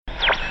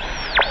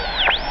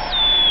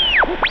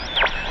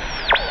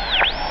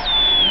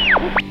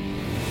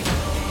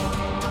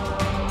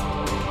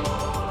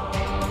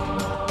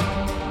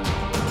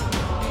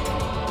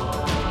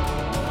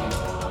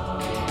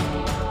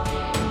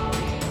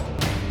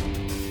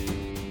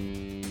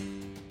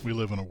We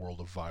live in a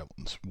world of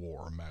violence,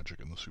 war, magic,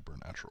 and the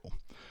supernatural.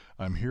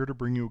 I'm here to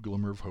bring you a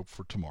glimmer of hope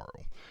for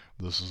tomorrow.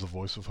 This is the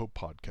Voice of Hope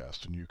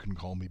podcast, and you can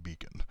call me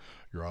Beacon,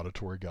 your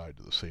auditory guide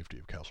to the safety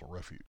of Castle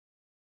Refuge.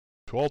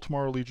 To all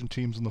Tomorrow Legion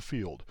teams in the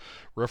field,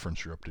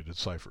 reference your updated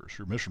ciphers.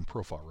 Your mission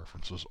profile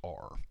references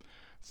are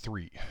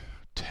 3,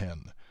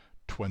 10,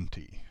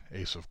 20,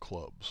 Ace of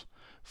Clubs,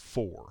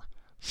 4,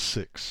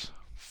 6,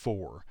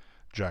 4,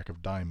 Jack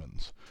of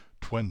Diamonds,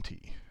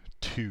 20,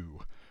 2,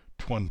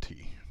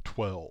 20,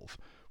 12,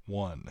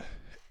 1,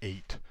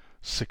 8,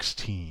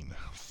 16,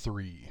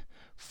 3,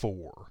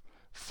 4,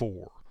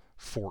 4,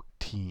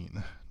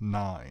 14,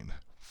 9,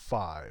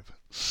 5,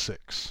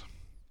 6.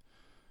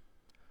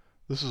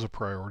 This is a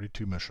Priority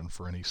 2 mission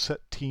for any set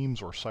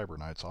teams or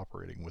Cyberknights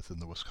operating within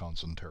the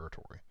Wisconsin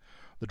territory.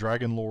 The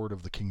Dragon Lord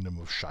of the Kingdom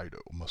of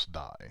Shido must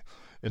die.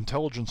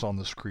 Intelligence on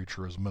this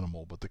creature is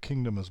minimal, but the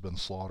kingdom has been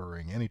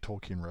slaughtering any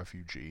Tolkien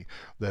refugee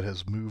that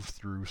has moved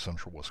through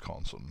central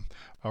Wisconsin.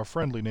 Our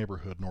friendly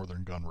neighborhood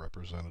Northern Gun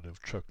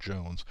representative, Chuck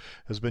Jones,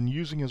 has been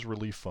using his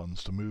relief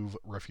funds to move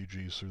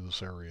refugees through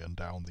this area and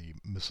down the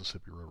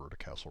Mississippi River to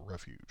Castle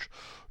Refuge.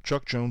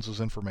 Chuck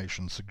Jones's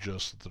information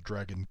suggests that the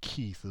dragon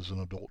Keith is an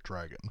adult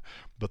dragon,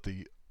 but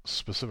the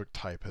specific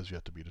type has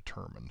yet to be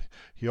determined.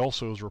 He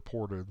also has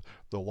reported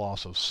the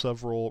loss of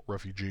several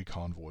refugee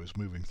convoys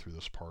moving through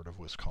this part of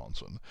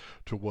Wisconsin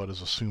to what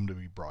is assumed to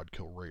be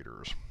Broadkill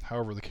raiders.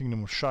 However, the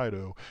Kingdom of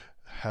Shido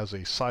has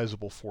a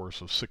sizable force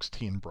of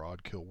 16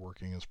 Broadkill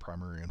working as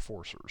primary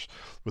enforcers,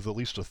 with at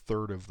least a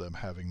third of them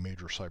having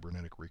major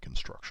cybernetic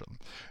reconstruction.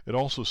 It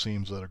also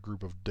seems that a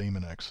group of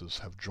Daemonexes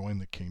have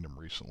joined the kingdom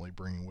recently,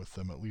 bringing with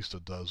them at least a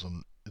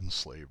dozen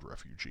enslaved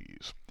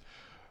refugees.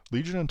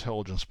 Legion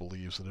Intelligence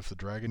believes that if the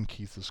Dragon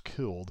Keith is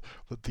killed,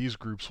 that these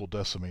groups will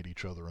decimate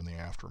each other in the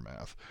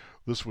aftermath.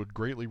 This would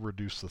greatly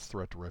reduce the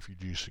threat to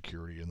refugee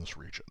security in this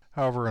region.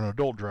 However, an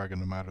adult dragon,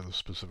 no matter the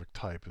specific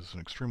type, is an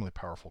extremely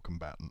powerful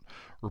combatant.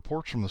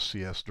 Reports from the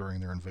CS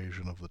during their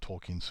invasion of the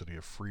Tolkien city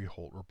of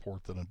Freehold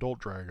report that an adult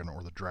dragon,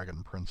 or the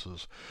Dragon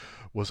Princes,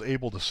 was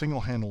able to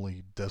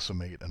single-handedly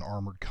decimate an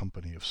armored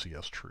company of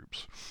CS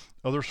troops.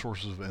 Other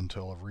sources of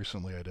intel have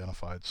recently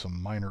identified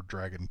some minor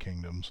dragon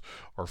kingdoms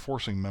are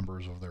forcing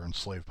members of their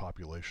enslaved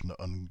population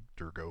to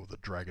undergo the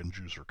Dragon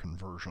Juicer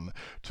conversion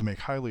to make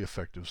highly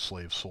effective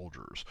slave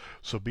soldiers,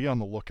 so be on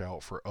the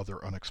lookout for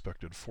other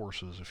unexpected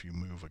forces if you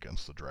move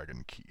against the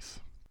Dragon Keith.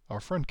 Our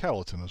friend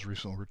Calatin has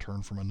recently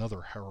returned from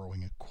another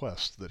harrowing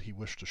quest that he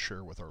wished to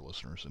share with our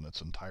listeners in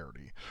its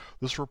entirety.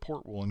 This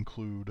report will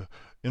include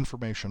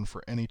information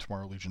for any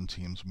Tomorrow Legion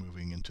teams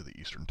moving into the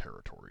Eastern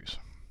Territories.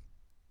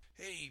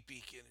 Hey,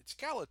 Beacon, it's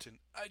Calatin.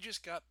 I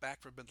just got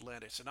back from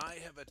Atlantis, and I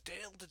have a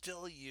tale to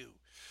tell you.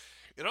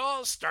 It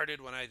all started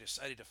when I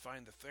decided to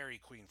find the fairy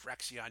queen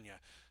Fraxiania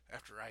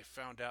after I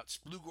found out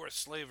Splugorth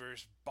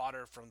slavers bought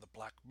her from the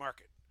black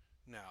market.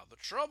 Now, the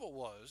trouble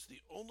was,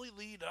 the only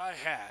lead I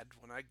had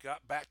when I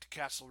got back to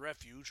Castle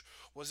Refuge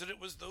was that it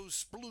was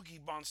those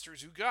Splugy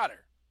monsters who got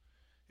her.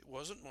 It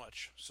wasn't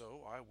much,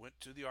 so I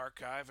went to the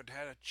archive and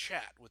had a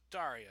chat with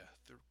Daria,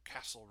 the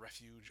Castle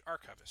Refuge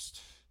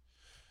archivist.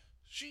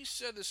 She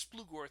said the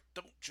Splugorth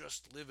don't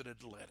just live in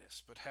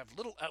Atlantis, but have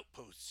little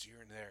outposts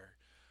here and there.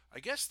 I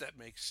guess that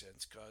makes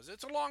sense, 'cause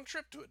it's a long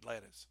trip to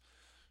Atlantis.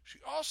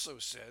 She also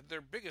said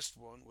their biggest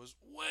one was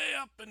way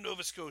up in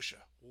Nova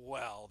Scotia.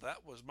 Well,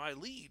 that was my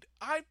lead.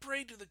 I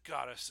prayed to the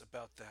goddess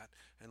about that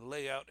and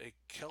lay out a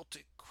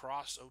Celtic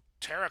Cross o'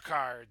 Tarot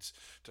cards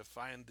to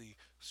find the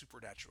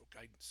supernatural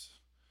guidance.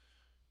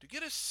 To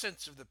get a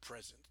sense of the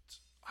present,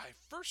 I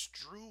first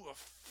drew a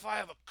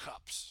 5 of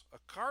Cups, a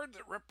card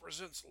that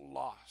represents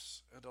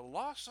loss, and a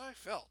loss I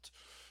felt.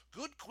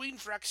 Good Queen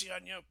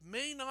Fraxiania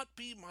may not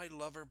be my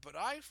lover, but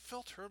I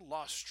felt her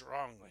loss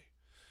strongly.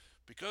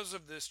 Because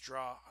of this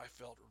draw, I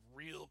felt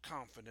real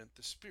confident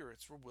the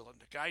spirits were willing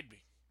to guide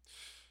me.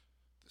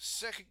 The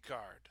second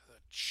card, the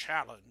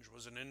challenge,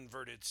 was an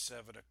inverted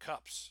 7 of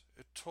Cups.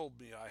 It told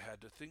me I had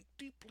to think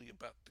deeply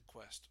about the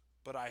quest,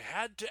 but I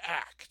had to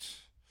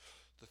act.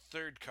 The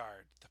third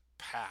card, the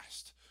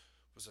past,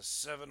 was a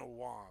 7 of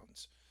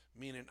Wands,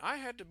 meaning I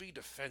had to be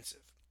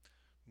defensive.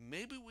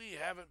 Maybe we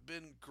haven't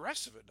been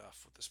aggressive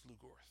enough with the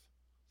Splugorth.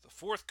 The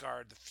fourth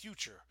card, the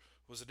future,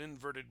 was an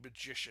inverted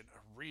magician,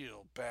 a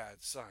real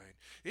bad sign.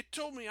 It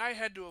told me I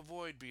had to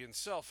avoid being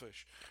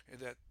selfish, and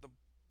that the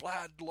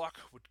bad luck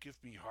would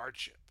give me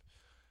hardship.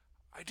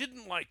 I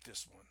didn't like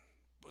this one,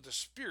 but the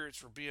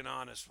spirits were being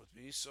honest with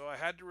me, so I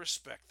had to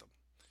respect them.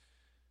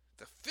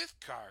 The fifth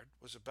card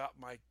was about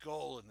my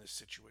goal in this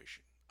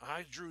situation.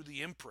 I drew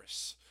the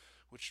Empress,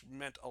 which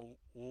meant a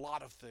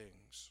lot of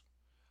things.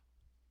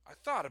 I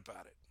thought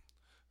about it,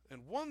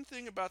 and one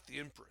thing about the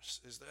Empress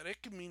is that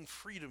it can mean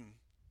freedom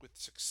with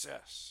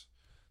success.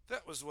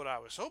 That was what I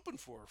was hoping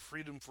for,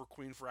 freedom for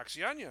Queen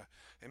Fraxiania,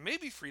 and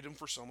maybe freedom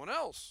for someone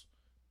else.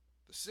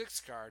 The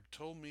sixth card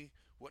told me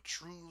what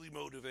truly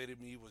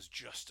motivated me was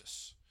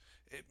justice.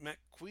 It meant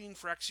Queen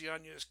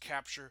Fraxiania's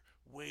capture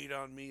weighed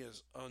on me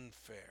as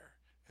unfair,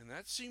 and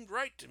that seemed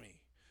right to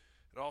me.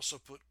 It also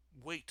put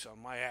weight on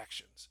my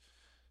actions.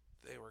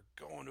 They were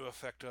going to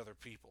affect other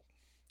people.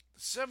 The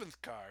The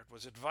seventh card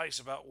was advice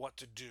about what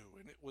to do,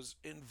 and it was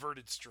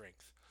inverted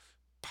strength.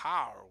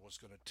 Power was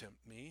going to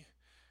tempt me,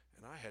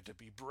 and I had to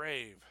be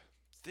brave.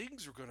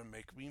 Things were going to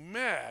make me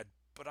mad,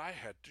 but I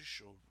had to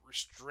show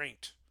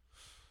restraint.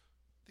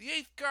 The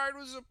eighth card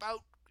was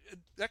about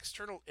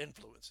external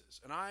influences,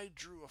 and I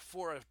drew a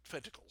Four of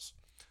Pentacles.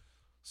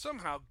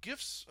 Somehow,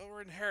 gifts or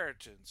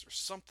inheritance or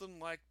something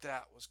like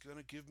that was going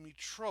to give me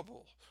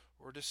trouble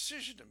or a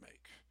decision to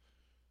make.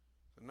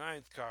 The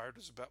ninth card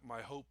was about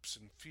my hopes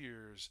and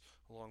fears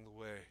along the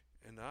way,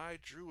 and I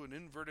drew an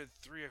inverted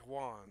Three of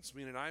Wands,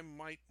 meaning I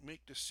might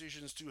make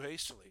decisions too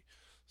hastily,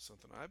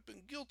 something I've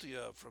been guilty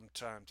of from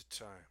time to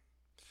time.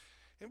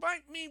 It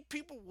might mean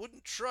people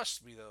wouldn't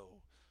trust me, though.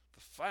 The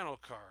final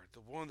card,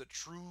 the one that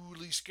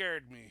truly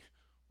scared me,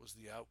 was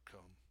the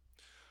outcome.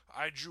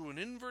 I drew an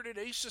inverted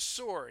Ace of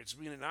Swords,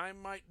 meaning I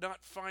might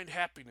not find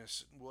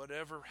happiness in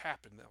whatever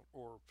happened,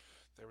 or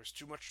there was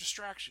too much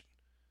distraction.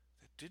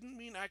 That didn't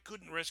mean I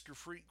couldn't rescue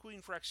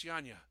Queen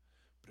Fraxiania,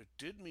 but it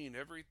did mean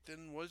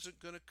everything wasn't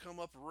going to come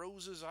up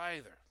roses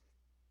either.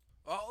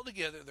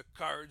 Altogether, the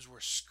cards were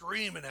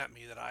screaming at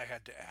me that I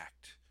had to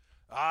act.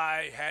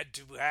 I had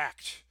to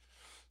act.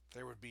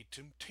 There would be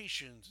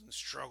temptations and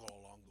struggle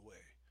along the way.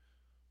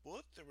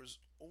 But there was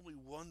only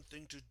one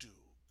thing to do.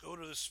 Go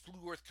to the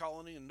Splugworth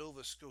colony in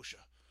Nova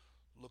Scotia.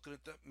 Looking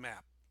at that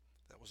map,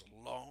 that was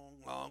a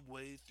long, long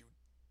way through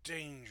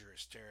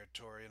dangerous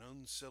territory and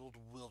unsettled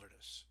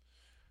wilderness.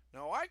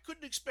 Now, I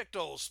couldn't expect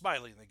old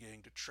Smiley and the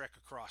gang to trek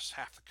across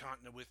half the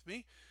continent with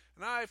me,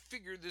 and I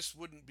figured this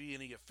wouldn't be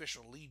any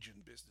official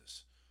Legion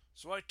business.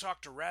 So I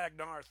talked to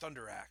Ragnar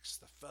Thunderaxe,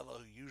 the fellow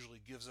who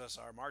usually gives us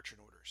our marching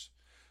orders.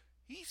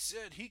 He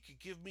said he could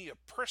give me a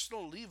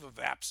personal leave of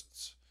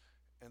absence,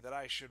 and that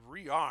I should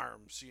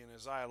rearm, seeing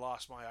as I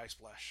lost my Ice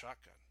Blast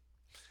shotgun.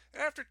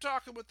 After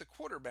talking with the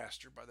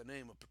quartermaster by the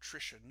name of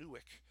Patricia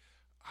Newick,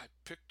 I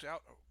picked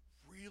out a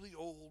really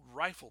old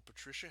rifle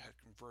Patricia had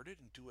converted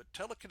into a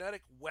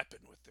telekinetic weapon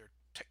with their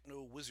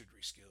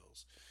techno-wizardry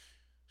skills.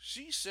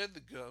 She said the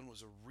gun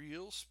was a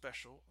real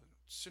special and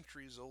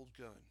centuries-old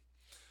gun.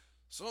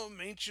 Some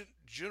ancient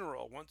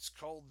general once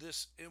called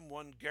this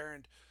M1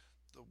 Garand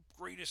the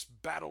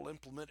greatest battle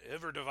implement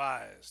ever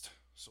devised.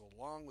 So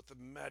along with the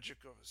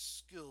magic of a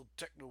skilled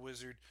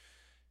techno-wizard,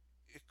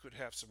 it could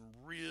have some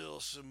real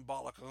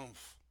symbolic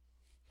oomph.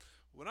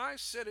 When I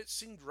said it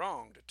seemed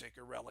wrong to take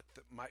a relic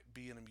that might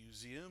be in a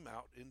museum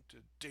out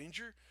into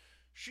danger,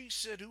 she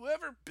said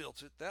whoever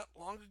built it that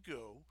long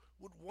ago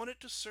would want it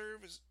to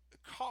serve as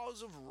a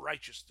cause of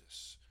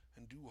righteousness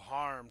and do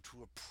harm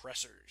to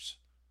oppressors.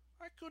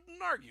 I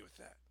couldn't argue with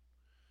that.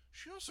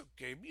 She also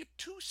gave me a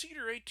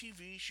two-seater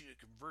ATV she had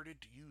converted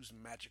to use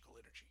magical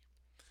energy.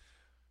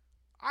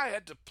 I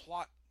had to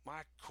plot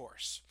my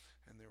course,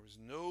 and there was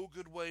no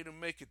good way to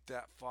make it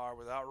that far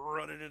without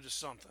running into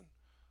something.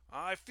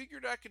 I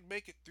figured I could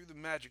make it through the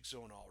magic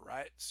zone all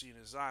right, seeing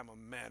as I'm a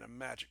man of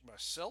magic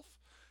myself.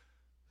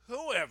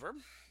 However,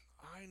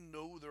 I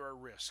know there are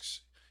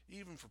risks,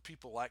 even for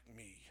people like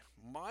me.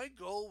 My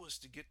goal was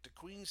to get to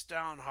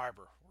Queenstown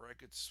Harbor, where I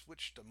could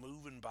switch to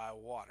moving by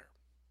water.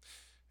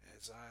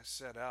 As I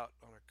set out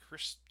on a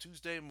crisp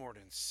Tuesday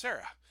morning,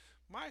 Sarah,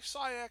 my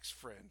Syax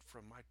friend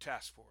from my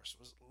task force,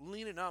 was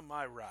leaning on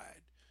my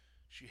ride.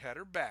 She had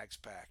her bags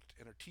packed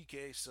and her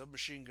TK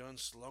submachine gun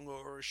slung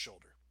over her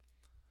shoulder.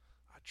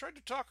 I tried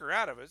to talk her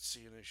out of it,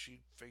 seeing as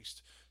she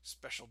faced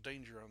special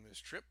danger on this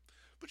trip,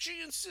 but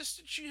she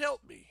insisted she'd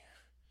help me.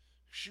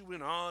 She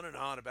went on and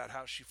on about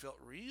how she felt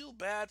real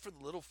bad for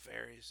the little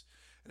fairies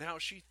and how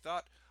she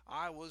thought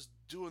I was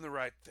doing the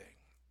right thing.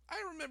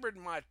 I remembered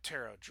my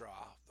tarot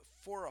draw, the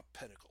Four of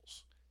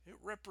Pentacles. It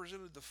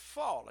represented the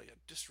folly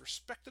of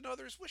disrespecting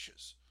others'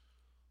 wishes.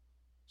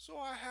 So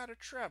I had a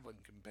traveling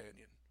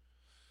companion.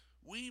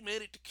 We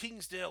made it to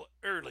Kingsdale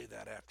early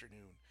that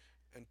afternoon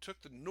and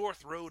took the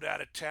north road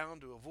out of town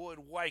to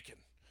avoid Wyken,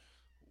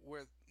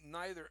 where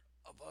neither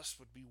of us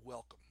would be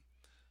welcome.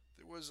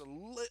 There was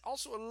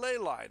also a ley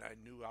line I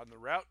knew on the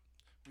route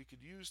we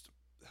could use to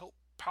help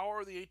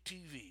power the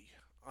ATV.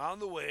 On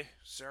the way,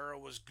 Sarah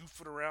was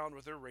goofing around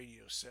with her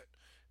radio set,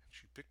 and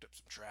she picked up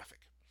some traffic.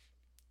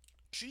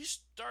 She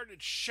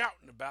started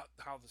shouting about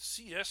how the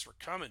CS were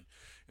coming,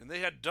 and they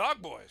had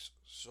dog boys.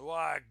 So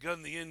I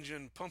gunned the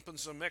engine, pumping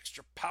some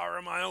extra power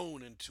of my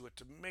own into it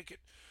to make it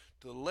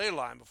to the ley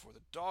line before the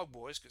dog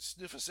boys could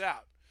sniff us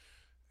out.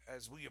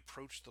 As we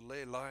approached the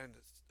ley line,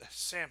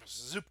 Samus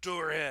zipped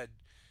overhead.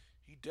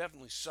 He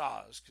definitely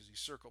saw us because he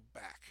circled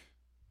back.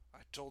 I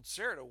told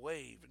Sarah to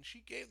wave, and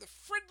she gave the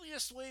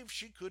friendliest wave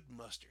she could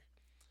muster.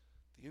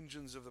 The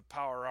engines of the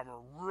power armor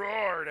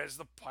roared as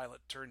the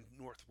pilot turned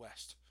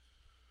northwest.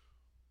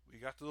 We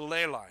got to the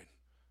ley line,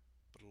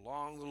 but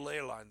along the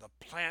ley line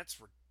the plants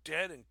were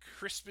dead and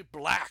crispy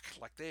black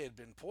like they had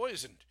been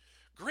poisoned.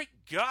 Great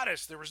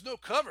goddess, there was no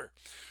cover.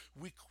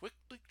 We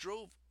quickly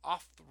drove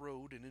off the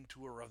road and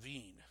into a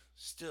ravine.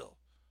 Still,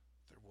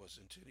 there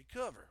wasn't any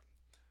cover.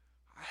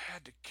 I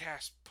had to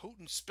cast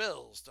potent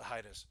spells to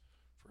hide us.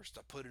 First,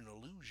 I put an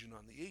illusion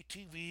on the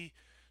ATV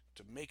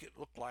to make it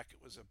look like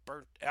it was a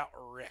burnt-out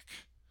wreck.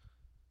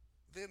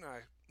 Then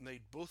I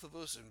made both of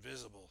us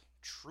invisible,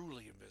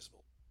 truly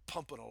invisible,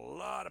 pumping a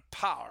lot of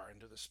power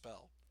into the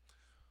spell.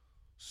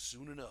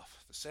 Soon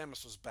enough, the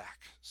Samus was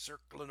back,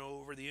 circling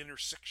over the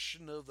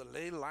intersection of the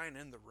ley line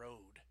and the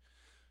road.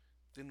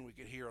 Then we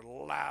could hear a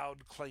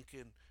loud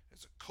clanking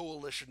as a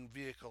coalition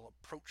vehicle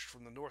approached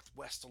from the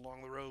northwest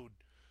along the road.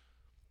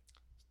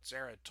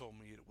 Sarah told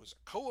me it was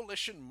a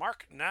Coalition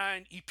Mark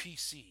 9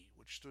 EPC,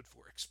 which stood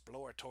for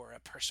Exploratory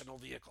Personal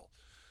Vehicle.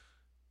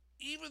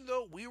 Even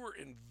though we were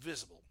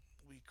invisible,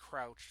 we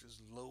crouched as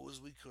low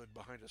as we could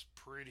behind a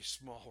pretty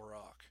small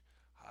rock.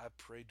 I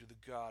prayed to the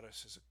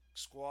goddess as a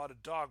squad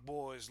of dog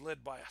boys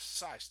led by a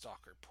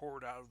Psystalker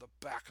poured out of the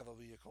back of the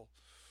vehicle,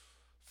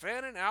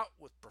 fanning out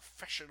with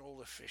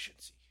professional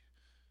efficiency.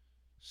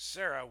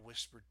 Sarah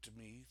whispered to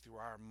me through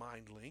our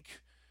mind link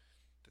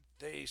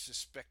that they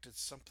suspected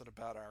something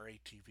about our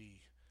ATV.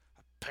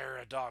 A pair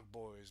of dog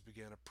boys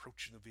began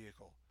approaching the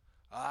vehicle.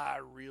 I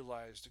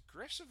realized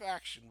aggressive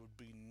action would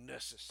be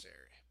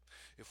necessary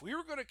if we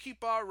were going to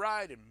keep our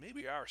ride and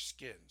maybe our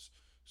skins.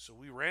 So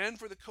we ran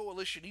for the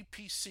Coalition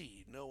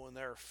EPC, knowing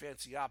their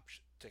fancy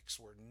optics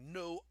were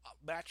no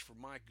match for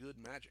my good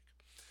magic.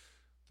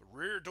 The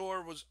rear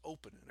door was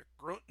open, and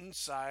a grunt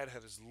inside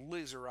had his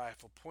laser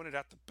rifle pointed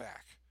at the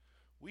back.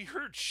 We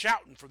heard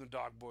shouting from the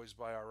dog boys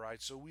by our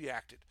right, so we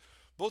acted,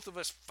 both of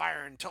us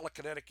firing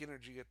telekinetic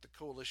energy at the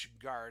Coalition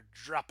guard,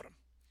 dropping them.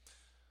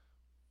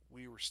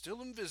 We were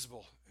still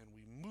invisible, and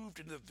we moved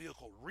into the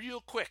vehicle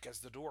real quick as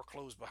the door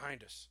closed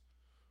behind us.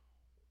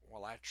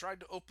 While I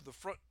tried to open the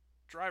front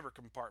driver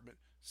compartment,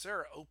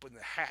 Sarah opened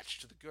the hatch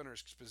to the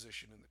gunner's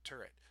position in the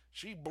turret.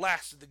 She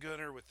blasted the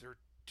gunner with her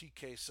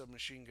TK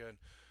submachine gun,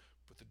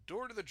 but the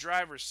door to the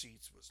driver's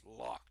seats was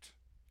locked.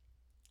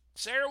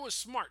 Sarah was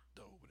smart,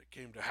 though, when it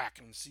came to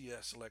hacking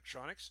CS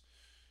electronics.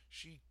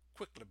 She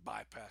quickly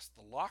bypassed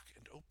the lock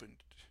and opened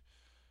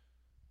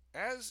it.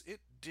 As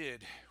it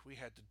did, we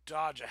had to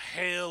dodge a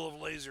hail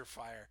of laser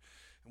fire,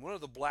 and one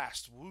of the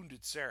blasts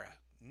wounded Sarah.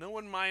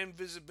 Knowing my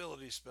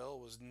invisibility spell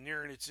was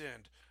nearing its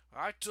end,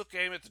 I took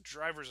aim at the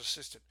driver's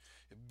assistant,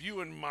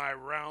 imbuing my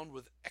round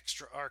with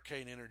extra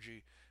arcane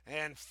energy,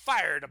 and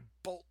fired a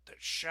bolt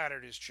that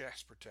shattered his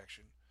chest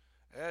protection.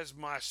 As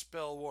my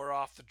spell wore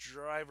off, the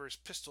driver's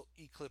pistol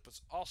E-clip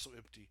was also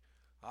empty.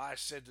 I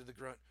said to the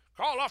grunt,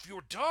 "Call off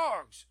your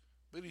dogs!"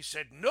 But he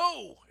said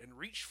no and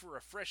reached for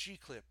a fresh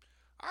E-clip.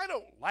 I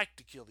don't like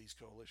to kill these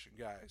Coalition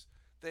guys.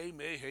 They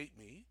may hate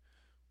me,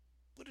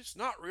 but it's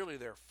not really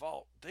their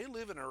fault. They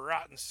live in a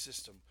rotten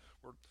system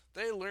where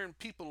they learn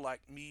people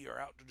like me are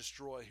out to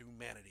destroy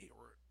humanity,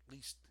 or at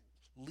least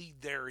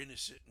lead their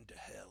innocent into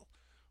hell.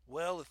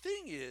 Well, the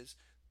thing is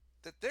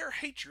that their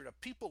hatred of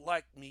people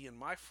like me and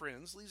my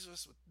friends leaves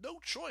us with no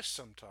choice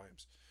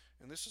sometimes,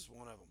 and this is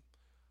one of them.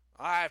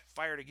 I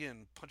fired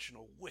again, punching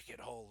a wicked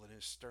hole in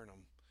his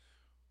sternum.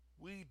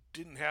 We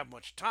didn't have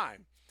much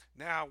time.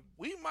 Now,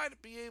 we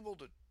might be able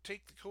to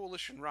take the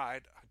Coalition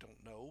ride, I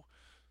don't know,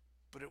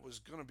 but it was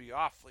going to be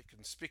awfully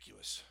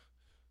conspicuous.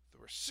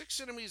 There were 6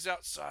 enemies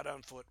outside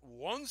on foot.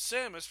 One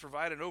Samus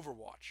provided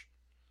overwatch.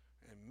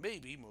 And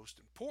maybe, most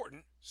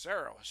important,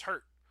 Sarah was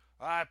hurt.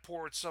 I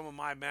poured some of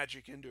my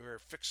magic into her,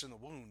 fixing the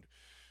wound.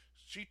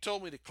 She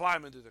told me to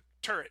climb into the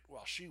turret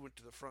while she went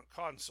to the front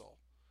console.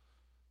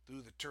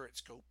 Through the turret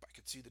scope, I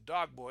could see the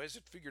dog boys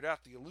had figured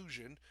out the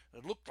illusion,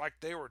 and it looked like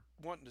they were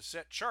wanting to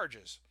set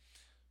charges.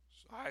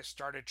 So I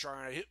started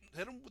trying to hit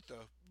them with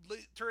the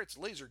turret's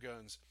laser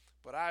guns,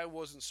 but I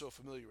wasn't so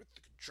familiar with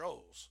the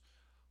controls.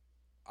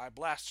 I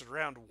blasted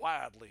around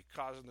wildly,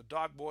 causing the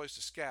dog boys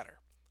to scatter.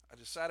 I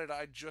decided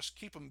I'd just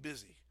keep them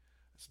busy.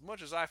 As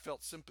much as I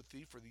felt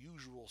sympathy for the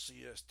usual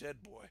CS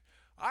dead boy,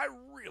 I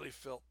really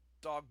felt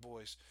dog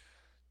boys.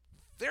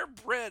 They're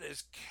bred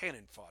as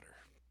cannon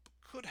fodder, but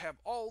could have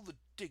all the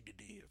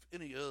dignity of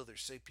any other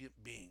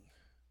sapient being.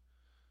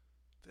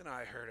 Then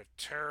I heard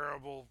a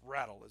terrible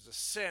rattle as the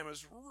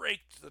Samus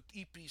raked the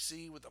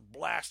EPC with a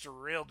blast of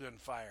railgun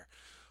fire.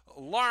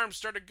 Alarms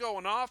started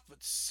going off,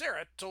 but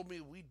Sarah told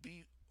me we'd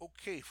be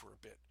okay for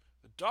a bit.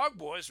 The dog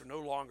boys were no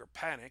longer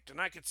panicked,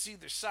 and I could see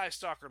their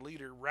Psystalker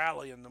leader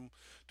rallying them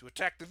to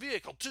attack the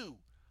vehicle, too.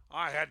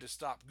 I had to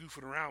stop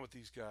goofing around with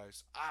these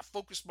guys. I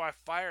focused my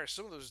fire as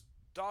some of those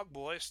dog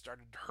boys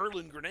started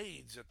hurling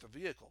grenades at the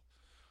vehicle.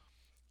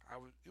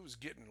 It was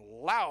getting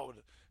loud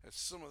as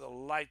some of the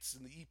lights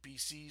in the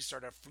EPC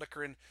started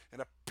flickering,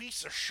 and a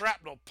piece of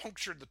shrapnel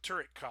punctured the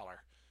turret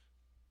collar.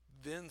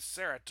 Then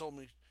Sarah told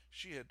me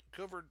she had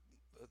covered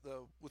with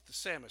the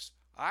Samus.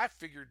 I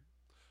figured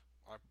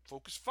I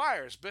focused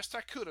fire as best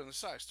I could on the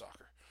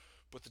Psystalker,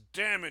 but the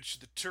damage to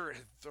the turret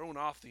had thrown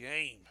off the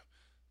aim.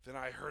 Then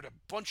I heard a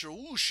bunch of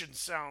whooshing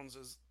sounds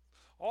as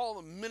all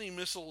the mini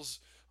missiles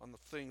on the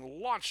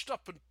thing launched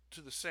up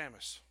into the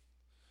Samus.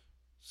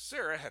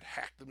 Sarah had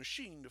hacked the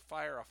machine to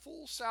fire a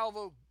full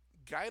salvo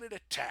guided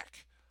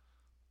attack.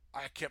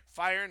 I kept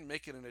firing,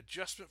 making an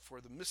adjustment for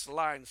the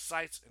misaligned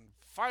sights, and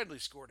finally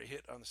scored a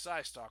hit on the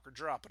Psystalker,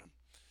 dropping him.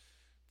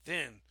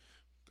 Then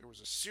there was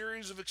a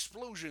series of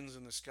explosions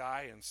in the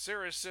sky, and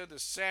Sarah said the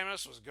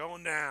Samus was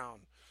going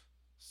down.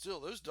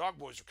 Still, those dog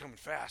boys were coming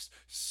fast,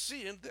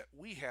 seeing that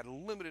we had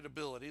limited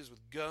abilities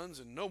with guns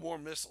and no more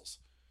missiles.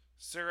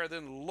 Sarah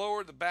then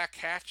lowered the back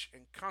hatch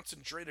and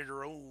concentrated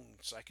her own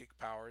psychic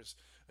powers,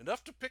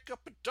 enough to pick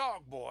up a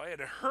dog boy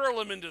and hurl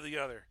him into the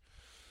other.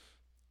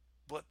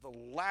 But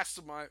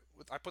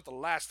I put the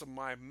last of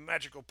my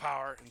magical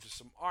power into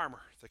some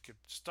armor that could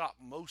stop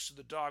most of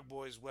the dog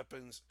boy's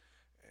weapons,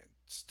 and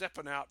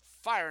stepping out,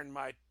 firing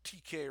my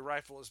TK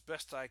rifle as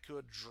best I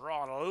could,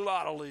 drawing a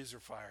lot of laser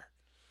fire.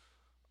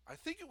 I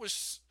think it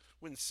was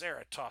when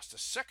Sarah tossed a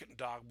second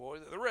dog boy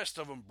that the rest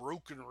of them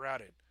broke and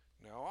routed.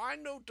 Now, I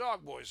know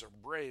dog boys are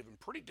brave and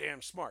pretty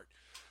damn smart.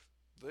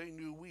 They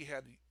knew we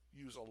had to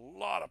use a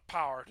lot of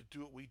power to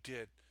do what we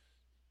did,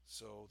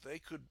 so they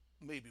could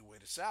maybe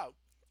wait us out.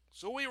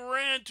 So we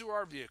ran to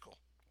our vehicle.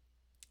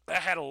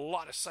 That had a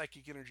lot of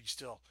psychic energy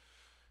still.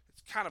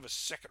 It's kind of a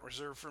second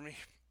reserve for me.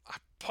 I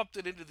pumped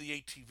it into the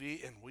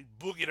ATV and we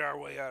boogied our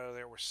way out of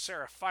there with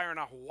Sarah firing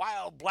a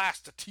wild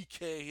blast of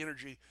TK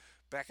energy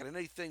back at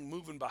anything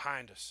moving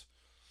behind us.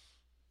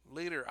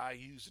 Later, I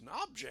used an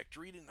object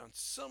reading on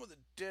some of the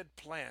dead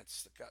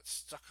plants that got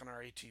stuck on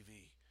our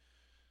ATV.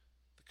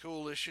 The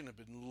coalition had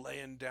been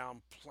laying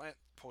down plant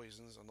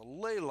poisons on the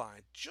ley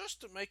line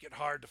just to make it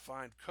hard to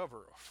find cover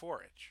or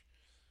forage.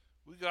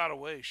 We got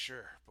away,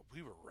 sure, but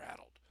we were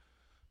rattled.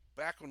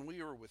 Back when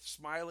we were with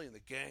Smiley and the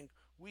gang,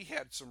 we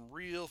had some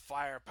real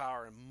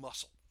firepower and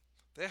muscle.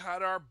 They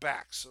had our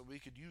backs so we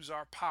could use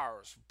our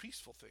powers for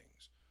peaceful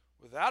things.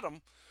 Without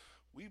them,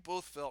 we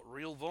both felt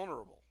real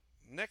vulnerable.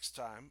 Next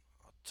time,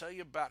 I'll tell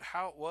you about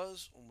how it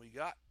was when we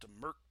got to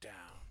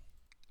Merktown.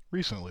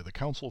 Recently, the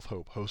Council of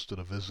Hope hosted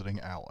a visiting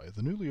ally,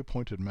 the newly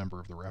appointed member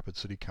of the Rapid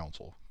City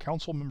Council,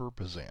 Councilmember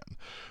Bazan.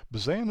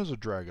 Bazan is a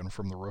dragon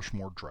from the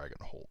Rushmore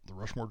Dragonholt. The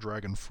Rushmore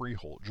Dragon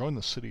Freeholt joined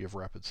the city of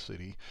Rapid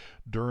City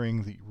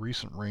during the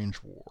recent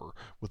Range War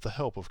with the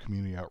help of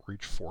Community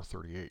Outreach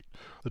 438.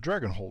 The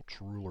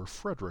Dragonholt's ruler,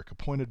 Frederick,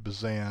 appointed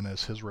Bazan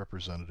as his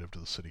representative to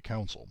the city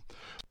council.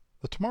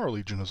 The Tomorrow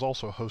Legion is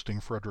also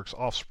hosting Frederick's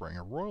offspring,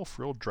 a royal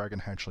frilled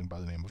dragon hatchling by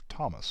the name of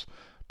Thomas.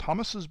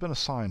 Thomas has been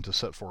assigned to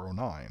Set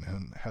 409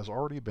 and has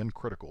already been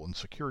critical in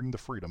securing the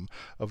freedom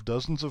of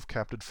dozens of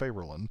captured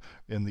Favorlin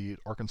in the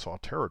Arkansas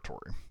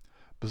Territory.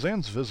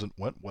 Bazan's visit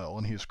went well,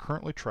 and he is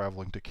currently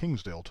traveling to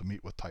Kingsdale to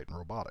meet with Titan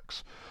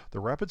Robotics. The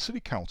Rapid City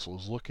Council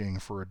is looking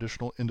for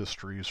additional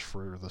industries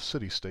for the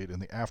city-state in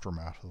the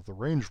aftermath of the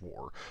Range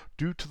War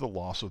due to the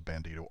loss of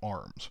Bandito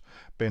Arms.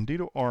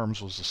 Bandito Arms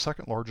was the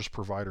second largest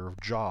provider of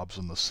jobs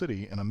in the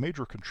city and a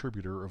major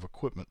contributor of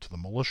equipment to the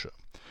militia.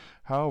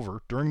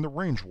 However, during the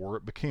Range War,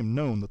 it became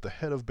known that the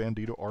head of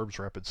Bandito Arms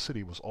Rapid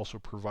City was also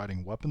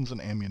providing weapons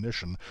and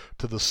ammunition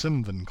to the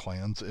Simvin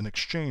clans in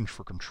exchange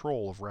for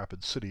control of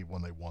Rapid City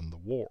when they won the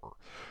war.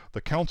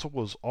 The council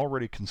was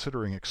already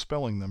considering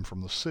expelling them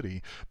from the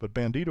city, but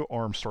Bandito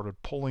Arms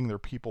started pulling their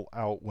people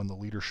out when the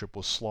leadership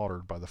was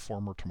slaughtered by the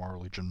former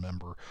Tomorrow Legion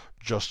member,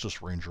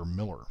 Justice Ranger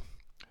Miller.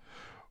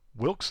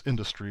 Wilkes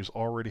Industries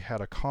already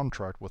had a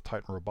contract with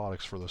Titan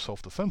Robotics for the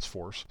self-defense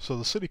force, so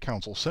the city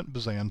council sent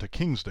Bazan to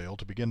Kingsdale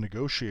to begin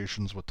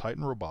negotiations with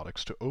Titan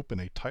Robotics to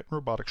open a Titan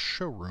Robotics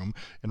showroom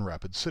in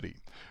Rapid City.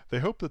 They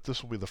hope that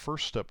this will be the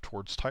first step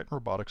towards Titan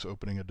Robotics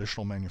opening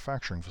additional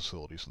manufacturing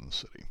facilities in the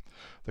city.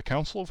 The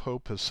Council of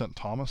Hope has sent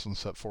Thomas and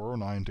Set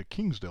 409 to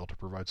Kingsdale to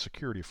provide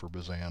security for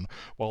Bazan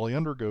while he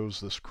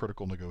undergoes this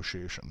critical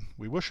negotiation.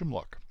 We wish him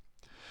luck.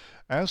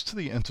 As to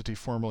the entity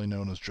formerly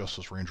known as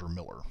Justice Ranger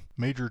Miller,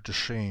 Major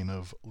Deshane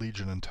of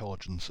Legion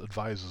Intelligence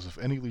advises if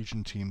any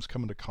Legion teams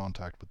come into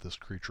contact with this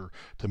creature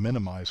to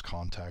minimize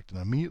contact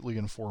and immediately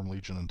inform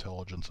Legion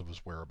Intelligence of his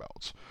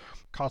whereabouts.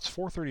 COTS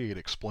 438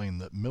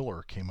 explained that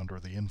Miller came under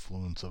the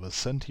influence of a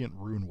sentient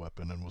rune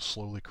weapon and was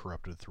slowly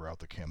corrupted throughout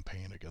the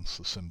campaign against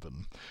the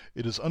Simvin.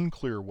 It is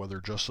unclear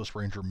whether Justice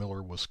Ranger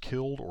Miller was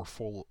killed or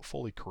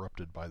fully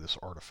corrupted by this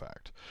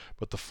artifact,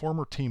 but the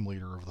former team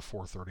leader of the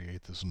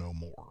 438th is no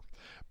more.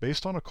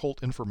 Based on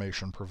occult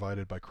information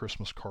provided by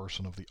Christmas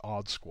Carson of the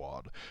Odd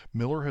Squad,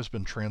 Miller has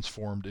been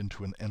transformed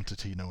into an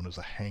entity known as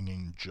a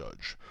hanging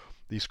judge.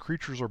 These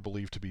creatures are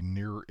believed to be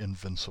near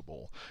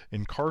invincible.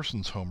 In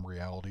Carson's home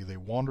reality, they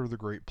wander the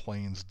Great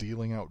Plains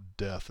dealing out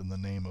death in the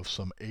name of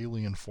some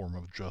alien form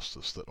of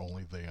justice that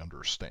only they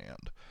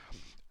understand.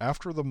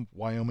 After the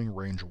Wyoming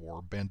Range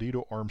War,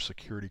 Bandito Armed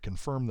Security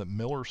confirmed that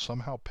Miller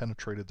somehow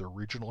penetrated their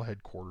regional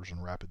headquarters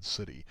in Rapid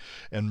City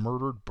and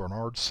murdered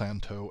Bernard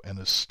Santo and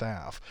his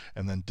staff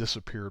and then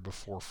disappeared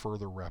before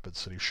further Rapid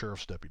City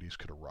Sheriff's deputies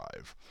could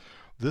arrive.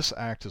 This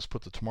act has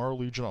put the Tomorrow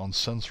Legion on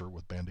censor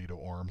with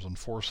Bandito Arms and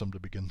forced them to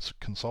begin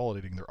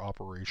consolidating their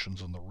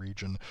operations in the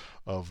region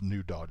of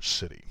New Dodge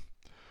City.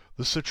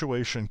 This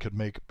situation could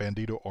make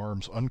Bandito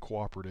Arms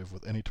uncooperative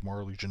with any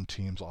Tomorrow Legion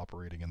teams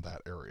operating in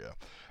that area.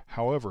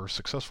 However,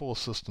 successful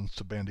assistance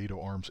to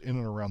Bandito Arms in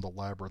and around the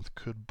Labyrinth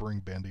could bring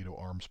Bandito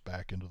Arms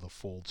back into the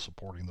fold,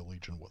 supporting the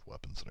Legion with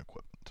weapons and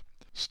equipment.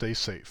 Stay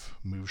safe,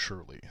 move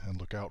surely, and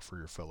look out for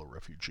your fellow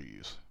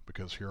refugees,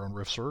 because here on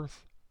Rift's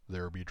Earth,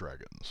 there be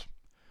dragons.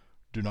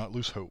 Do not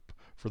lose hope,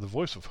 for the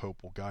voice of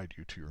hope will guide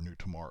you to your new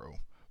tomorrow.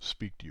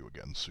 speak to you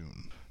again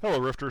soon. Hello,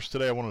 Rifters.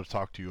 Today I wanted to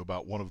talk to you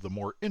about one of the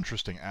more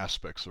interesting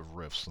aspects of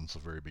Rifts since the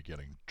very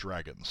beginning,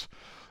 dragons.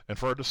 And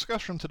for our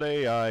discussion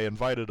today, I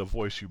invited a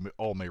voice you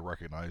all may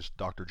recognize,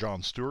 Dr.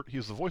 John Stewart. He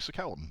is the voice of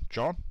Kaladin.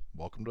 John,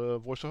 welcome to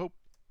Voice of Hope.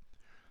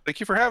 Thank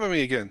you for having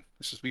me again.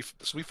 This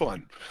will be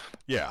fun.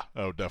 Yeah,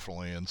 oh,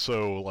 definitely. And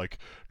so, like,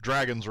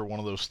 dragons are one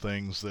of those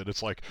things that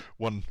it's like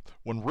when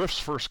Rifts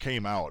first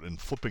came out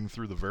and flipping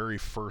through the very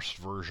first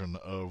version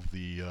of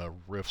the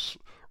Rifts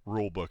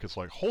rulebook, it's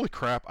like, holy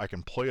crap, I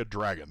can play a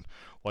dragon.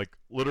 Like,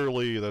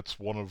 literally, that's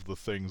one of the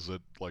things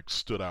that, like,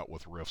 stood out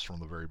with Rifts from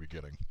the very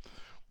beginning.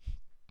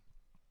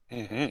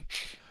 Mm-hmm.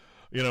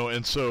 You know,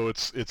 and so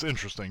it's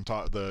interesting,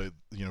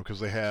 because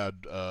they had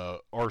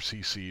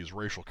RCCs,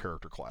 racial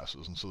character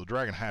classes, and so the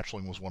Dragon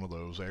Hatchling was one of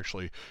those. They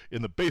actually,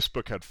 in the base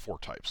book, had 4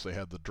 types. They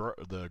had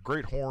the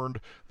Great Horned,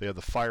 they had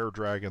the Fire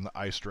Dragon, the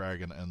Ice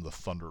Dragon, and the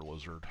Thunder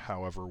Lizard.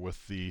 However,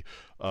 with the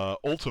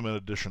Ultimate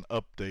Edition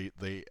update,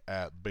 they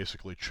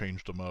basically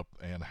changed them up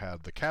and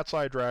had the Cat's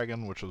Eye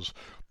Dragon, which is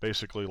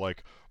basically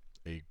like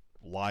a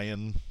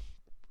lion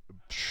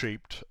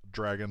shaped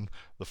dragon,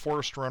 the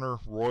Forest Runner,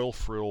 Royal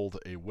Frilled,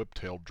 a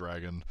Whip-tailed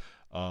dragon,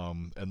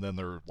 and then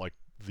they're like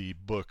the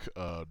book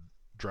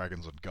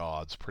Dragons and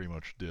Gods pretty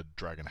much did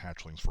dragon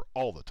hatchlings for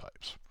all the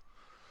types.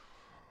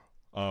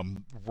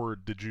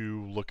 Did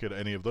you look at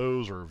any of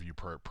those, or have you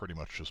pretty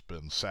much just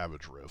been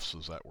Savage Rifts?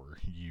 Is that where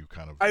you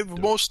kind of... I've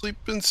mostly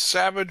been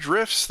Savage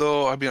Rifts,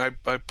 though. I mean,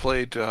 I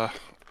played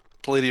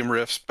Palladium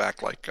Rifts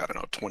back, like, I don't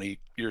know, 20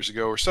 years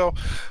ago or so.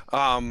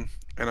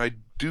 And I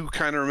do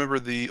kind of remember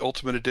the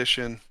Ultimate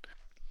Edition,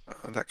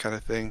 that kind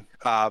of thing.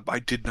 I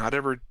did not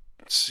ever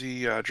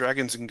see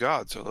Dragons and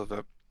Gods, although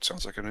that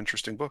sounds like an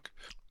interesting book.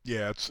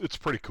 Yeah, it's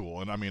pretty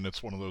cool, and I mean,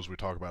 it's one of those, we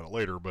talk about it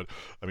later, but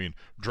I mean,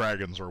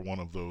 dragons are one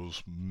of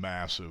those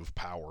massive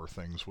power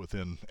things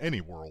within any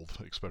world,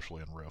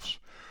 especially in Rifts.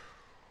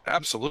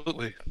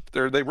 Absolutely.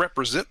 They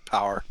represent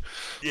power.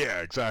 Yeah,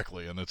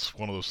 exactly, and it's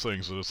one of those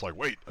things that it's like,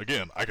 wait,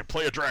 again, I can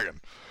play a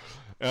dragon.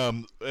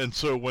 And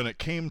so when it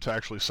came to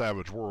actually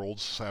Savage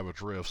Worlds,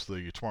 Savage Rifts,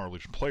 the Tomorrow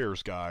Legion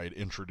Player's Guide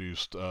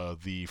introduced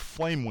the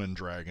Flamewind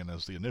Dragon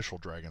as the initial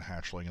dragon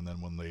hatchling, and then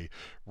when they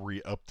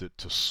re-upped it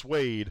to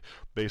Suede,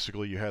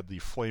 basically you had the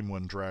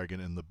Flamewind Dragon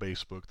in the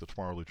base book, the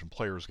Tomorrow Legion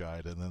Player's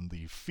Guide, and then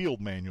the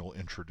field manual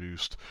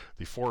introduced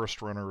the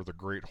Forest Runner, the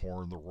Great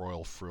Horn, the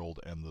Royal Frilled,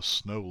 and the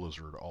Snow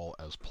Lizard all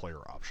as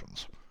player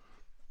options.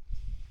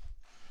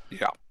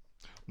 Yeah.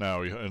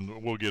 Now,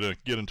 and we'll get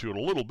into it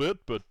a little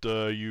bit, but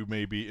you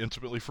may be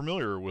intimately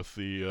familiar with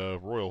the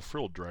Royal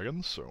Frilled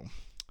Dragons, so...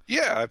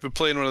 Yeah, I've been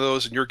playing one of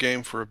those in your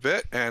game for a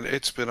bit, and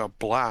it's been a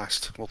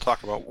blast. We'll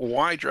talk about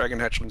why Dragon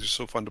Hatchlings are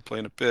so fun to play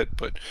in a bit,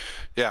 but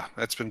yeah,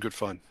 that's been good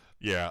fun.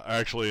 Yeah,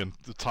 actually, and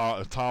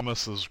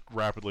Thomas is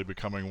rapidly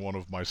becoming one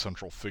of my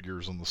central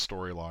figures in the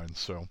storyline,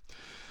 so...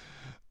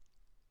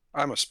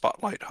 I'm a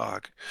spotlight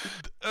hog.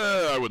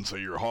 I wouldn't say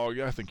you're a hog.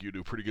 I think you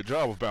do a pretty good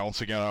job of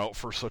balancing it out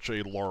for such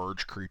a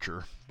large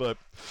creature. But,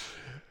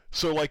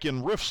 so like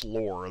in Rifts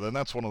lore, then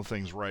that's one of the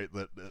things, right,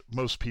 that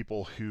most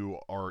people who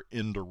are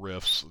into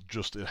Rifts,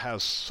 just, it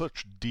has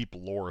such deep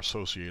lore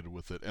associated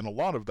with it. And a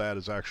lot of that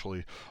is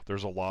actually,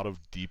 there's a lot of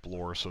deep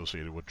lore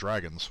associated with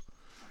dragons.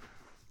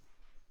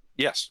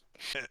 Yes.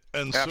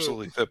 And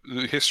absolutely. So,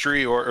 the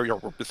history or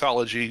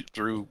mythology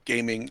through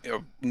gaming,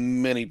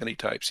 many, many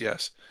types,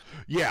 yes.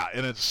 Yeah,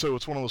 and it's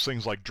one of those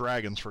things like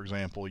dragons, for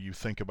example. You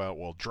think about,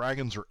 well,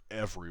 dragons are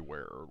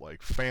everywhere,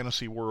 like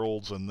fantasy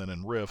worlds, and then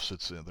in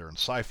Rifts, they're in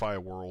sci-fi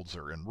worlds,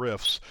 they're in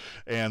Rifts,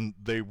 and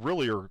they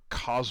really are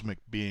cosmic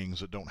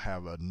beings that don't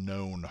have a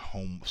known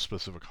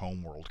specific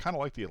home world, kind of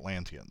like the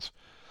Atlanteans.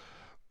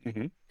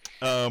 Mm-hmm.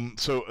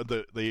 So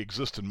they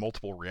exist in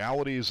multiple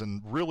realities,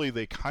 and really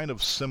they kind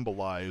of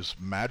symbolize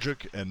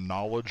magic and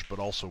knowledge, but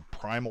also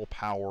primal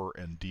power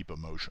and deep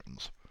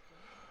emotions.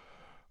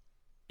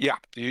 Yeah,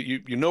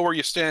 you know where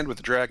you stand with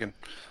the dragon.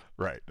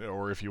 Right,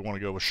 or if you want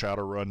to go with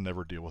Shadowrun,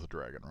 never deal with a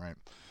dragon, right?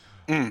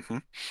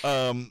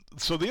 Mm-hmm.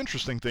 So the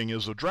interesting thing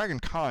is, the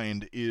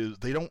dragonkind is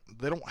they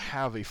don't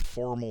have a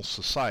formal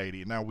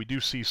society. Now we do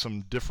see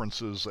some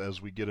differences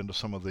as we get into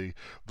some of the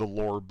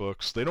lore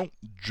books. They don't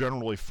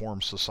generally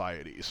form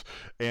societies,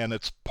 and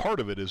it's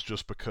part of it is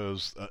just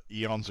because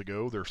eons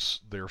ago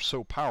they're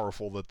so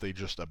powerful that they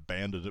just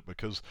abandoned it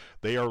because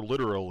they are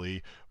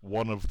literally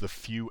one of the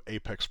few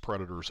apex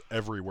predators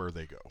everywhere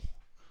they go.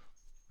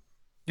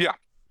 Yeah,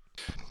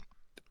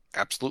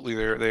 absolutely.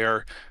 They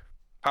are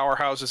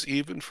powerhouses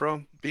even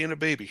from being a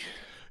baby.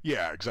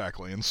 Yeah,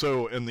 exactly. And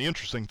the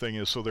interesting thing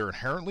is, so they're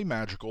inherently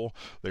magical,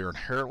 they're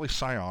inherently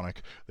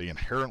psionic, they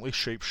inherently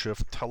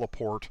shapeshift,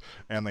 teleport,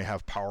 and they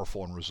have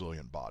powerful and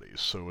resilient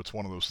bodies. So it's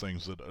one of those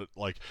things that,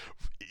 like,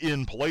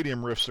 in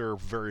Palladium Rifts, they're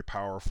very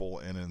powerful,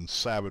 and in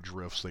Savage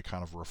Rifts, they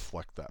kind of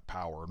reflect that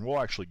power. And we'll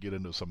actually get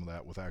into some of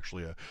that with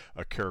actually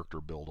a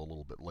character build a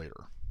little bit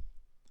later.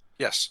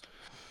 Yes.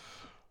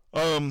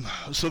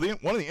 So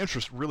one of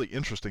the really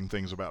interesting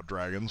things about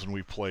dragons, and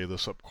we play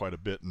this up quite a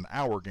bit in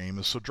our game,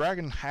 is so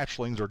dragon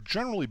hatchlings are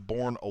generally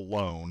born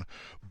alone,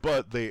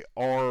 but they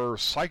are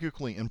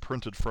psychically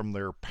imprinted from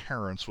their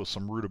parents with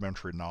some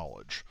rudimentary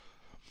knowledge.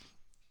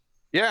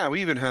 Yeah,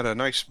 we even had a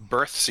nice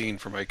birth scene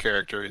for my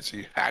character as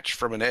he hatched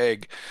from an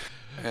egg,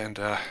 and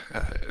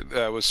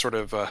was sort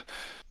of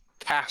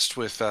tasked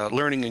with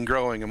learning and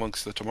growing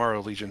amongst the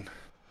Tomorrow Legion.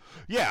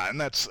 Yeah,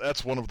 and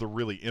that's one of the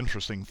really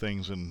interesting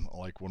things in,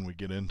 like, when we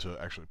get into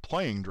actually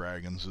playing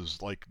dragons,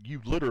 is like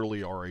you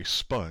literally are a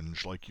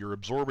sponge. Like, you're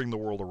absorbing the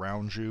world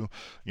around you,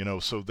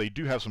 so they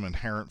do have some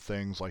inherent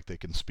things, like they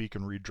can speak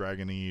and read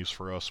Dragonese.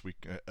 For us, we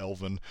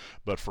Elven,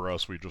 but for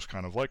us, we just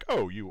kind of like,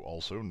 oh, you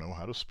also know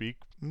how to speak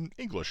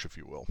English, if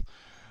you will.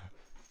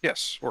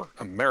 Yes, or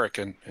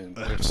American.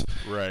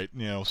 Right,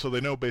 so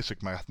they know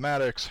basic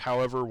mathematics.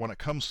 However, when it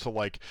comes to,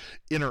 like,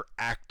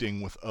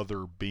 interacting with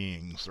other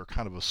beings, they're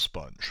kind of a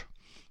sponge.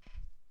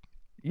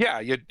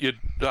 Yeah, you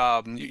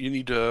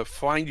need to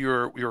find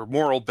your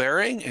moral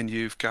bearing, and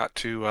you've got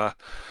to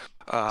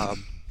sort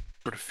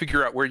of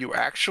figure out where you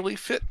actually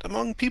fit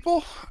among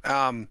people,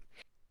 and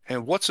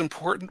what's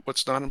important,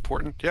 what's not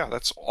important. Yeah,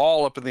 that's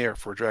all up in the air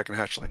for a Dragon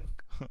Hatchling.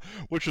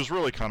 Which is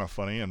really kind of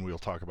funny, and we'll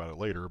talk about it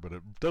later, but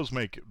it does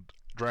make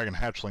Dragon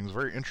Hatchlings a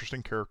very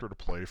interesting character to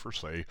play for,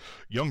 say,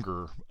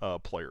 younger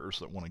players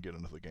that want to get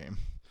into the game.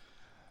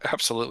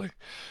 Absolutely.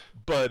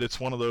 But it's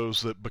one of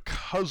those that,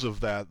 because of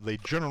that, they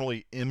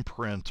generally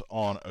imprint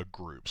on a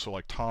group. So,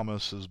 like,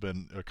 Thomas has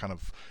been kind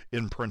of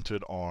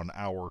imprinted on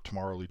our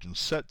Tomorrow Legion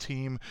set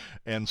team,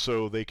 and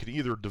so they can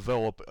either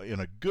develop in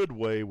a good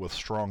way with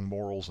strong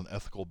morals and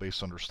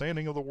ethical-based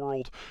understanding of the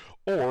world,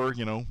 or,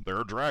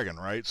 they're a dragon,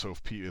 right? So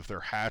if they're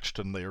hatched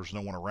and there's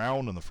no one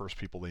around and the first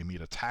people they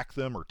meet attack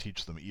them or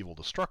teach them evil,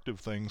 destructive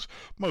things,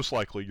 most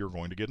likely you're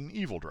going to get an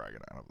evil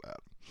dragon out of that.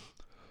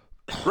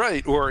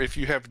 Right, or if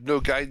you have no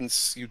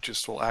guidance, you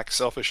just will act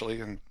selfishly,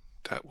 and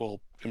that will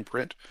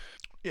imprint.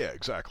 Yeah,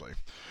 exactly.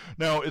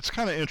 Now, it's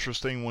kind of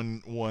interesting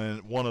when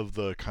one of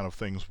the kind of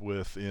things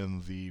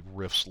within the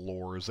Rift's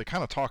lore is they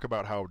kind of talk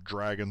about how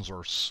dragons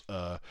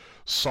are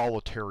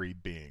solitary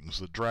beings.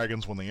 The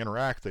dragons, when they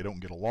interact, they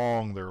don't get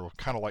along. They're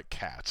kind of like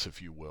cats,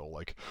 if you will.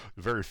 Like,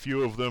 very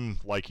few of them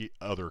like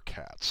other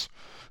cats.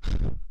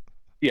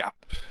 Yeah.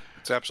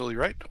 That's absolutely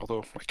right.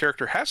 Although my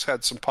character has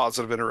had some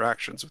positive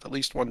interactions with at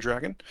least one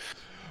dragon.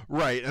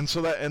 Right, and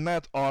so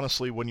that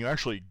honestly, when you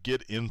actually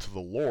get into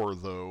the lore,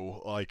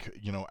 though, like,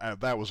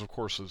 that was of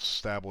course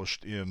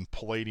established in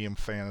Palladium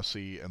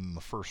Fantasy and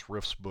the first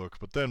Rifts book,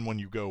 but then when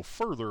you go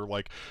further,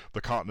 like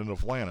the continent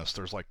of Lannis,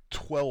 there's like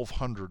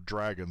 1,200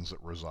 dragons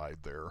that reside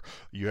there.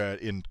 You had,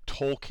 in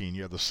Tolkien,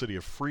 you had the city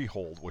of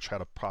Freehold, which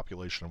had a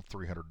population of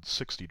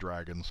 360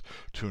 dragons,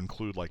 to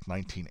include like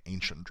 19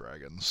 ancient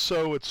dragons.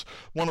 So it's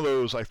one of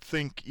those, I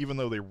think, even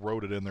though they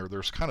wrote it in there,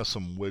 there's kind of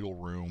some wiggle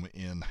room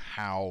in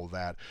how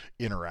that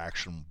interaction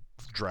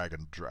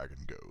dragon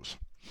goes.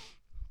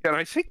 And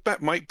I think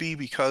that might be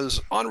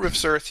because on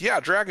Rift's Earth, yeah,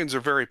 dragons are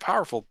very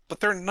powerful, but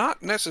they're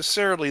not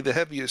necessarily the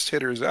heaviest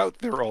hitters out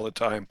there all the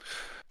time.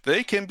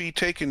 They can be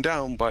taken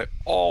down by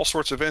all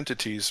sorts of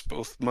entities,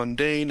 both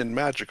mundane and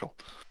magical.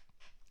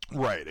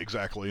 Right,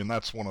 exactly, and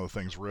that's one of the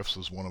things. Rifts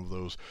is one of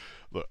those,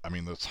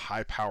 that's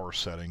high power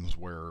settings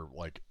where,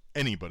 like,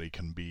 anybody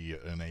can be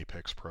an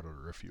apex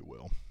predator, if you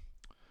will.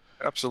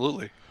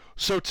 Absolutely.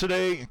 So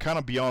today, kind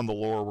of beyond the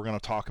lore, we're going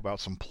to talk about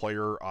some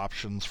player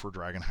options for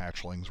Dragon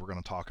Hatchlings. We're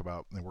going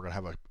to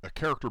have a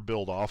character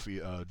build off.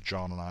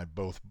 John and I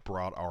both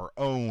brought our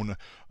own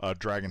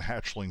Dragon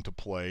Hatchling to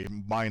play,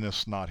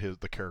 minus not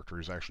the character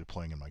he's actually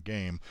playing in my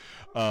game.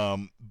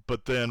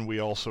 But then we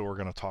also are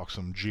going to talk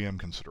some GM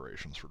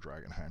considerations for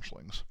Dragon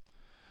Hatchlings.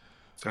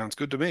 Sounds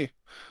good to me.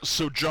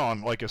 So,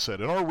 John, like I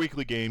said, in our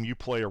weekly game, you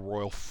play a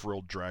Royal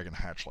Frilled Dragon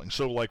Hatchling.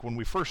 So, like, when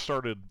we first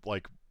started,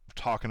 like,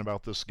 talking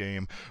about this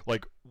game,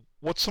 like,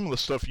 what's some of the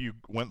stuff you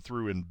went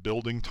through in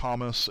building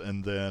Thomas,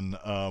 and then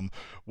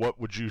what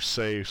would you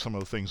say some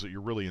of the things that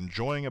you're really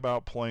enjoying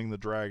about playing the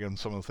dragon,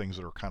 some of the things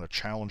that are kind of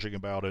challenging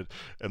about it,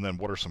 and then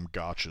what are some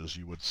gotchas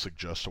you would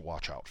suggest to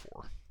watch out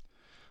for?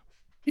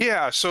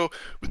 Yeah, so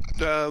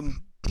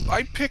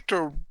I picked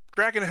a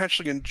Dragon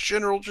Hatchling in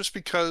general just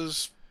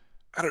because,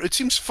 I don't know, it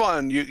seems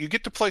fun. You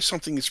get to play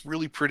something that's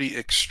really pretty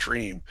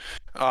extreme.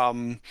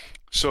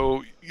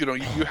 So,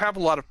 you have a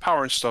lot of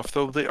power and stuff,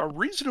 though they are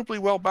reasonably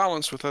well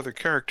balanced with other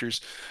characters.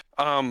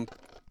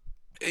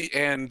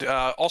 And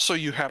also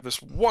you have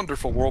this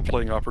wonderful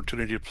role-playing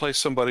opportunity to play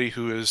somebody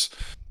who is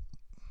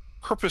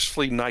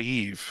purposefully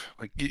naive.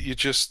 Like, you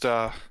just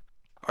are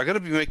going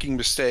to be making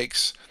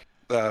mistakes,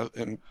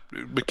 and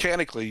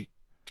mechanically,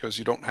 because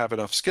you don't have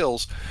enough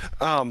skills.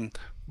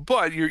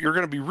 But you're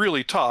going to be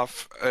really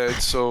tough,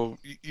 so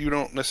you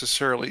don't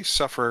necessarily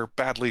suffer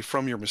badly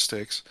from your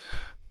mistakes.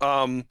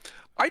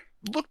 I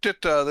looked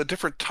at the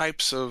different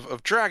types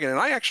of dragon, and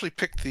I actually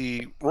picked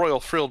the Royal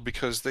Frilled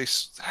because they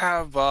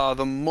have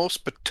the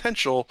most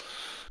potential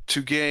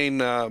to gain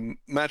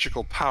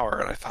magical power.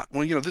 And I thought,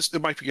 well,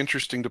 it might be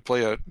interesting to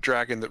play a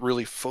dragon that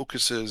really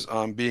focuses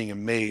on being a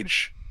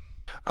mage,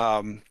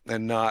 and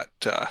not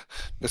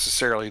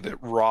necessarily the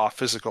raw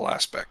physical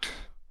aspect.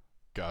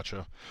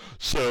 Gotcha.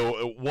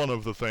 So one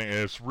of the things,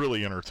 it's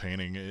really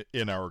entertaining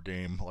in our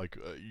game. Like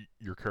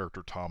your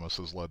character Thomas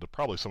has led to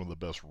probably some of the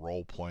best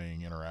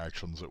role-playing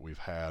interactions that we've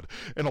had,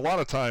 and a lot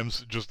of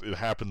times, just it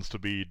happens to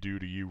be due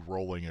to you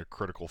rolling a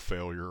critical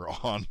failure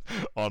on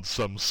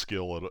some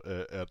skill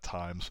at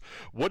times.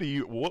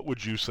 What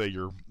would you say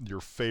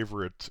your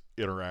favorite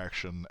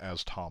interaction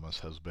as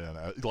Thomas has been,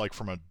 like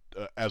from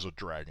as a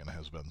dragon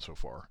has been so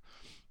far?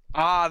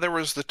 There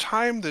was the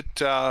time that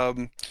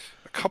a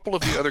couple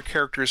of the other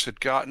characters had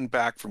gotten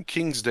back from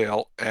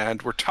Kingsdale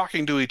and were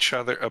talking to each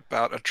other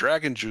about a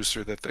dragon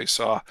juicer that they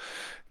saw.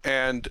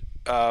 And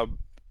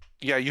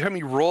yeah, you had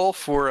me roll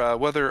for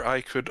whether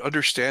I could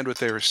understand what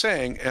they were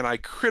saying, and I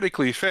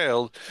critically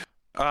failed,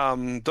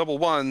 double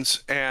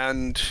ones,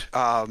 and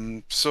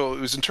so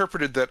it was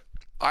interpreted that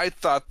I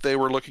thought they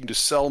were looking to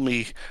sell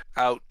me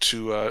out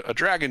to a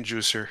dragon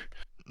juicer.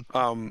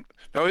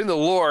 Now, in the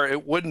lore,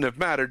 it wouldn't have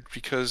mattered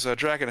because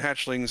dragon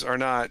hatchlings are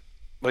not,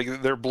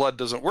 like, their blood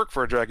doesn't work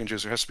for a dragon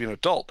juicer. It has to be an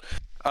adult.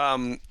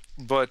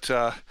 But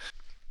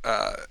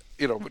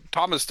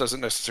Thomas doesn't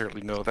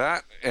necessarily know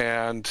that.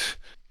 And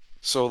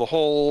so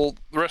the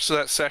rest of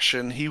that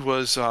session, he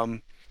was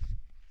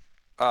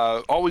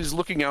always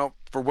looking out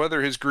for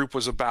whether his group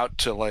was about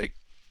to, like,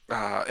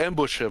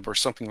 ambush him or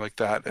something like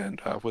that, and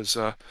was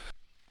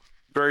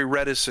very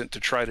reticent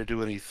to try to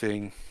do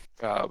anything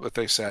that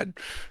they said.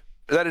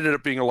 That ended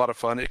up being a lot of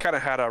fun. It kind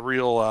of had a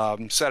real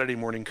Saturday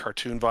morning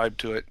cartoon vibe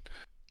to it.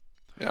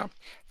 Yeah.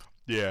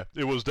 Yeah,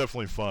 it was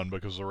definitely fun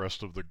because the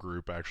rest of the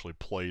group actually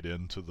played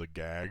into the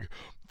gag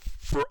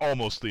for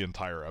almost the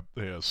entire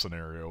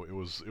scenario. It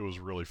was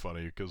really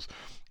funny because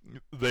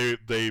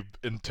they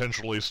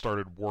intentionally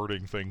started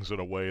wording things in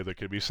a way that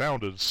could be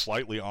sounded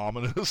slightly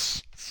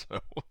ominous. So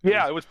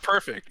yeah, it was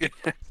perfect.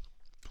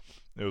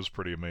 It was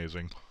pretty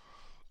amazing.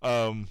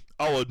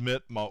 I'll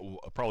admit,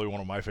 probably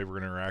one of my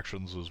favorite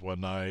interactions is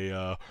when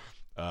I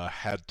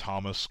had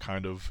Thomas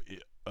kind of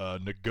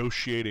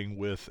negotiating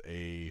with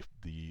the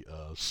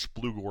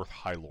Splugorth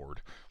High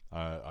Lord.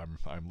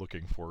 I'm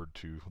looking forward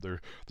to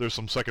there's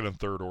some second and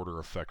third order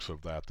effects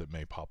of that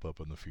may pop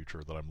up in the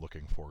future that I'm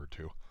looking forward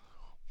to.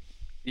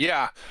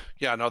 Yeah,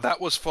 no, that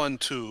was fun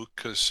too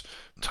because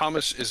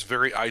Thomas is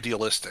very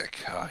idealistic.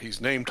 He's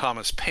named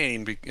Thomas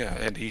Paine,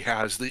 and he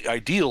has the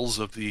ideals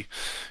of the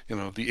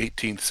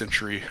 18th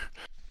century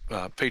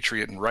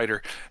patriot and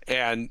writer,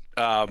 and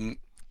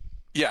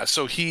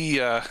so he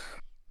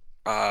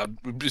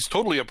is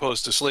totally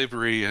opposed to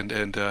slavery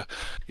and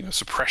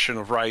suppression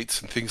of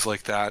rights and things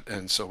like that.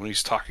 And so when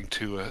he's talking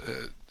to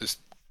this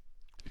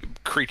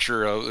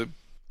creature,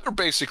 they're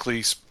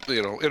basically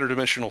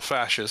interdimensional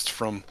fascists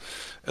from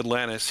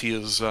Atlantis, he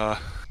is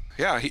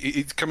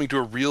he's coming to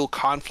a real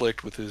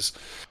conflict with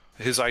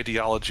his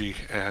ideology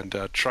and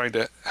trying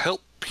to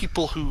help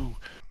people who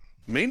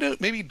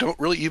maybe don't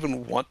really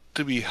even want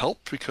to be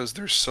helped because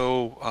they're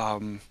so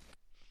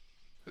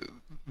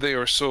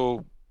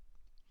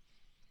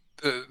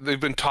they've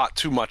been taught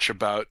too much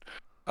about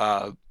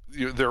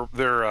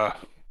their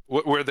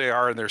where they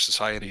are in their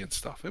society and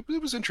stuff.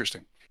 It was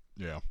interesting.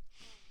 Yeah.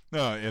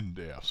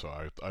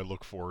 So I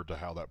look forward to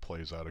how that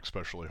plays out,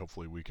 especially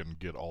hopefully we can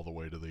get all the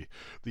way to the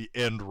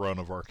end run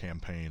of our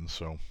campaign.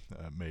 So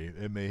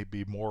it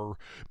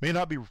may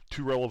not be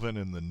too relevant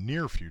in the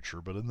near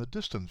future, but in the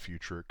distant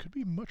future, it could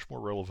be much more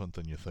relevant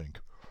than you think.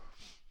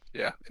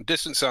 Yeah, and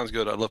distant sounds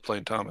good. I love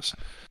playing Thomas.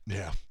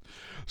 Yeah.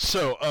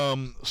 So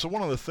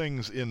one of the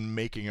things in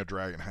making a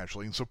dragon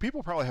hatchling, so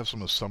people probably have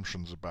some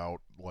assumptions about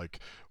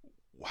like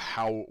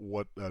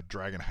what a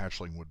dragon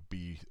hatchling would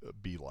be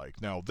like.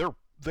 Now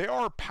they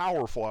are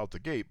powerful out the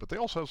gate, but they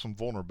also have some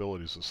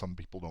vulnerabilities that some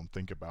people don't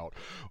think about.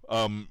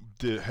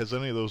 Has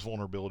any of those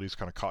vulnerabilities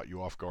kind of caught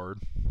you off guard?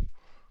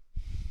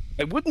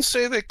 I wouldn't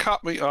say they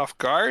caught me off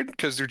guard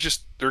because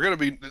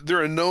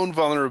they're a known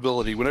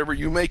vulnerability. Whenever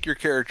you make your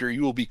character,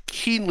 you will be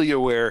keenly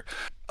aware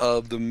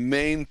of the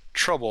main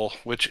trouble,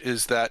 which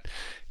is that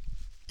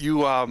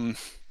you have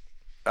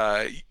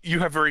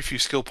very few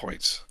skill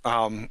points.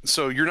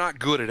 So you're not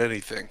good at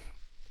anything.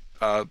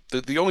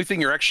 The only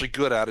thing you're actually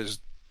good at is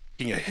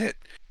taking a hit.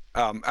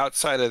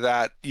 Outside of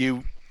that,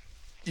 you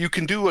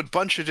can do a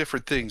bunch of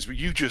different things, but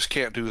you just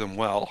can't do them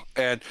well.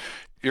 And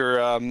you're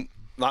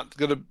not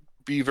going to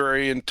be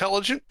very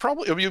intelligent,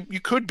 probably. I mean, you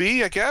could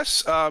be, I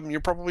guess.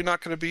 You're probably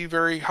not going to be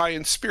very high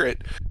in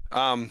spirit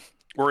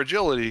or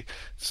agility.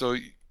 So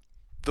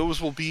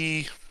those will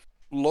be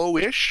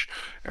low-ish,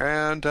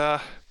 and all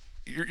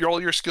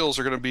your skills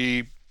are going to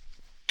be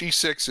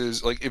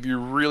D6s. Like, if you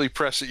really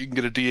press it, you can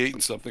get a D8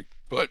 and something.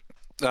 But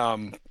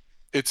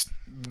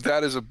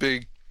that is a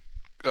big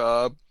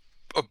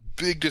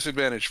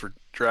disadvantage for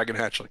dragon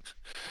hatchlings.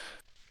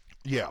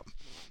 Yeah,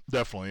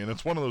 definitely, and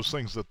it's one of those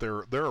things that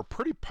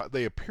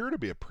they appear to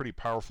be a pretty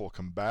powerful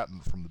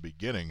combatant from the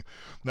beginning.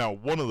 Now,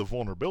 one of the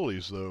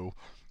vulnerabilities, though,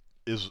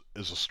 is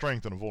a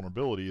strength and a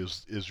vulnerability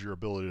is your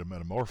ability to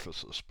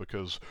metamorphosis,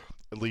 because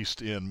at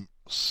least in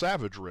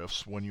Savage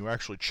Rifts, when you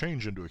actually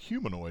change into a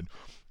humanoid,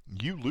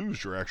 you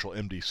lose your actual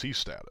MDC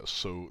status.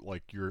 So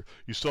like you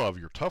still have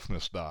your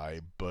toughness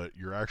die, but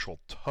your actual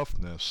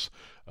toughness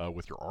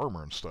with your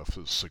armor and stuff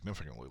is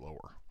significantly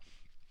lower.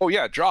 Oh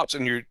yeah, it drops,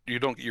 and you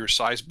don't get your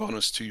size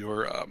bonus to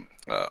your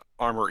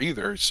armor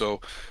either, so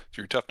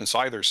to your toughness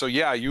either. So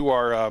yeah, you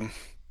are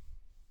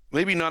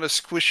maybe not as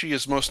squishy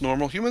as most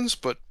normal humans,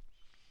 but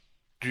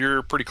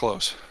you're pretty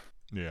close.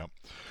 Yeah.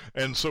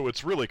 And so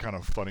it's really kind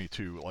of funny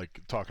too, like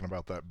talking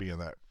about that being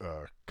that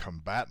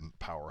combatant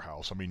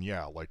powerhouse. I mean,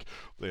 yeah, like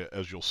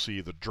as you'll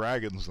see, the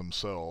dragons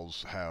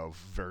themselves have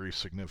very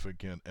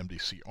significant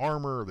MDC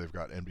armor. They've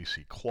got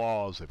MDC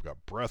claws. They've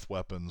got breath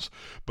weapons.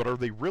 But are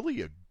they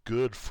really a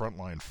good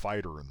frontline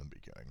fighter in the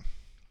beginning?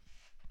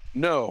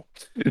 No,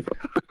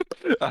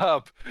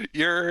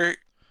 you're.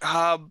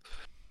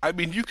 I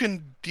mean, you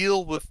can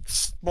deal with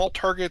small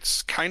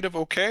targets kind of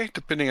okay,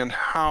 depending on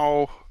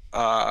how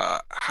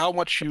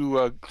much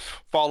you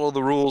follow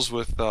the rules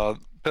with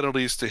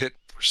penalties to hit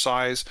for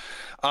size.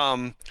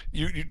 For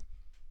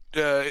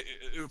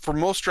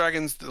most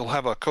dragons, they'll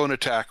have a cone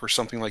attack or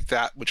something like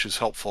that, which is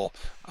helpful.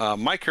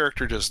 My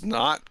character does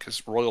not,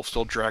 because Royal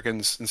Field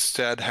dragons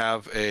instead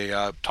have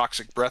a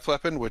toxic breath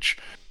weapon, which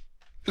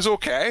is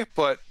okay,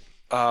 but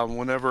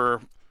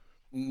whenever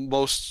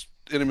most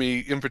enemy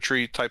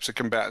infantry types of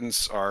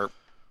combatants are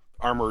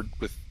armored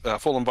with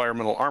full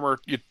environmental armor,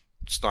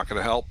 it's not going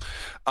to help.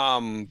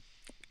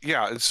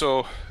 Yeah,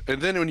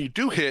 and then when you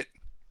do hit,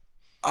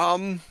 I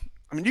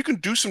mean, you can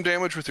do some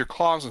damage with your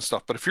claws and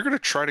stuff, but if you're going to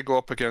try to go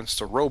up against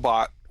a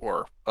robot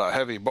or a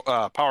heavy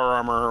power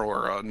armor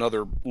or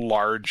another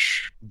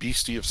large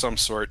beastie of some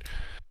sort,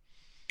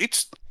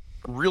 it's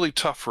really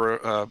tough for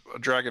a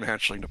dragon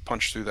hatchling to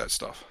punch through that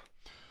stuff.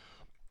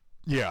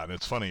 Yeah, and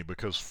it's funny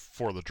because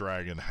for the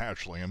dragon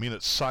hatchling, I mean,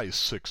 it's size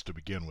 6 to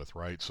begin with,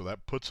 right? So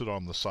that puts it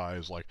on the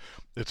size, like,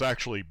 it's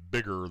actually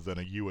bigger than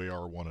a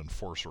UAR-1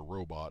 Enforcer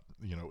robot,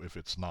 if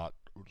it's not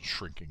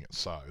shrinking its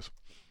size.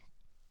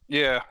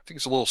 Yeah, I think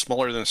it's a little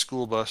smaller than a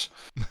school bus.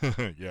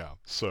 Yeah,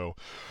 so,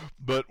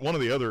 but one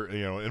of the other,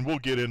 and we'll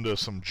get into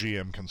some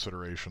GM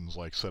considerations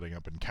like setting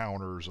up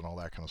encounters and all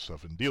that kind of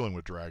stuff and dealing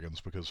with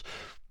dragons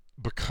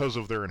because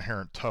of their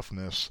inherent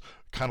toughness,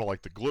 kind of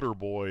like the Glitter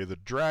Boy, the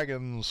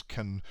dragons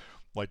can,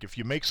 like, if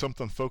you make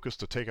something focused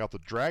to take out the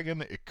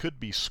dragon, it could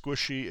be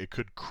squishy, it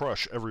could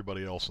crush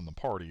everybody else in the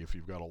party if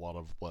you've got a lot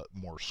of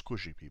more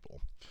squishy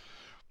people.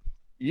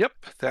 Yep,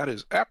 that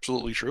is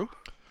absolutely true.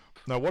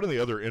 Now, one of the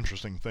other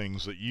interesting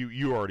things that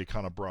you already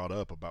kind of brought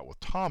up about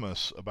with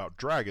Thomas about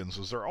dragons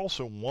is they're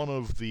also one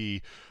of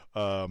the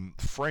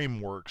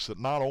frameworks that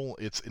not only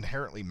it's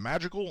inherently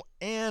magical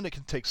and it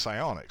can take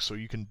psionics. So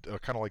you can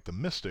kind of like the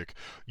Mystic,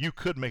 you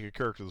could make a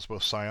character that's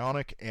both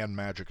psionic and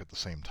magic at the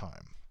same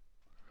time.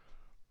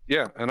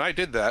 Yeah, and I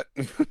did that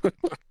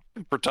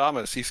for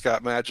Thomas. He's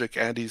got magic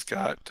and he's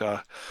got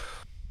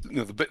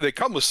they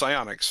come with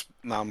psionics,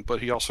 but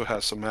he also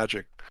has some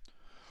magic.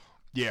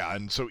 Yeah,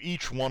 and so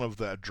each one of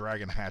the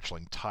dragon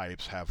hatchling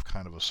types have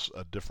kind of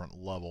a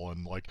different level,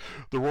 and like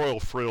the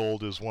Royal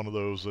Frilled is one of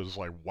those that is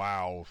like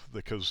wow,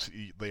 because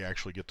they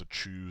actually get to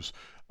choose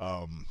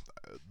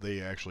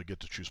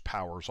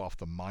powers off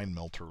the Mind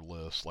Melter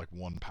list, like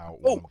one power.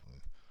 Oh,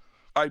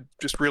 I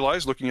just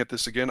realized looking at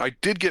this again, I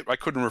couldn't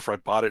remember if I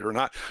bought it or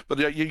not, but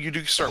yeah, you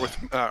do start with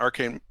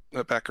arcane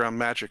background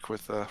magic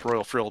with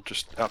Royal Frilled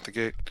just out the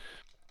gate.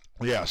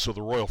 Yeah, so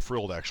the Royal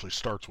Frilled actually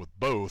starts with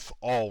both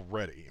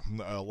already.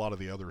 A lot of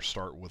the others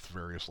start with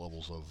various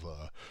levels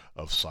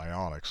of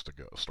psionics to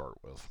start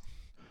with.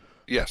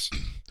 Yes.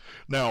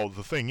 Now,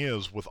 the thing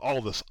is, with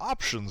all this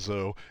options,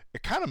 though,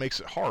 it kind of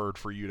makes it hard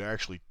for you to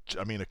actually,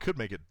 I mean, it could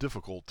make it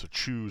difficult to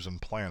choose and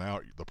plan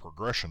out the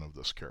progression of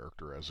this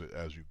character as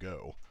you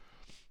go.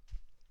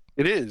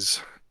 It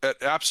is. It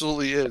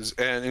absolutely is.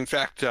 And in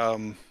fact,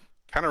 kind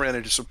of ran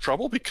into some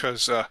trouble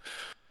because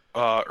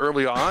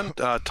early on,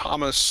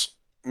 Thomas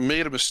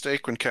made a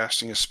mistake when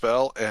casting a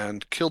spell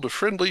and killed a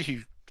friendly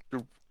he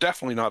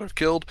definitely not have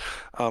killed,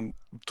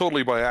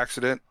 totally by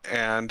accident,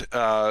 and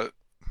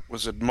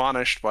was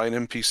admonished by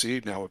an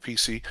NPC, now a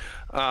PC,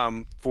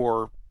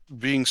 for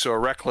being so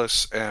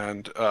reckless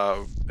and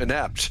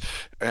inept.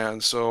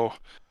 And so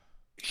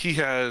he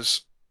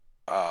has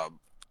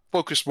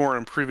focused more on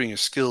improving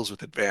his skills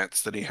with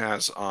Advance than he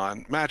has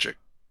on Magic,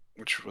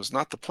 which was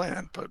not the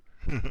plan, but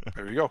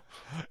there you go.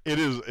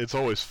 It's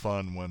always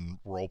fun when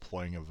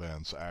role-playing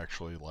events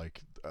actually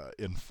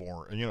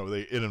inform.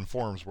 It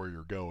informs where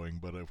you're going,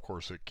 but of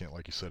course it can,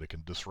 like you said, it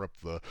can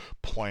disrupt the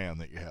plan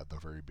that you had in the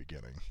very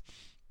beginning.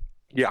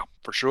 Yeah,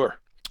 for sure.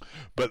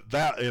 But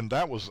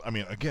that was, I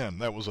mean, again,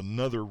 that was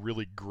another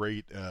really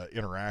great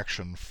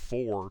interaction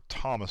for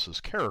Thomas's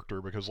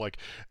character, because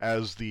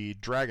as the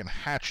dragon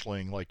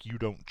hatchling, you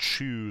don't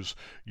choose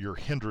your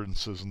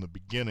hindrances in the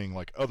beginning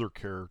like other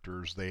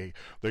characters. They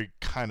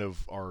kind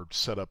of are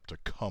set up to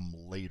come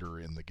later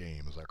in the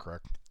game. Is that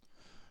correct?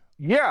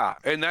 Yeah,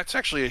 and that's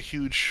actually a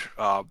huge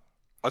part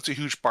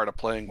of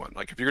playing one.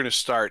 If you're going to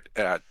start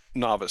at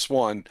Novice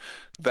 1,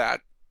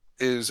 that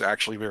is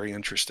actually very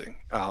interesting,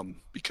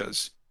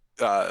 because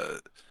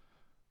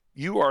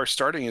you are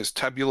starting as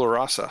tabula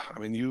rasa. I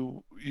mean,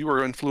 you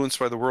are influenced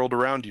by the world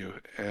around you,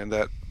 and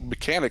that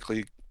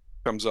mechanically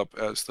comes up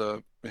as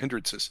the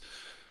hindrances.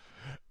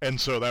 And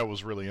so that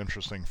was really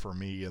interesting for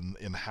me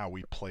in how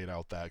we played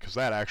out that, because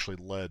that actually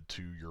led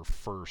to your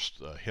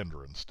first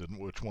hindrance, didn't?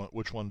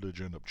 Which one did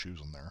you end up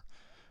choosing there?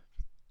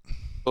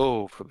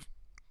 Oh,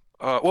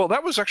 well,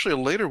 that was actually a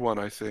later one,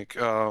 I think.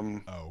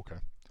 Oh, okay.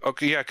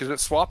 Okay, yeah, because it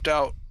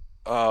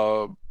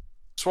uh,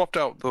 swapped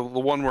out the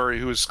one where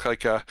he was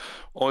like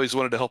always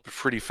wanted to help a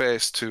pretty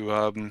face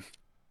to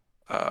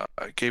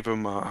I gave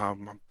him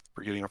I'm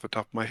forgetting off the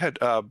top of my head.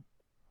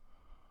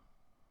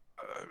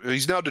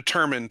 He's now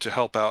determined to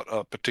help out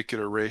a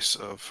particular race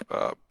of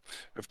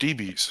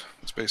DBs.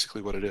 That's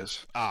basically what it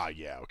is. Ah,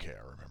 yeah, okay,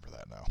 I remember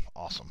that now.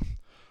 Awesome.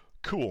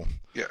 Cool.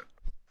 Yeah.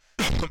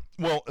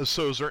 Well,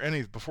 so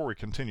before we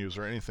continue, is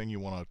there anything you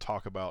want to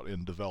talk about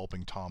in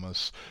developing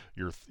Thomas,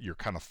 your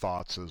kind of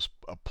thoughts as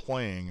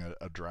playing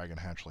a dragon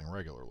hatchling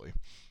regularly?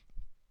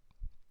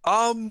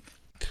 Um,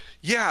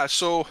 yeah,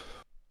 so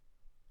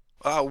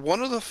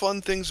one of the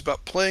fun things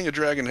about playing a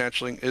dragon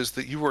hatchling is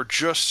that you are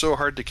just so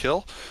hard to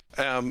kill.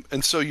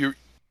 And so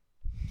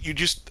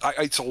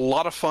it's a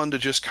lot of fun to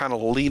just kind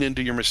of lean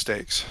into your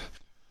mistakes.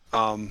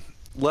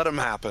 Let them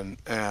happen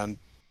and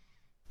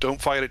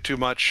don't fight it too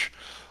much.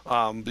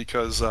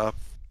 Because I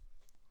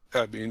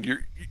mean,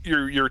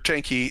 you're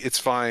tanky. It's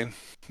fine.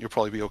 You'll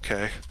probably be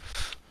okay.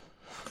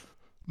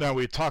 Now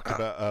we talked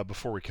about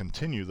before we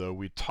continue, though.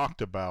 We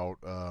talked about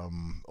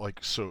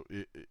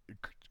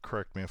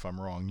correct me if I'm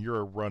wrong.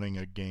 You're running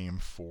a game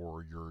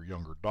for your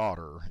younger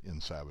daughter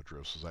in Savage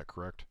Rifts. Is that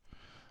correct?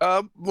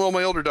 Well,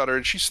 my older daughter,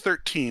 and she's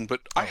 13,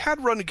 but I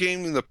had run a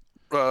game in the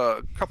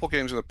couple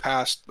games in the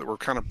past that were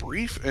kind of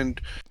brief, and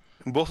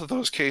in both of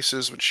those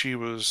cases, when she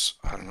was,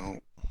 I don't know,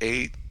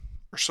 8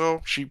 or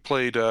so, she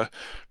played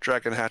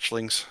Dragon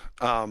Hatchlings.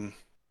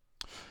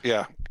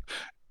 Yeah,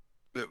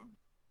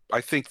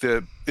 I think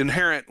the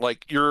inherent,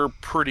 like, you're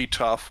pretty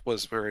tough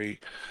was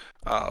very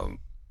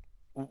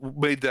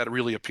made that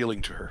really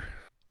appealing to her.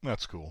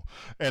 That's cool.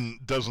 And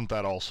doesn't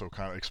that also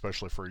kind of,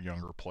 especially for a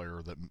younger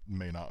player that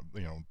may not,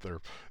 they're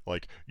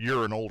like,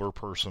 you're an older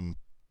person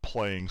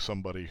playing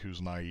somebody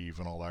who's naive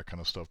and all that kind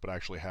of stuff, but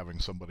actually having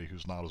somebody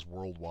who's not as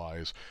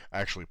world-wise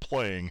actually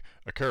playing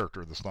a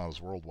character that's not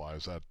as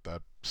world-wise,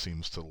 that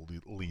seems to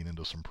lean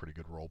into some pretty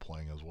good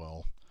role-playing as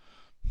well.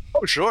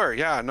 Oh, sure.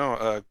 Yeah,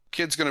 no,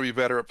 kid's going to be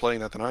better at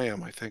playing that than I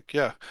am, I think.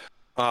 Yeah.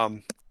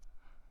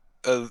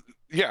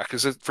 Yeah,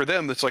 because for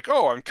them, it's like,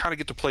 oh, I kind of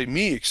get to play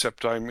me,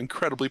 except I'm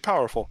incredibly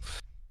powerful.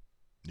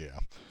 Yeah.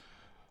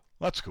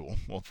 That's cool.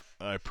 Well,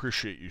 I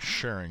appreciate you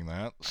sharing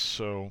that.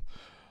 So...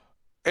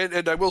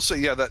 And I will say,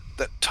 yeah, that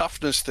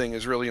toughness thing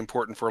is really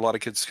important for a lot of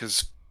kids,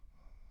 because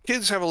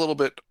kids have a little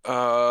bit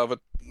of a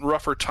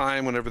rougher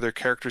time whenever their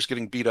character's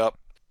getting beat up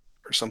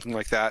or something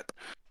like that.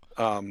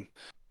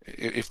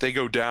 If they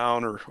go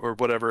down or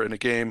whatever in a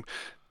game,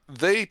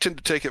 they tend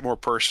to take it more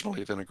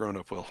personally than a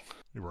grown-up will.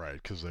 Right,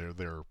 because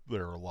they're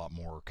a lot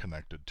more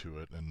connected to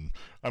it, and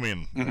I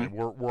mean, Mm-hmm.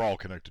 we're all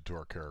connected to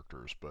our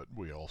characters, but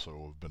we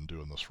also have been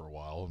doing this for a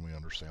while, and we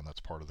understand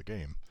that's part of the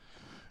game.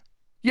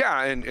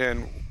 Yeah,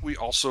 and we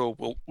also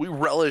we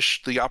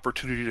relish the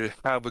opportunity to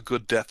have a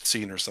good death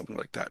scene or something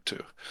like that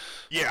too.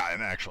 Yeah,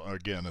 and actually,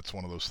 again, it's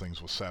one of those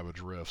things with Savage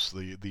Rifts,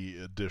 the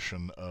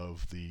addition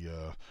of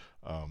the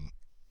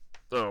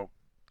oh,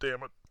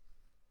 damn it.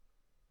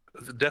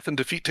 The death and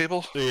defeat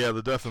table? Yeah,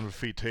 the death and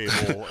defeat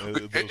table.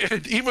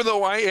 And even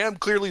though I am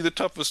clearly the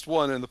toughest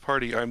one in the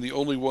party, I'm the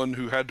only one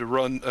who had to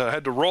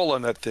roll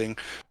on that thing.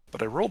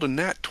 But I rolled a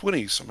nat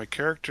 20, so my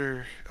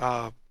character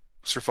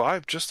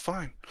survived just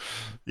fine.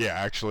 Yeah,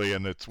 actually,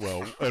 and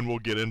we'll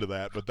get into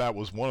that, but that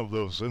was one of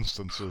those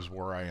instances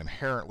where I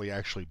inherently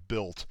actually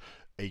built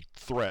a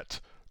threat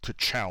to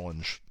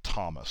challenge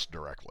Thomas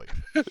directly.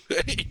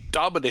 He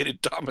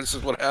dominated Thomas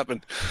is what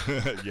happened.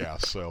 Yeah,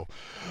 so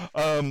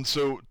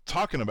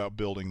talking about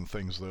building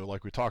things, though,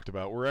 like we talked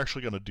about, we're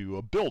actually going to do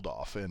a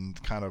build-off,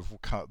 and kind of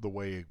the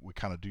way we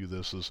kind of do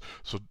this is,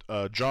 so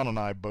John and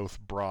I both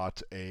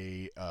brought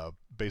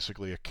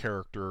basically a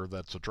character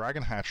that's a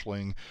dragon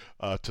hatchling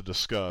to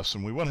discuss,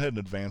 and we went ahead and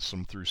advanced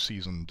them through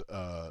season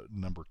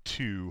number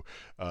 2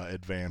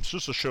 advance,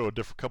 just to show a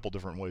couple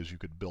different ways you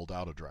could build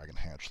out a dragon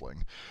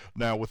hatchling.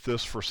 Now with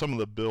this, for some of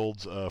the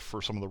builds,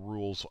 for some of the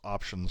rules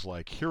options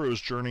like heroes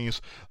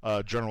journeys,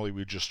 generally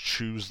we just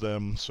choose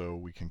them so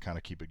we can kind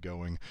of keep it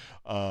going.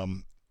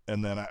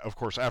 And then, of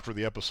course, after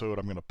the episode,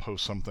 I'm going to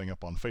post something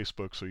up on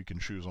Facebook so you can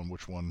choose on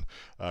which one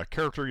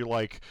character you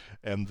like.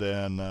 And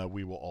then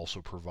we will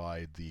also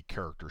provide the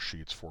character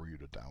sheets for you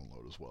to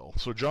download as well.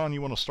 So, John,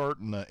 you want to start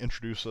and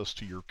introduce us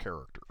to your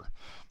character?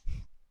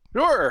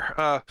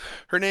 Sure.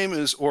 Her name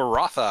is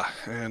Oratha,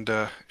 and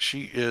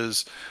she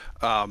is,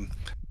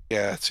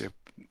 it's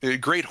a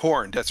Great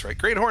Horn. That's right,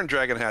 Great Horn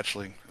Dragon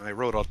Hatchling. I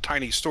wrote a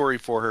tiny story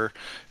for her,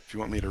 if you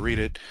want me to read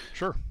it.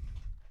 Sure.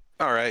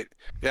 All right.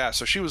 Yeah,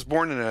 so she was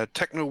born in a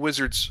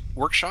techno-wizard's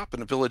workshop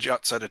in a village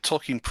outside of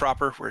Tolkien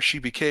proper, where she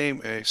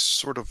became a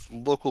sort of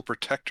local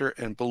protector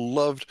and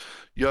beloved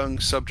young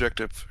subject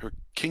of her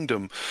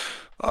kingdom.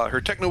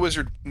 Her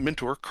techno-wizard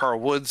mentor,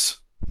 Carl Woods,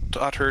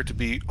 taught her to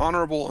be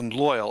honorable and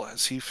loyal,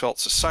 as he felt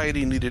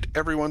society needed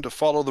everyone to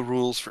follow the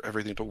rules for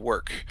everything to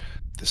work.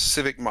 This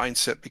civic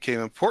mindset became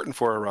important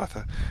for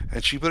Aratha,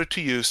 and she put it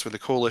to use when the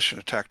coalition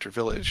attacked her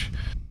village.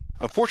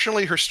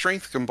 Unfortunately, her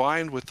strength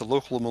combined with the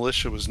local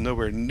militia was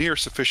nowhere near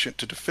sufficient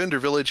to defend her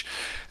village,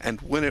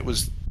 and when it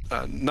was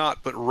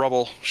not but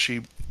rubble,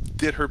 she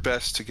did her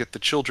best to get the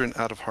children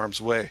out of harm's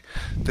way.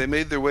 They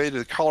made their way to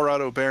the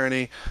Colorado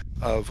barony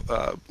of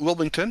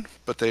Wilmington,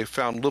 but they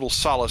found little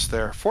solace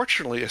there.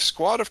 Fortunately, a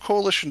squad of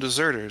coalition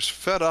deserters,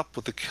 fed up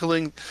with the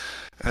killing,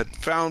 had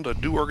found a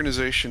new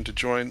organization to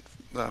join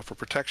for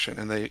protection,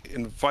 and they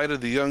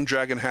invited the young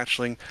dragon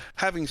hatchling,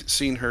 having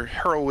seen her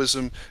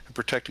heroism in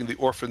protecting the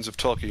orphans of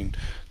Tolkien.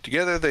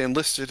 Together, they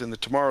enlisted in the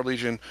Tomorrow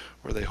Legion,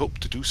 where they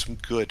hoped to do some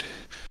good.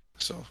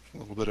 So, a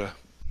little bit of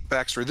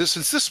backstory.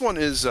 Since this one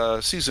is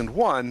season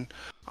 1,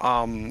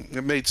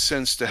 it made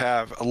sense to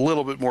have a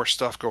little bit more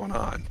stuff going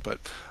on, but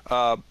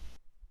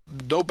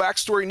no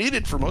backstory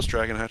needed for most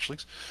dragon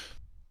hatchlings.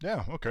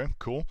 Yeah, okay,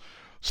 cool.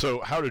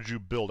 So how did you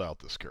build out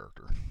this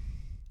character?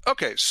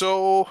 Okay,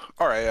 so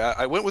all right,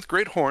 I went with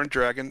Great Horn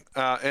Dragon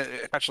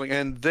hatchling,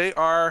 and they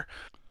are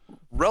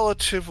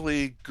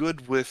relatively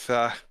good with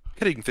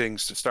hitting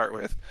things to start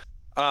with.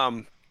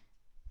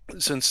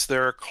 Since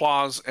their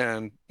claws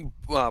and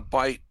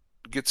bite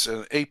gets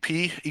an AP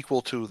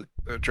equal to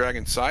the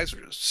dragon size,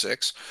 which is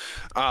 6.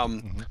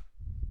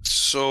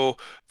 So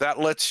that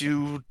lets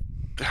you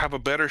have a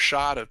better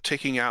shot of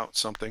taking out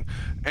something.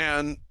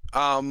 And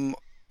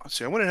let's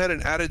see, I went ahead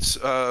and added,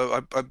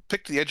 I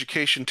picked the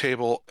education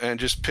table and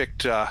just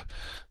picked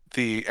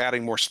the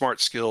adding more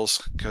smart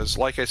skills, because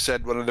like I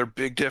said, one of their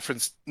big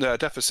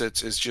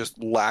deficits is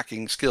just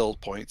lacking skill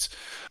points.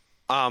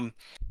 And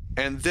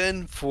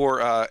then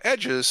for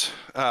edges,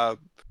 I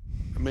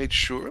made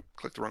sure,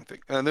 clicked the wrong thing.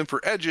 And then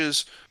for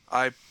edges,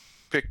 I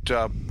picked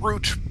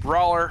Brute,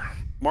 Brawler,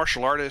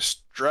 Martial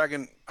Artist,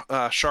 Dragon,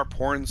 Sharp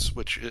Horns,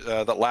 which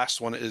that last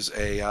one is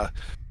a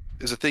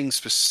thing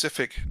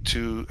specific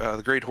to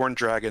the Great Horn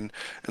Dragon,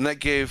 and that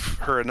gave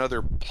her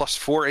another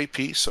 +4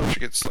 AP, so she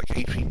gets like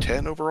AP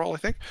 10 overall, I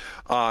think,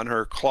 on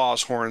her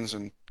claws, horns,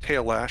 and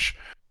tail lash.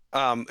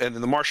 And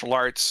then the martial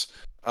arts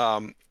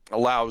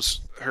allows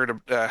her to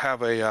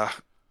have a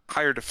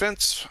higher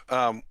defense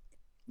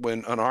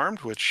when unarmed,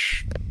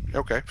 which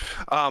okay,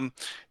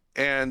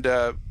 and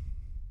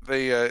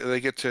they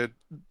get to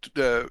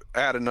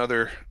add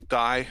another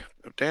die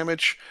of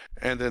damage,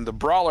 and then the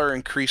Brawler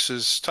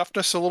increases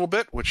toughness a little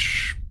bit,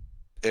 which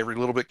every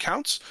little bit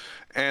counts,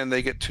 and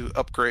they get to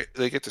upgrade.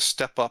 They get to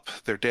step up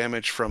their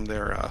damage from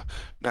their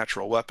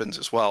natural weapons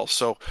as well.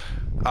 So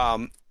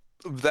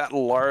that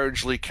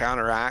largely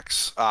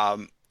counteracts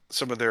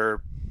some of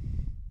their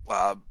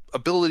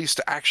abilities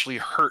to actually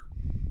hurt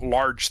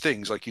large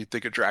things, like you'd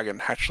think a dragon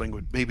hatchling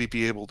would maybe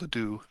be able to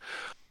do.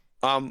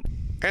 And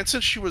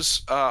since she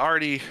was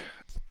already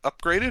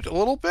upgraded a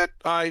little bit,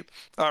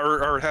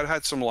 or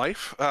had some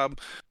life,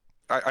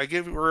 I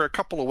gave her a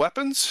couple of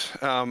weapons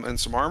and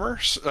some armor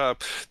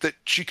that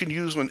she can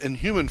use when in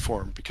human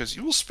form, because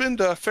you will spend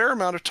a fair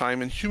amount of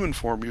time in human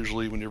form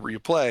usually whenever you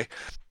play.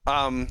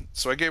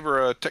 So I gave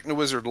her a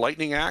Techno-Wizard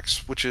Lightning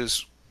Axe, which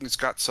is it's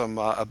got some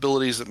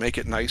abilities that make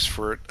it nice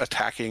for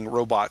attacking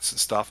robots and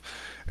stuff,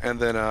 and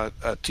then a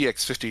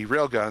TX50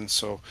 railgun.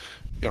 So,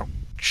 you know,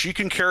 she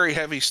can carry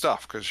heavy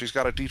stuff because she's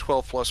got a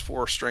D12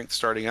 +4 strength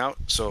starting out.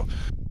 So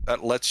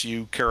that lets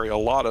you carry a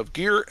lot of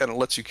gear, and it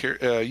lets you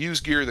use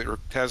gear that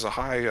has a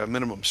high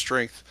minimum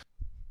strength.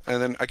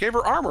 And then I gave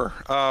her armor.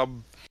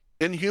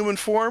 In human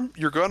form,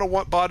 you're going to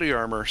want body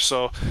armor.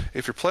 So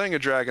if you're playing a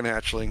dragon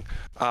hatchling,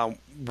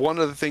 one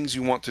of the things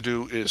you want to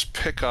do is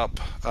pick up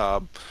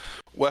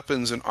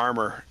weapons and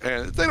armor,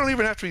 and they don't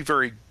even have to be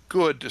very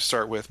good to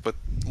start with, but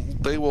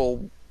they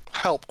will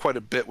help quite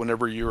a bit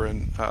whenever you're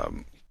in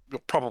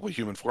probably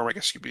human form. I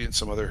guess you'd be in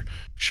some other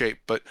shape,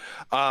 but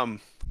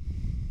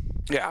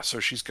yeah, so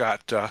she's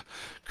got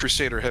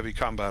Crusader heavy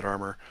combat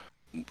armor,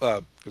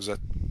 because that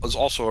is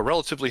also a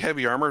relatively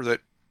heavy armor that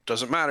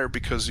doesn't matter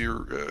because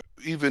you're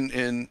even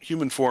in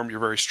human form, you're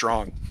very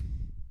strong.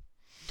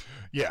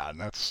 Yeah, and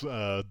that's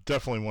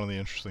definitely one of the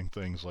interesting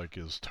things, like,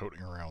 is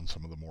toting around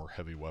some of the more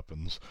heavy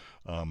weapons,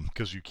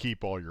 because you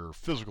keep all your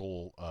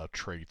physical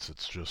traits.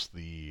 It's just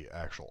the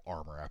actual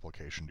armor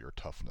application to your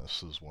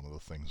toughness is one of the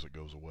things that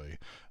goes away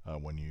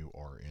when you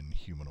are in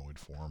humanoid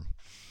form.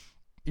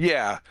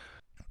 Yeah,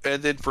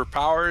 and then for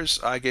powers,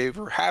 I gave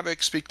her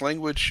Havoc, Speak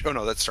Language. Oh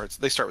no, they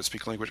start with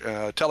Speak Language,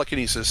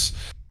 Telekinesis.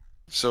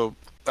 So,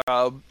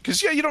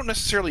 because yeah, you don't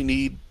necessarily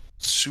need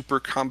super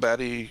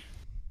combat-y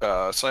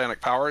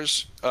psionic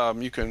powers.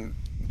 You can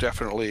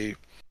definitely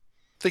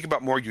think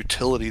about more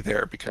utility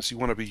there, because you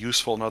want to be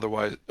useful in other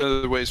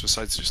ways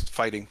besides just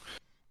fighting.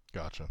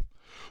 Gotcha.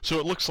 So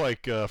it looks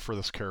like for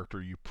this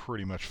character, you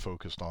pretty much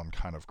focused on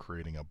kind of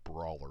creating a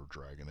brawler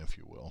dragon, if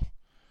you will.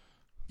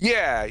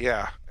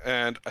 Yeah.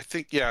 And I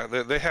think,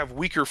 they have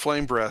weaker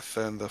flame breath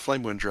than the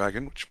Flamewind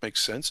Dragon, which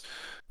makes sense.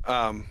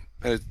 And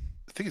I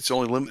think it's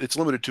it's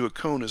limited to a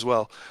cone as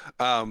well.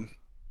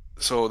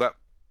 So that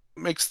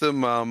makes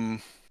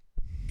them,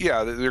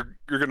 you're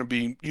going to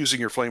be using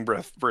your flame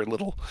breath very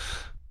little,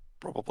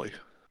 probably.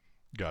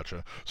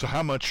 Gotcha. So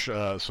how much?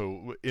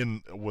 So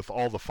in with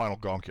all the final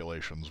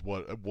calculations,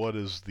 what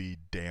is the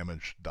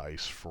damage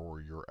dice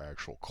for your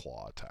actual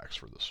claw attacks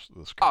for this?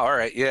 Oh, all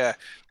right, yeah.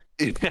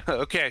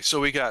 Okay, so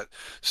we got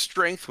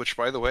strength, which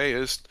by the way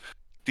is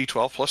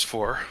D12 plus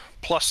 4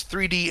 plus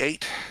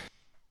 3D8.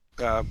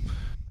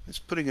 It's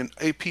putting an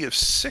AP of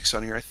 6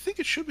 on here. I think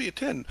it should be a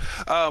 10.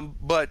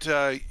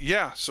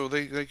 So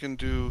they can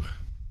do.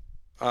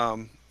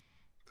 Wow.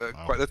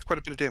 That's quite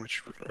a bit of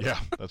damage. Yeah,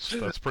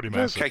 that's pretty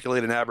massive.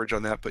 Calculate an average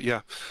on that, but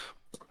yeah.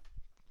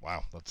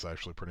 Wow, that's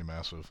actually pretty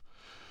massive.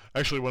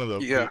 Actually, one of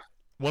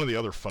the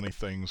other funny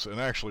things, and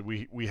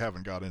actually we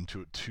haven't got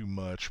into it too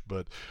much,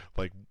 but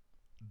like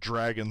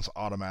dragons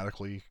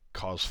automatically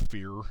cause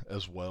fear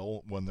as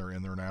well when they're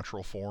in their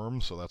natural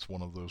form, so that's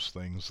one of those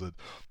things that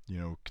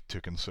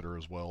to consider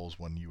as well as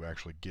when you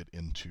actually get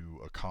into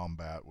a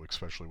combat,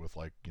 especially with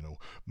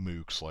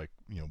mooks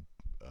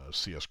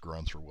CS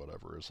grunts or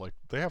whatever. Is like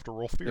they have to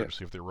roll fear to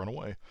see if they run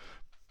away.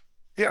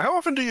 Yeah, how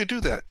often do you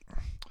do that?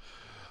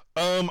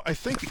 I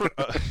think for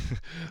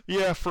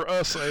for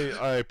us,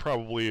 I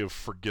probably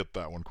forget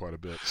that one quite a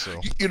bit. So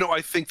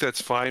I think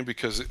that's fine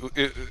because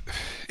it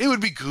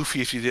would be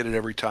goofy if you did it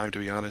every time. To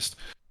be honest,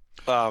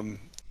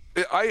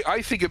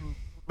 I think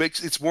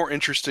it's more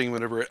interesting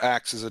whenever it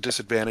acts as a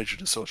disadvantage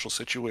in a social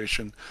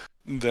situation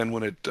than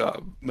when it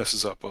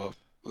messes up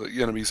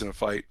the enemies in a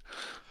fight.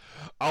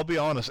 I'll be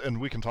honest, and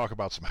we can talk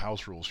about some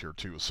house rules here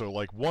too. So,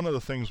 like, one of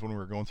the things when we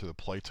were going through the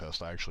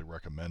playtest I actually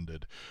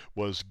recommended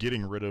was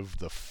getting rid of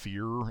the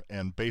fear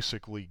and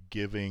basically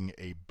giving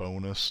a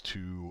bonus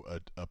to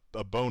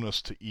a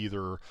bonus to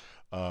either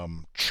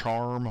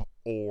charm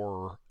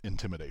or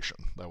intimidation.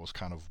 That was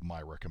kind of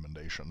my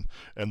recommendation.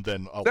 And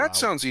then that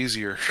sounds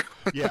easier.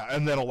 Yeah,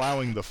 and then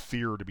allowing the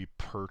fear to be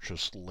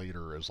purchased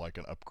later as like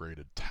an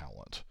upgraded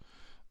talent.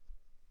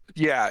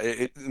 Yeah,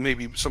 it may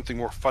be something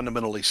more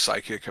fundamentally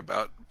psychic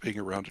about being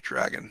around a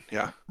dragon.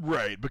 Yeah,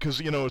 right.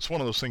 Because it's one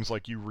of those things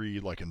like you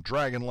read like in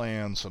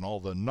Dragonlance and all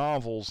the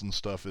novels and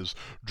stuff is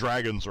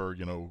dragons are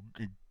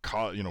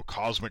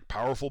cosmic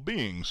powerful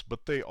beings,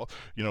 but they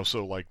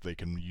so like they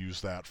can use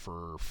that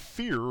for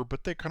fear,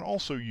 but they can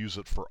also use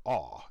it for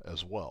awe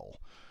as well.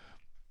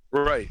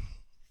 Right.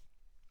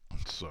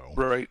 So.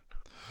 Right.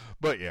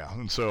 But yeah,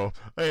 and so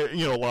a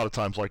lot of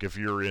times, like if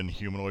you're in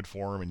humanoid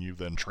form and you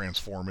then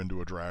transform into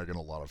a dragon,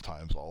 a lot of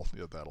times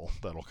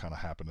that'll kind of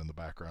happen in the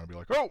background and be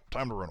like, oh,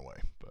 time to run away.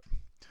 But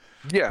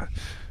yeah,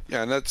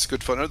 and that's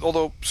good fun.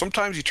 Although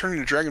sometimes you turn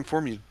into dragon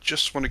form, you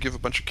just want to give a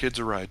bunch of kids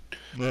a ride.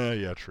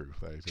 Yeah, true.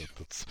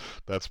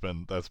 That's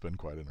been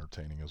quite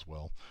entertaining as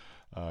well.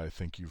 I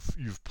think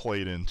you've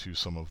played into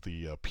some of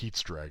the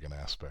Pete's dragon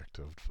aspect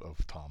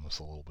of Thomas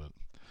a little bit.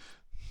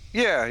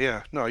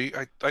 Yeah. No,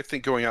 I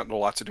think going out into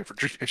lots of different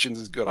traditions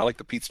is good. I like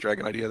the Pete's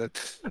Dragon idea.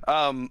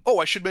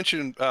 I should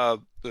mention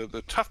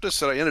the toughness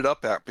that I ended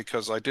up at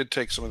because I did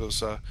take some of those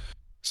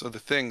the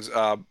things.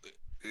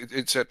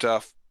 It's at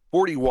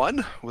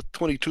 41 with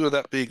 22 of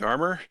that being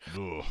armor.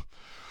 Ugh.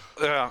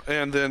 Yeah,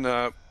 and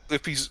then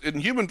if he's in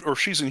human or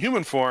she's in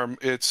human form,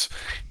 it's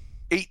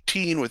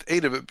 18 with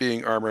 8 of it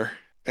being armor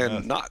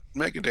and not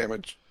mega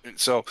damage.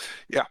 So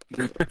yeah.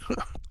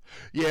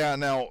 Yeah,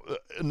 now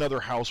another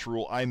house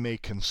rule I may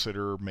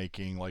consider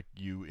making, like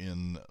you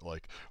in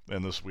like,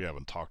 and this we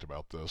haven't talked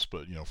about this,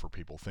 but for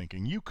people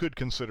thinking, you could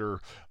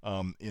consider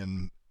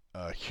in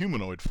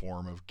humanoid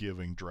form of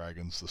giving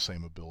dragons the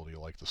same ability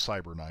like the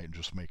Cyber Knight and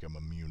just make them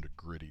immune to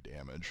gritty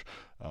damage,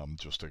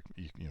 just to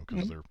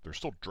because they're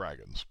still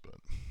dragons, but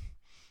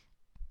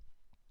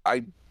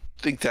I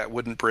think that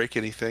wouldn't break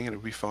anything and it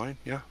would be fine.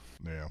 Yeah.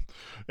 Yeah,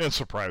 and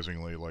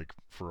surprisingly, like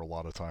for a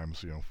lot of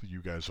times,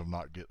 you guys have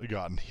not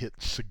gotten hit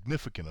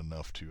significant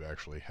enough to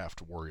actually have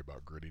to worry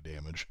about gritty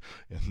damage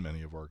in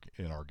many of our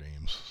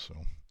games. So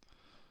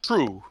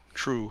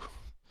true.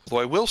 Though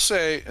I will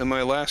say, in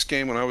my last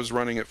game when I was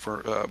running it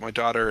for my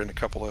daughter and a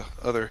couple of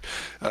other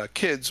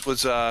kids,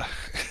 was I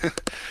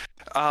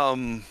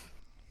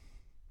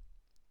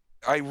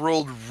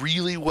rolled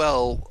really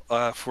well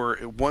for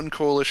one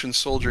coalition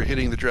soldier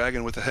hitting the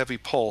dragon with a heavy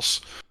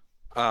pulse.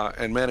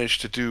 And managed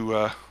to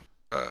do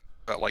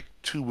like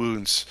 2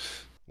 wounds.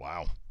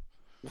 Wow.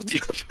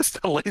 Just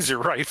a laser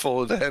rifle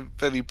with a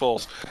heavy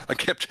pulse. I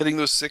kept hitting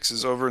those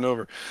 6s over and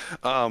over.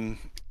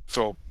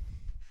 So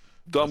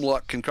dumb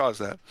luck can cause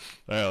that.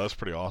 Yeah, that's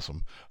pretty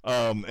awesome.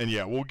 And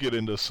yeah, we'll get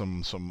into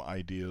some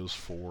ideas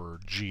for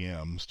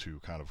GMs to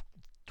kind of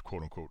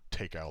quote unquote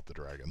take out the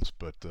dragons.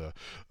 But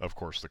of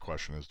course, the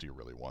question is, do you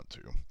really want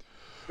to?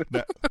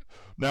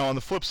 Now, on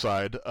the flip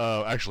side,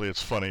 actually,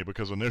 it's funny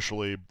because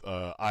initially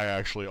I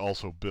actually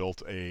also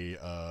built a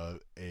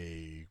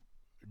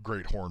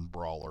Great Horn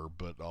Brawler,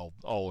 but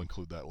I'll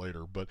include that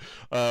later. But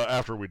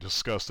after we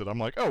discussed it, I'm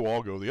like, oh, well,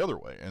 I'll go the other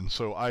way. And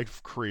so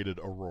I've created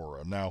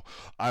Aurora. Now,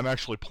 I'm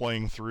actually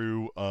playing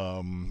through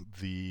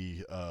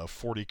the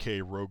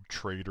 40K Rogue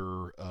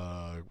Trader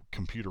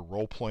computer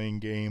role-playing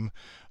game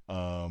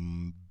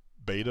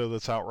beta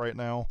that's out right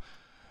now.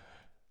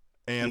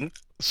 And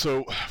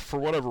so, for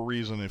whatever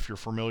reason, if you're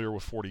familiar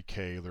with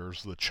 40K,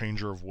 there's the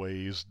Changer of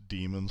Ways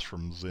demons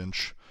from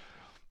Zinch.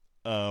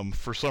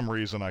 For some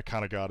reason, I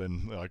kind of got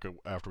in, like,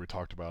 after we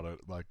talked about it,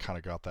 I kind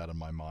of got that in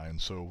my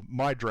mind. So,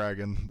 my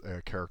dragon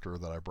character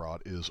that I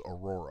brought is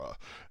Aurora,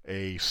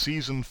 a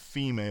seasoned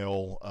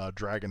female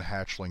dragon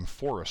hatchling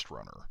forest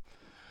runner.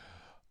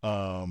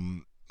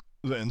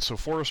 And so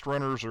forest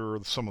runners are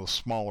some of the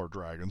smaller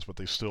dragons, but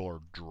they still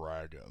are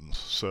dragons.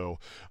 So,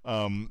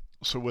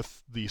 so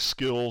with the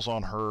skills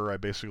on her, I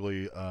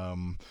basically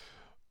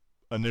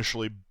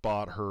initially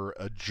bought her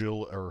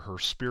her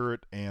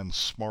spirit and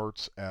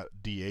smarts at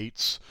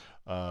D8s.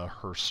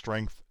 Her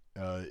strength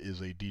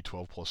is a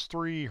D12 plus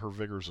 3. Her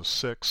vigor is a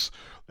 6,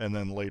 and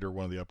then later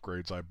one of the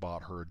upgrades I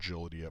bought her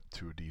agility up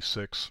to a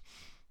D6.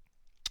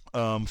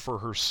 For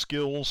her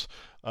skills,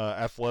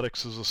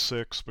 athletics is a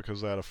 6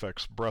 because that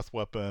affects breath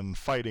weapon.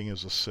 Fighting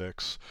is a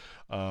 6.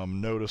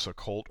 Notice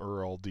occult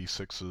are all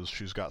D6s.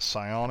 She's got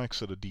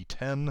psionics at a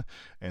D10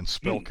 and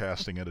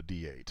spellcasting at a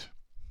D8.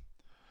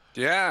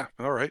 Yeah,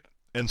 all right.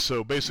 And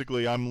so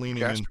basically I'm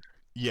leaning in.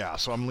 Yeah,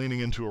 so I'm leaning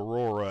into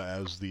Aurora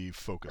as the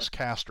focus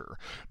caster.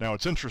 Now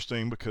it's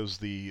interesting because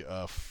the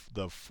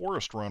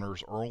forest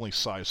runners are only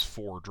size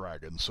 4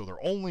 dragons, so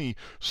they're only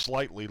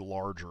slightly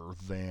larger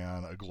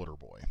than a Glitter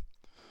Boy.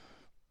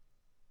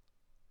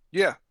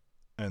 Yeah,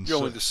 and you're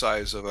only the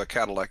size of a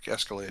Cadillac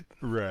Escalade.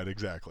 Right,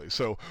 exactly.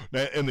 So,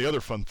 and the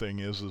other fun thing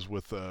is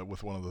with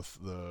one of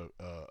the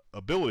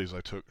abilities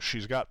I took,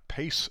 she's got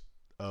pace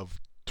of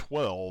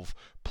 12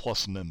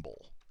 plus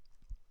nimble,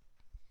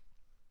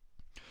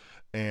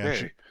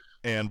 and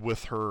and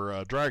with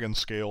her dragon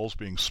scales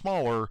being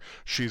smaller,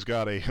 she's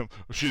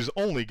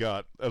only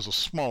got, as a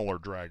smaller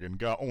dragon,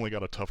 only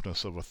got a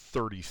toughness of a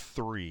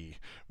 33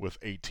 with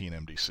 18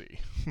 MDC.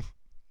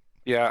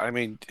 Yeah, I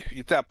mean,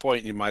 at that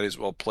point, you might as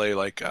well play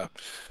like,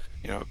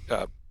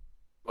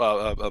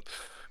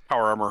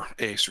 power armor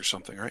ace or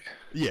something, right?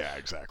 Yeah,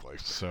 exactly.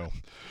 So,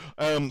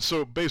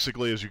 so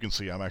basically, as you can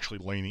see, I'm actually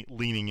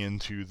leaning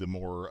into the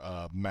more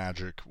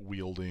magic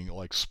wielding,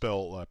 like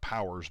spell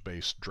powers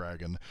based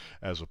dragon,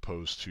 as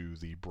opposed to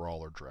the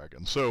brawler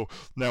dragon. So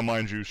now,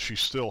 mind you, she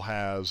still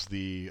has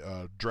the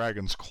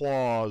dragon's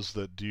claws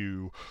that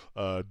do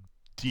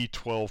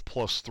D12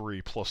 plus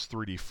 3 plus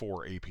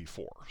 3d4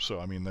 AP4. So,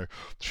 I mean,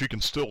 she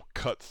can still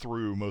cut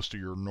through most of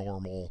your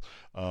normal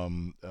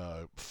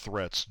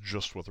threats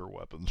just with her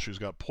weapons. She's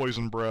got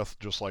poison breath,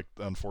 just like,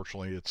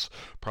 unfortunately, it's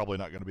probably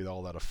not going to be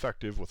all that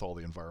effective with all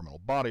the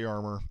environmental body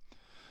armor.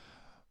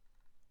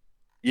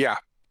 Yeah.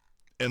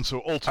 And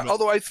so ultimately...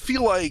 Although I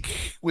feel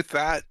like with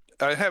that,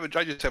 I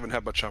just haven't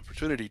had much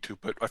opportunity to,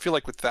 but I feel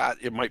like with that,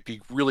 it might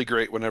be really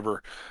great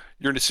whenever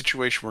you're in a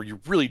situation where you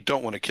really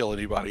don't want to kill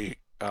anybody,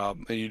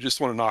 and you just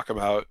want to knock them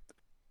out.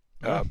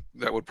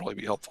 That would probably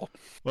be helpful.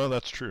 Well,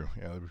 that's true.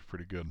 Yeah, that'd be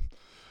pretty good.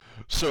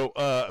 So,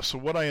 so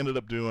what I ended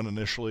up doing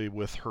initially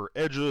with her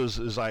edges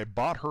is I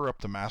bought her up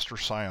to Master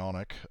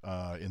Psionic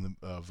in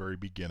the very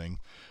beginning.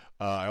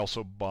 I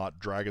also bought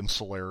Dragon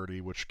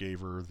Celerity, which gave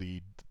her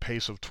the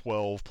pace of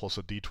 12 plus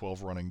a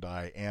D12 running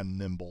die and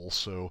Nimble.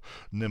 So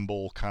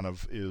Nimble kind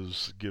of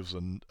gives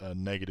a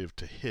negative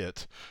to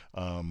hit,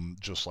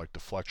 just like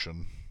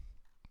Deflection.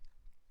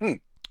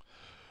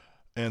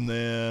 And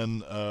then,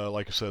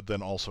 like I said,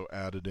 then also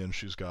added in,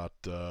 she's got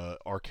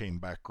arcane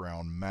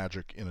background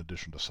magic in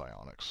addition to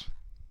psionics.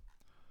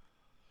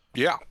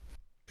 Yeah.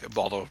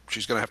 Although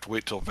she's going to have to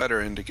wait till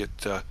Veteran to get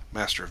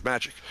Master of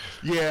Magic.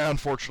 Yeah,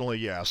 unfortunately,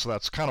 yeah. So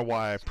that's kind of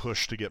why I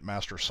pushed to get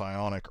Master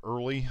Psionic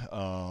early,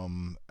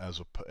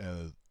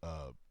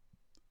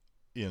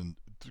 in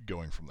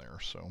going from there.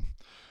 So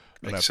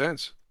makes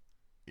sense.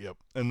 Yep.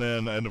 And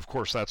of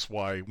course, that's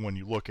why when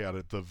you look at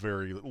it, the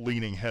very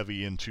leaning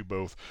heavy into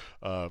both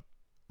the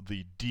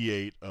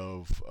D8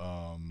 of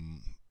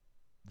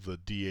the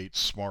D8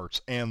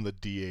 smarts and the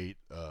D8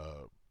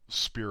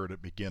 spirit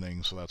at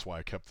beginning, so that's why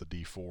I kept the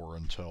D4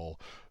 until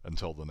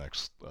the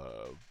next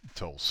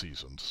till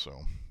seasoned.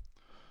 So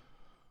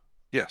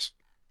yes.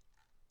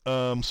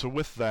 So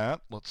with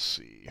that, let's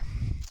see.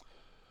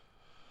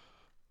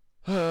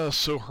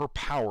 So her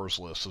powers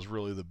list is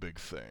really the big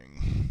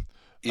thing.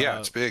 Yeah,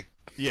 it's big.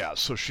 Yeah,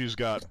 so she's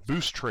got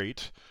boost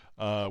trait,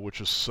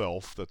 which is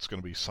self. That's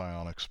going to be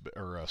psionics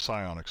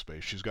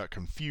based. She's got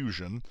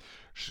confusion,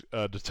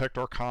 detect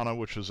arcana,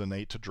 which is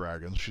innate to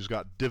dragons. She's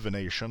got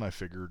divination. I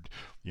figured,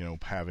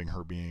 having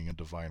her being a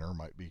diviner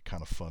might be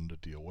kind of fun to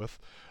deal with.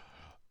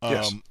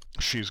 Yes.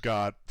 She's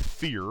got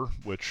fear,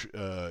 which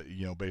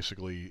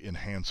basically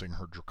enhancing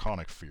her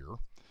draconic fear.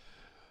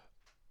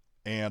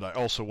 And I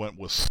also went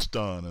with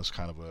stun as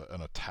kind of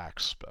an attack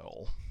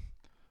spell.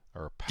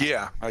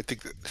 Yeah, I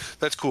think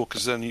that's cool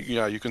because then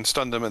you can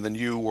stun them, and then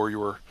you or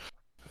your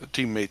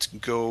teammates can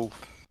go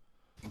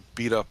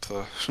beat up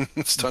the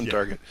stun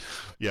target.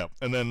 Yeah,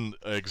 and then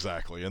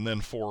exactly, and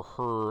then for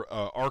her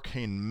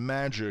arcane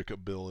magic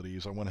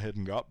abilities, I went ahead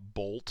and got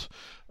Bolt,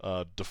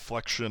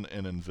 Deflection,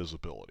 and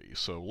Invisibility.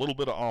 So a little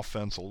bit of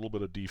offense, a little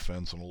bit of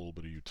defense, and a little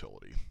bit of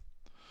utility.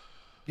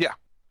 Yeah.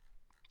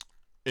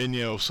 And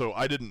so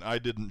I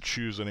didn't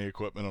choose any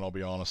equipment, and I'll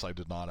be honest, I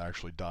did not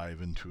actually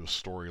dive into a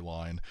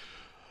storyline.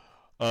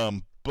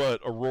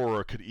 But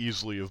Aurora could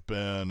easily have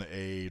been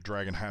a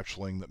dragon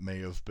hatchling that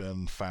may have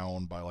been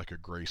found by like a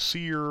Grey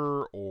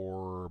Seer,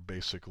 or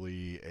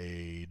basically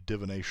a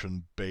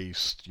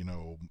divination-based,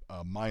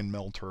 mind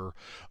melter.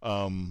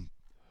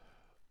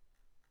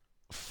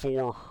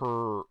 For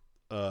her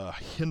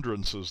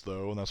hindrances,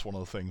 though, and that's one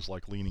of the things,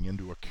 like leaning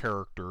into a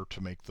character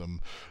to make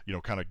them,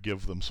 kind of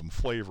give them some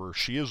flavor.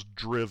 She is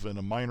driven,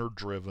 a minor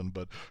driven,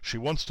 but she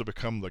wants to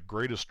become the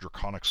greatest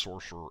draconic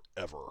sorcerer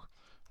ever,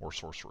 or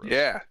sorceress.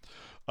 Yeah.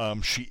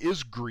 She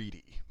is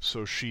greedy,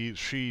 so she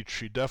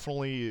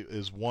definitely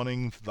is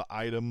wanting the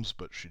items,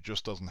 but she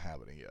just doesn't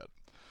have any yet.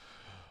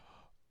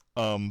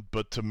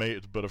 But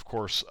of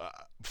course,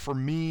 for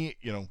me,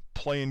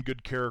 playing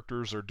good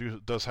characters,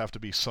 does have to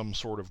be some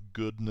sort of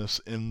goodness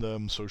in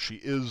them. So she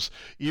is,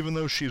 even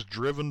though she's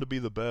driven to be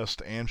the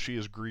best and she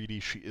is greedy,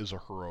 she is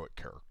a heroic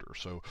character.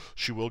 So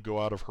she will go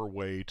out of her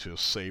way to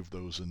save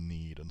those in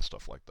need and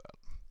stuff like that.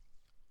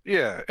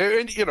 Yeah,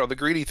 and the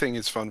greedy thing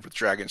is fun with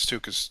dragons too,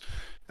 because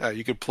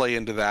you could play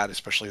into that,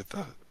 especially if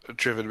the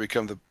driven to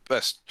become the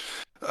best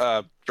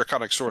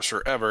draconic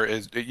sorcerer ever.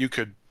 You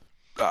could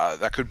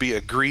that could be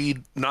a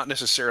greed, not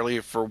necessarily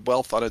for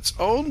wealth on its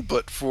own,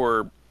 but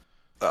for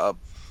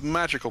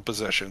magical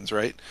possessions,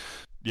 right?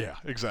 Yeah,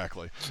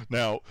 exactly.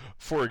 Now,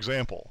 for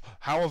example,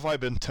 how have I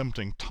been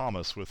tempting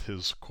Thomas with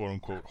his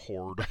quote-unquote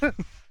hoard?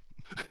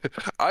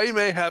 I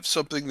may have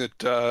something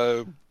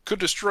that could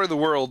destroy the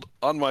world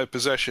on my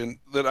possession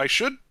that I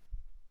should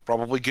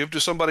probably give to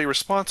somebody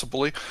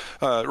responsibly,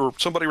 or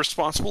somebody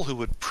responsible who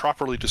would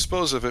properly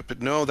dispose of it.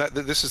 But no, that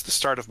this is the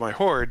start of my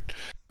hoard,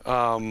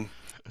 and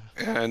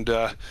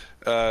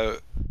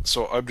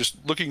so I'm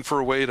just looking for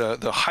a way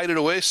to hide it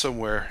away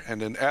somewhere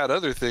and then add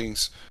other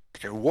things.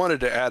 Like I wanted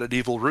to add an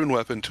evil rune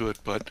weapon to it,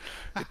 but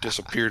it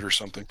disappeared or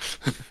something.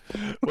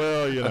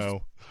 Well, yeah,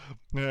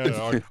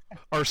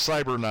 our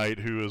Cyber Knight,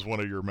 who is one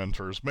of your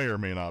mentors, may or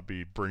may not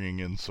be bringing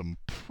in some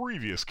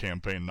previous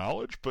campaign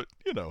knowledge, but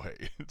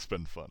hey, it's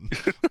been fun.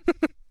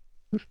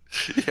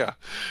 Yeah.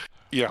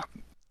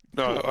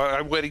 No, cool.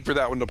 I'm waiting for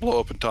that one to blow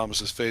up in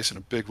Thomas's face in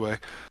a big way.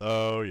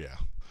 Oh yeah.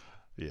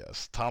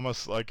 Yes,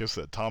 Thomas, like I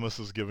said, Thomas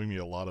is giving me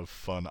a lot of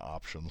fun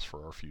options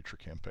for our future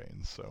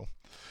campaigns, so...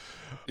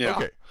 Yeah.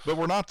 Okay, but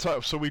we're not...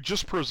 so we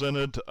just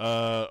presented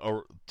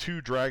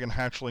 2 dragon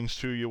hatchlings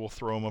to you. We'll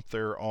throw them up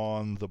there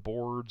on the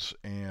boards,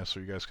 and so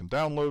you guys can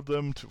download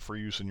them for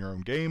use in your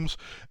own games.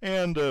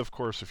 And, of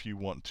course, if you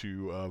want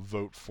to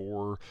vote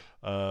for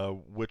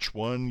which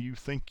one you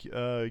think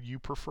you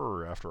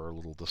prefer after our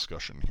little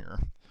discussion here.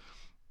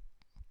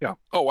 Yeah.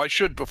 Oh, I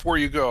should, before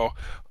you go,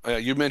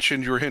 you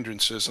mentioned your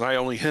hindrances, and I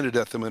only hinted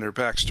at them in her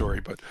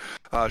backstory,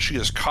 but she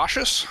is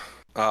cautious.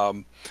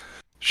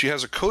 She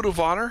has a code of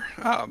honor,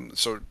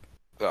 so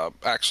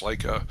acts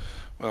like it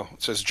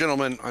says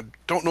gentleman. I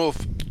don't know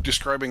if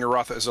describing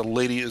Aratha as a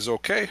lady is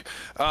okay.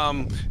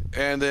 And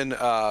then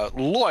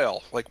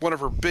loyal, like one of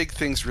her big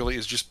things really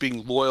is just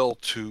being loyal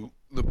to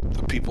the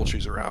people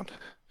she's around.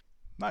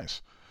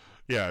 Nice.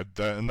 Yeah,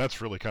 and that's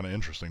really kind of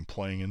interesting,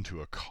 playing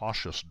into a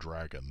cautious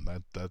dragon.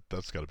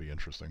 That's got to be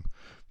interesting.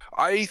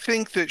 I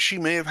think that she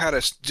may have had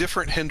a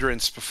different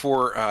hindrance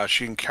before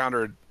she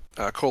encountered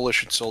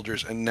coalition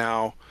soldiers, and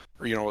now,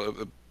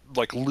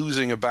 like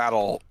losing a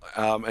battle,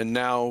 and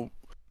now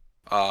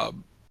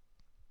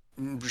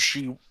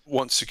she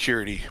wants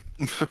security.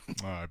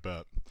 I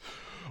bet.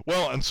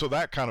 Well, and so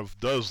that kind of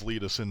does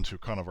lead us into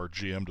kind of our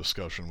GM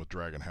discussion with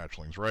Dragon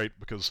Hatchlings, right?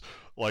 Because,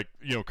 kind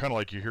of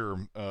like you hear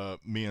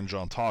me and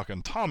John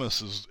talking,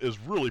 Thomas is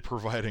really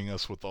providing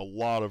us with a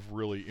lot of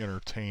really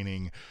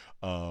entertaining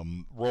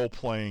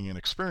role-playing and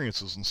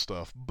experiences and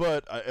stuff.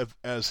 But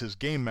as his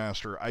game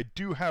master, I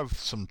do have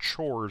some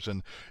chores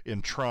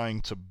in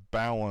trying to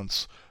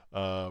balance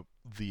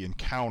the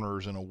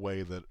encounters in a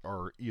way that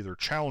are either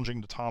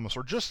challenging to Thomas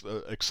or just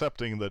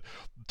accepting that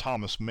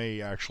Thomas may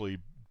actually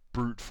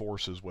brute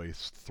force his way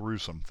through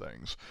some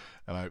things.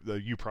 And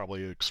you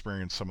probably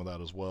experienced some of that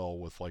as well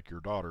with like your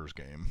daughter's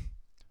game.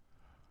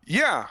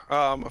 Yeah,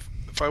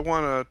 if I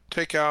want to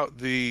take out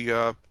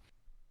the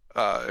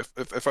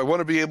if I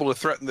want to be able to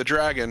threaten the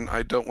dragon,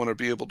 I don't want to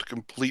be able to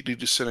completely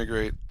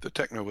disintegrate the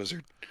techno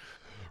wizard.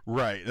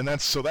 Right, and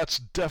that's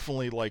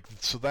definitely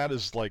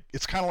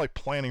it's kind of like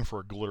planning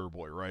for a glitter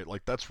boy, right?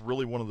 Like that's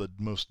really one of the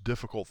most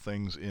difficult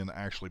things in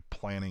actually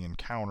planning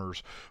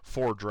encounters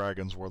for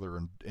dragons, where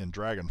they're in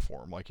dragon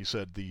form. Like you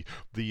said,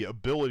 the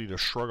ability to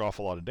shrug off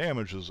a lot of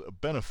damage is a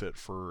benefit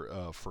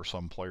for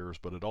some players,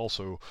 but it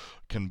also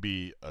can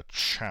be a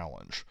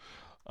challenge.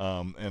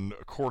 And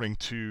according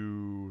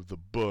to the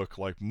book,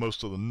 like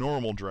most of the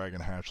normal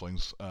dragon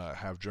hatchlings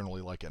have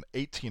generally like an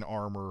 18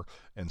 armor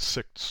and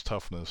 6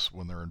 toughness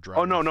when they're in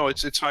dragon. Oh no, form.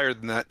 it's higher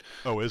than that.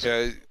 Oh, is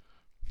it?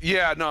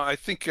 Yeah, no, I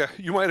think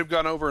you might have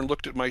gone over and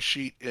looked at my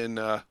sheet in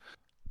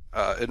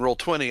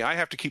Roll20. I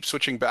have to keep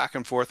switching back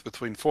and forth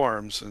between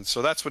forms, and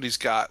so that's what he's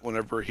got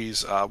whenever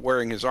he's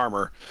wearing his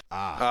armor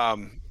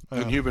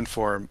in human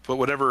form. But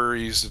whenever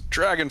he's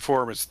dragon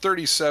form, it's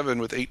 37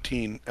 with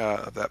 18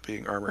 of that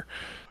being armor.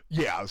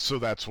 Yeah, so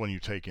that's when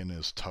you take in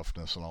his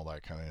toughness and all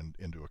that kind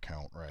of into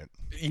account, right?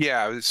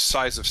 Yeah, it's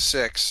size of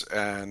 6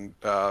 and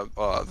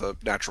the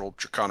natural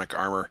draconic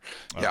armor.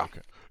 Yeah. Okay.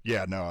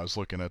 Yeah, no, I was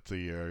looking at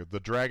the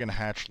dragon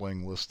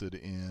hatchling listed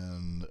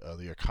in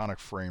the Iconic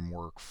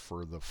framework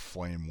for the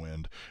Flame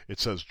Wind. It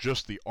says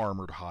just the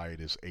armored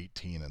hide is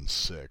 18 and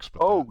 6.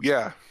 But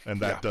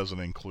that doesn't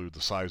include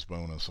the size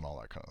bonus and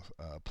all that kind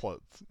of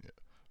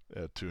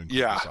to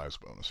include the size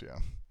bonus. Yeah.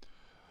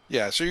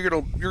 Yeah, so you're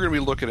gonna be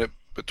looking at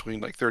between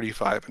like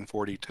 35 and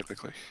 40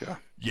 typically. Yeah.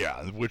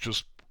 Yeah, which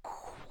is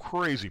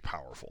crazy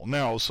powerful.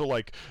 Now, so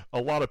like a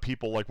lot of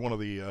people, like one of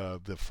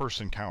the first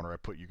encounter I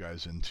put you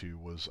guys into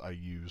was I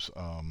use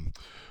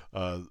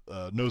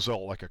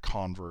Nozel like a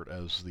convert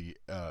as the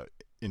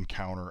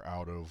encounter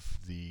out of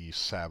the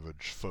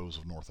Savage Foes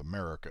of North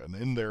America, and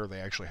in there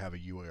they actually have a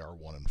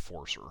UAR1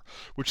 enforcer,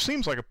 which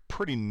seems like a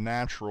pretty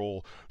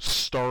natural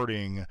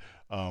starting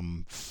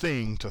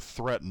thing to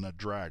threaten a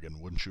dragon,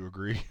 wouldn't you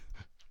agree?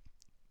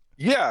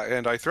 Yeah,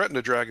 and I threatened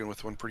a dragon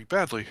with one pretty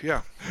badly,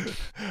 yeah.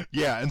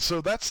 Yeah, and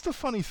so that's the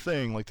funny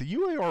thing. Like, the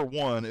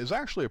UAR-1 is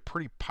actually a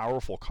pretty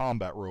powerful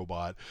combat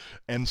robot,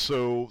 and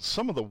so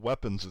some of the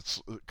weapons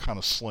it's kind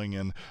of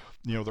slinging,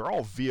 they're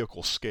all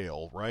vehicle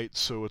scale, right?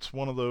 So it's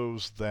one of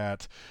those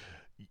that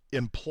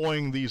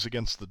employing these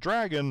against the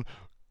dragon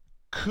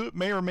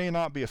may or may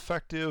not be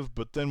effective,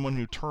 but then when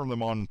you turn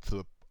them on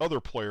to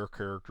other player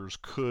characters,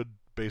 could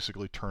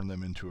basically turn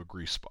them into a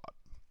grease spot.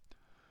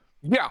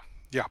 Yeah.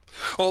 Yeah,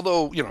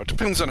 although it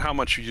depends on how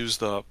much you use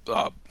the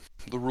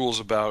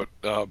rules about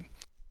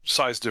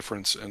size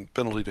difference and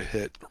penalty to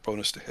hit or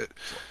bonus to hit.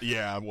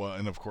 Yeah, well,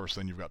 and of course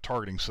then you've got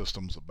targeting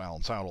systems that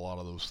balance out a lot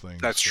of those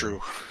things. That's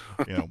true.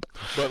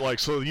 But like,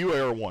 so the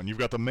UAR-1, you've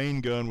got the main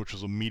gun, which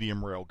is a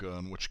medium rail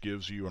gun, which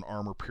gives you an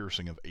armor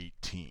piercing of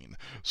 18.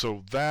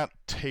 So that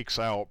takes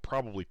out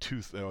probably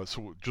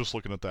so just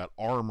looking at that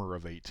armor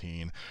of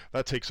 18,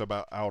 that takes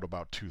out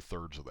about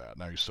 2/3 of that.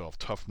 Now you still have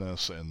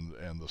toughness and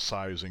the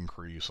size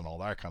increase and all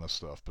that kind of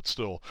stuff, but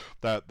still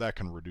that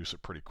can reduce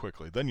it pretty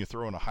quickly. Then you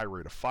throw in a high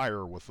rate of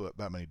fire with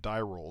that many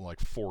die roll, like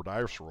 4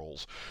 dice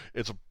rolls.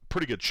 It's a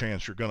pretty good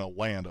chance you're going to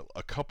land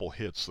a couple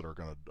hits that are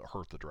going to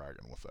hurt the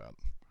dragon with that.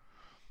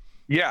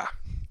 Yeah.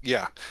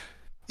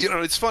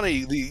 It's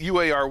funny, the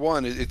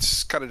UAR-1,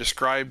 it's kind of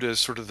described as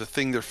sort of the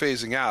thing they're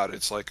phasing out.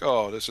 It's like,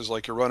 this is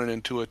like you're running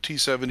into a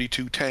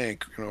T-72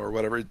 tank, or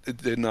whatever.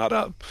 It's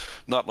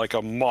not like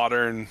a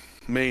modern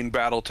main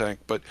battle tank,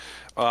 but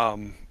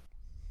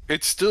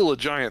it's still a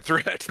giant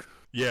threat.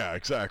 Yeah,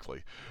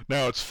 exactly.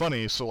 Now, it's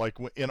funny, so like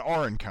in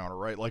our encounter,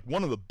 right, like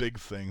one of the big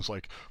things,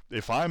 like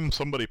if I'm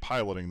somebody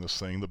piloting this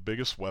thing, the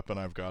biggest weapon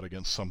I've got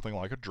against something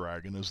like a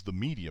dragon is the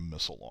medium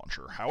missile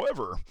launcher.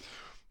 However,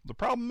 the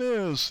problem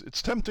is,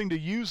 it's tempting to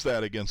use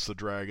that against the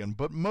dragon,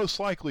 but most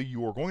likely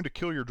you are going to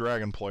kill your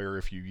dragon player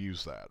if you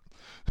use that.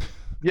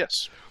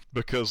 Yes.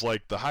 Because,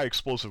 like, the high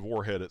explosive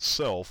warhead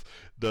itself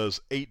does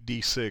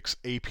 8d6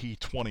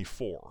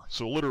 AP24.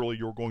 So literally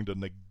you're going to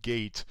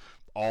negate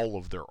all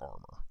of their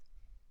armor.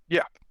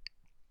 Yeah.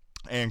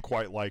 And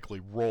quite likely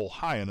roll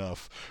high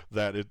enough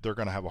that they're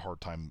going to have a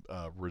hard time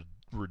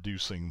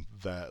reducing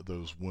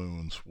those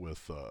wounds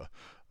with a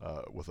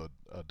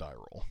die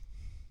roll.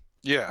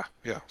 Yeah.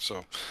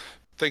 So,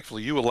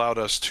 thankfully, you allowed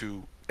us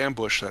to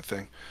ambush that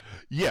thing.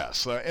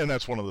 Yes, and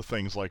that's one of the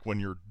things. Like when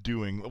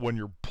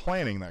you're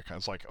planning that kind,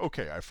 it's like,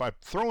 okay, if I'm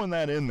throwing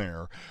that in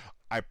there,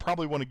 I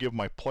probably want to give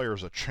my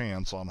players a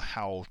chance on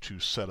how to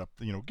set up.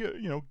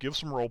 Give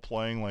some role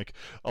playing. Like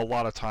a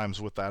lot of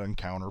times with that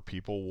encounter,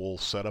 people will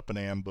set up an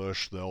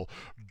ambush. They'll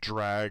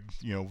drag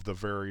the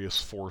various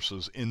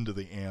forces into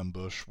the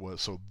ambush,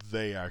 so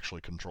they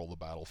actually control the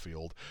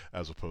battlefield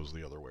as opposed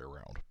to the other way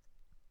around.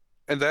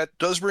 And that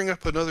does bring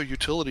up another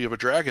utility of a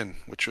dragon,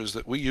 which is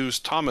that we use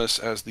Thomas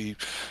as the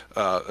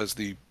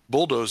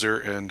bulldozer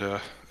and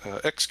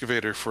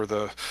excavator for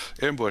the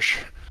ambush.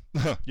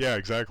 Yeah,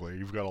 exactly.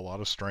 You've got a lot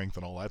of strength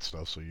and all that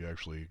stuff, so you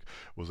actually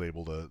was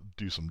able to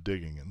do some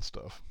digging and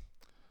stuff.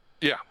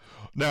 Yeah.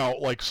 Now,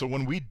 so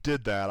when we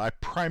did that, I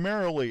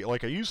primarily,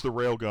 I used the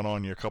railgun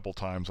on you a couple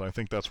times. I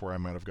think that's where I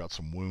might have got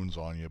some wounds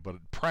on you, but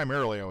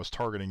primarily I was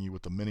targeting you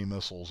with the mini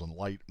missiles and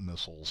light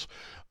missiles.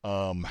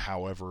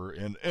 However,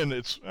 and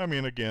it's,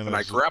 again... And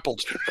I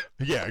grappled.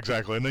 Yeah,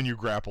 exactly. And then you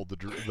grappled the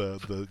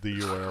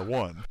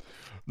UAR-1.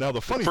 Now,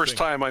 the first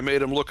time I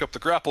made him look up the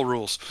grapple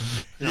rules.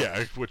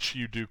 Yeah, which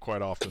you do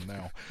quite often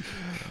now.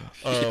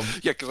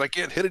 Yeah, because I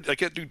can't hit it. I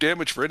can't do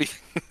damage for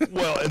anything.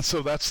 Well, and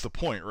so that's the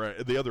point, right?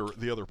 The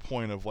other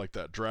point of like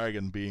that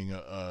dragon being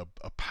a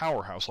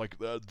powerhouse, like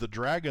the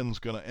dragon's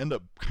going to end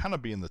up kind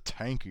of being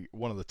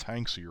one of the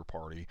tanks of your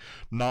party,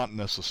 not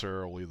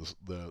necessarily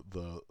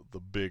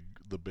the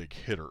big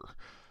hitter.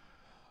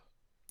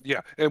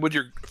 Yeah, and when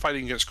you're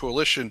fighting against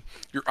Coalition,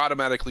 you're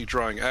automatically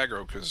drawing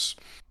aggro because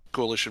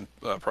Coalition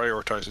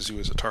prioritizes you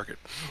as a target.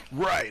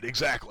 Right,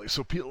 exactly.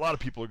 So a lot of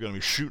people are going to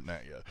be shooting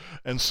at you,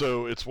 and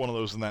so it's one of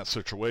those in that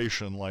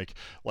situation,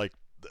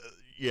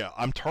 yeah,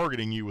 I'm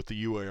targeting you with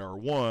the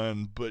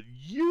UAR-1, but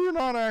you're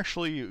not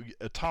actually,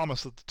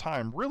 Thomas at the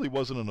time really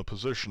wasn't in a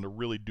position to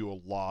really do a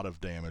lot of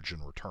damage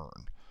in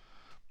return.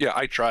 Yeah,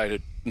 I tried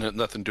it.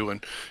 Nothing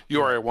doing.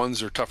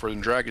 UAR-1s are tougher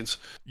than dragons.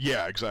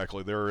 Yeah,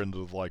 exactly. They're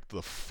into like the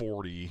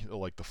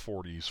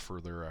 40s for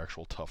their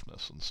actual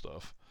toughness and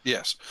stuff.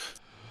 Yes.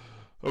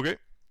 Okay.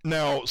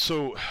 Now,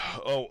 so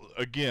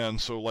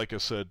like I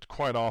said,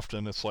 quite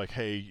often it's like,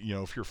 hey,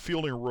 if you're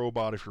fielding a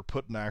robot, if you're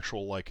putting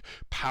actual like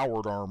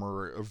powered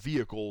armor or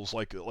vehicles,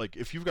 like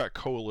if you've got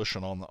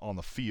Coalition on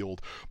the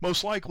field,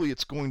 most likely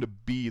it's going to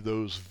be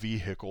those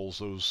vehicles,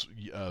 those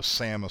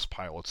Samus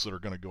pilots that are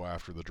going to go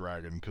after the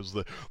dragon, because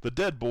the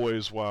dead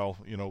boys, while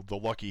the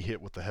lucky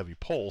hit with the heavy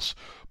pulse,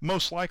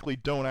 most likely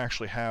don't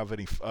actually have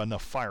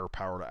enough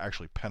firepower to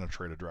actually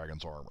penetrate a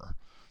dragon's armor.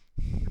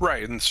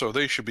 Right, and so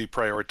they should be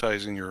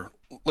prioritizing your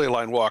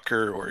Leyline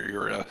Walker or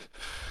your,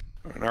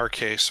 in our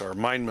case, our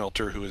Mind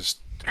Melter, who is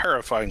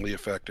terrifyingly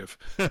effective.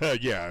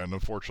 Yeah, and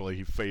unfortunately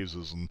he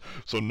phases, and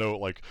so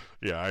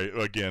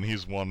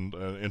he's one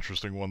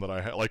interesting one that I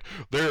had. Like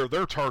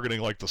they're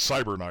targeting like the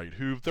Cyber Knight,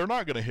 who they're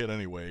not going to hit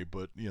anyway,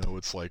 but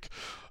it's like,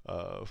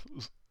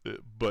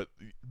 but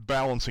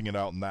balancing it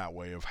out in that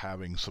way of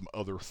having some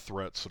other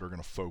threats that are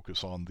going to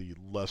focus on the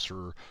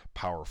lesser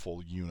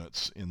powerful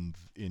units in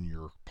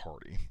your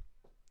party.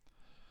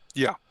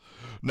 Yeah.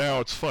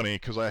 Now it's funny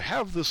because I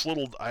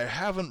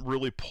haven't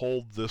really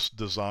pulled this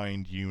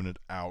designed unit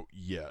out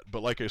yet,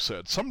 but like I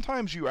said,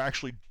 sometimes you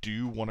actually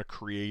do want to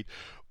create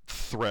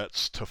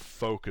threats to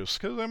focus,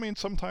 because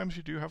sometimes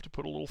you do have to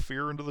put a little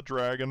fear into the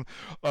dragon,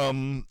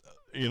 or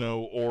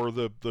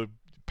the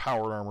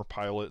powered armor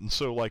pilot, and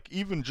so like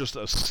even just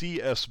a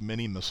CS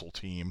mini missile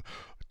team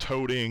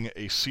toting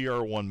a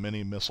CR1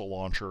 mini missile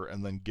launcher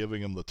and then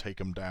giving them the take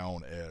them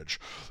down edge.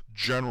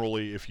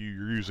 Generally, if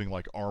you're using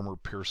like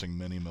armor-piercing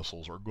mini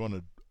missiles, are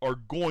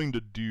going to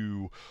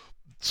do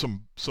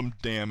some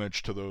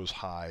damage to those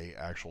high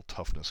actual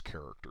toughness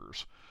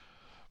characters.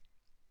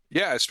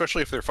 Yeah,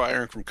 especially if they're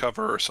firing from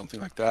cover or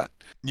something like that.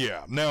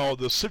 Yeah. Now,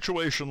 the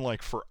situation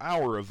like for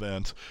our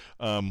event,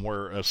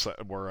 where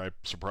I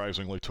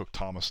surprisingly took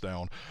Thomas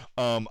down,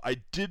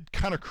 I did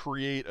kind of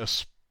create a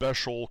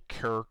special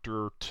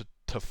character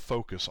to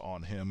focus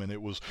on him, and it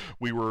was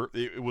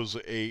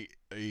a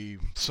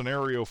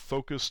scenario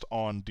focused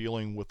on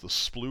dealing with the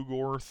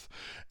Splugorth,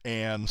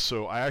 and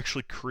so I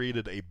actually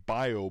created a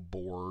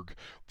Bioborg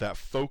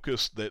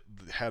that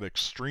had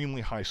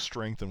extremely high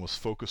strength and was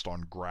focused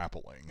on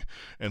grappling.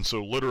 And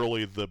so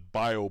literally the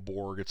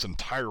Bioborg, its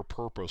entire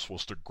purpose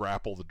was to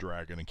grapple the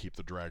dragon and keep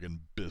the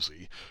dragon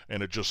busy.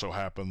 And it just so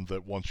happened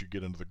that once you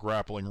get into the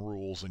grappling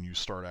rules and you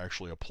start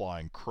actually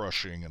applying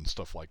crushing and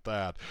stuff like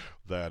that,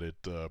 that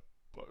it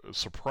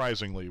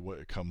surprisingly, when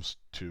it comes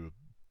to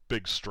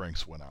big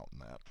strengths, went out in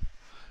that.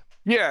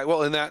 Yeah,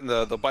 well, in that,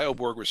 the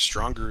Bioborg was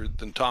stronger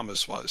than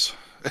Thomas was.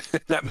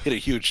 That made a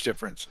huge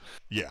difference.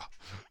 Yeah.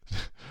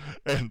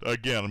 And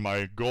again,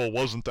 my goal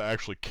wasn't to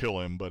actually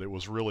kill him, but it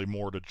was really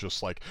more to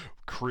just like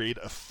create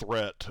a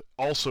threat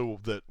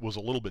also that was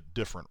a little bit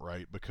different,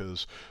 right?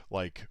 Because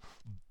like,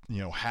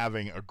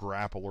 having a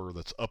grappler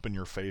that's up in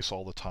your face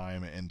all the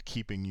time and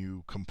keeping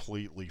you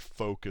completely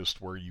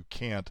focused where you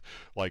can't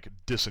like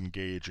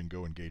disengage and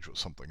go engage with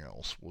something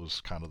else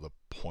was kind of the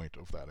point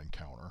of that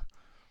encounter.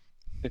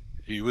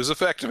 He was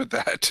effective at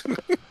that.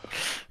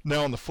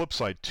 Now, on the flip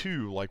side,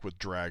 too, like with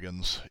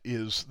dragons,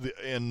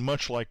 and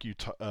much like you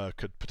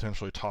could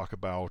potentially talk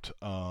about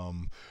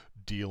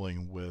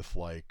dealing with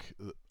like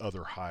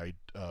other high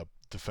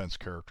defense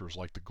characters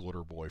like the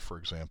Glitter Boy, for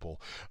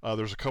example,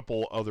 there's a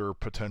couple other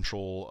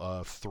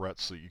potential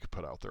threats that you could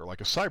put out there,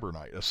 like a Cyber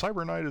Knight. A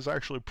Cyber Knight is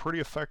actually a pretty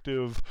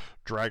effective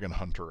dragon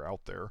hunter out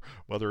there.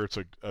 Whether it's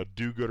a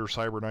do-gooder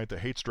Cyber Knight that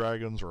hates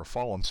dragons or a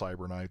fallen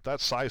Cyber Knight, that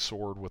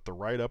Psysword with the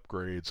right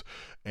upgrades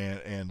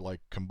and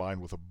like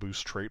combined with a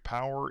boost trait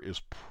power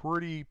is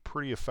pretty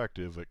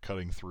effective at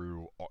cutting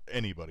through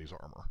anybody's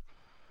armor.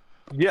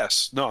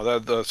 Yes, no,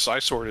 the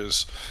Psysword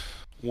is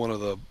one of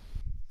the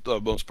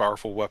most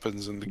powerful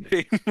weapons in the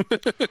game.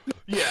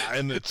 Yeah,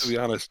 and it's, to be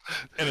honest,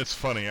 and it's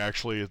funny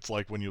actually. It's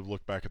like when you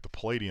look back at the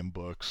Palladium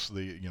books,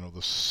 the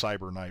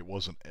Cyber Knight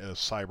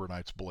Cyber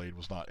Knight's blade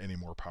was not any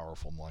more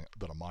powerful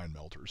than a Mind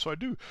Melter. So I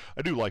do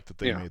like that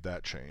they made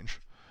that change.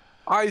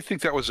 I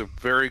think that was a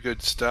very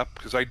good step,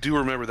 because I do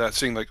remember that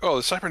saying like, oh,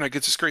 the Cyber Knight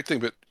gets this great thing,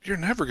 but you're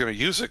never going to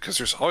use it because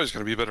there's always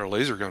going to be a better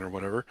laser gun or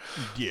whatever.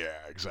 Yeah,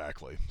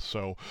 exactly.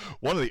 So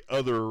one of the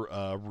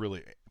other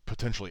really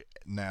potentially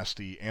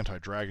nasty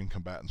anti-dragon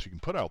combatants you can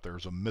put out there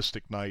is a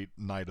Mystic Knight,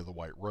 Knight of the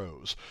White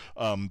Rose.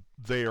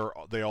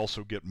 They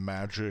also get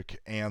magic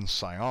and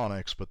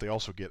psionics, but they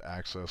also get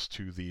access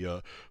to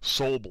the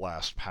Soul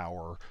Blast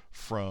power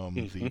from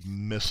the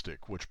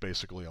Mystic, which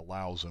basically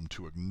allows them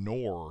to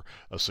ignore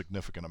a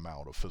significant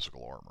amount of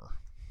physical armor.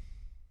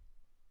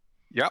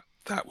 Yep,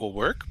 that will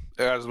work.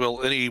 As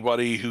will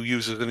anybody who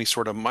uses any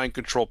sort of mind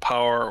control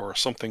power or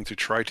something to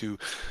try to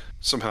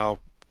somehow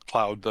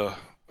cloud the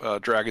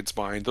dragon's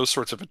mind. Those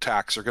sorts of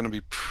attacks are going to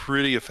be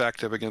pretty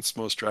effective against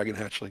most dragon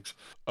hatchlings.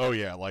 Oh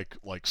yeah, like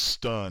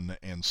stun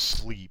and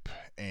sleep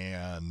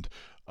and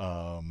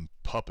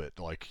puppet.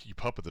 Like you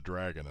puppet the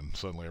dragon and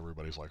suddenly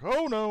everybody's like,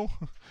 oh no.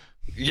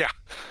 Yeah.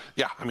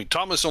 I mean,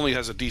 Thomas only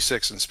has a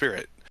D6 in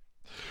spirit.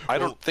 I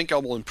don't think I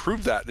will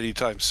improve that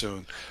anytime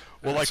soon.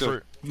 Well, like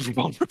for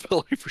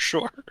vulnerability for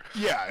sure.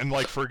 Yeah, and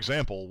like for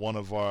example, one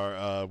of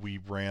our we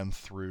ran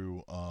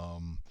through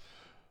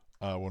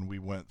when we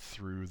went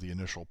through the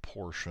initial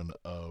portion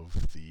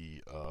of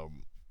the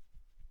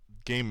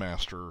Game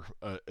Master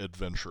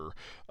adventure,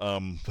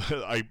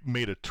 I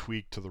made a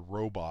tweak to the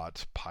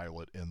robot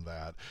pilot in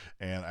that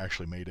and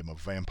actually made him a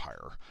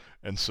vampire.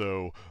 And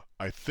so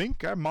I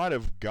think I might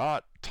have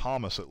got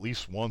Thomas at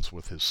least once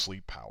with his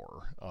sleep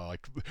power.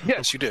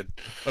 Yes, you did.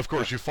 Of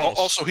course, you fall.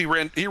 Also, he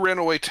ran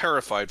away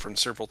terrified from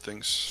several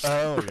things.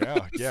 Oh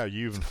yeah.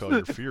 You even failed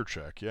your fear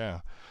check. Yeah.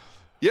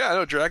 Yeah, I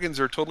know dragons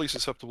are totally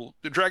susceptible.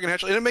 Dragon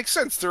hatchling, and it makes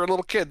sense. They're a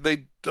little kid.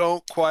 They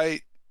don't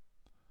quite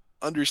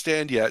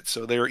understand yet,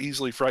 so they are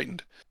easily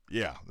frightened.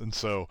 Yeah, and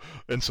so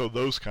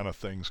those kind of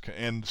things,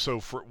 and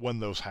so for when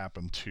those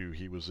happened too,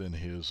 he was in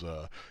his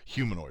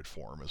humanoid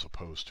form as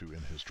opposed to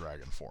in his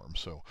dragon form.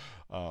 So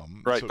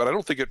right, but I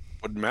don't think it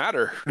would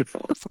matter.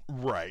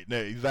 Right,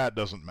 that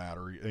doesn't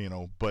matter,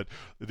 But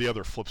the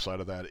other flip side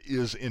of that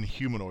is in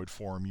humanoid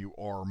form, you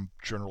are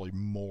generally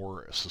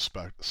more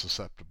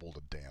susceptible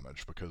to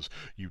damage because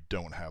you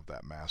don't have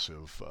that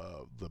massive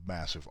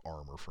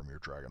armor from your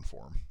dragon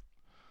form.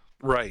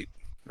 Right.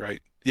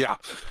 Yeah.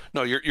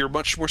 No, you're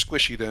much more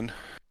squishy then.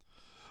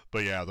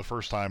 But yeah, the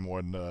first time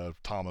when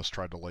Thomas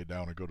tried to lay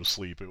down and go to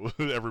sleep,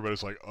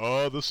 everybody's like,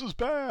 "Oh, this is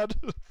bad."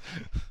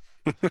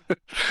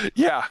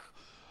 Yeah.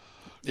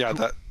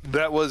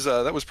 That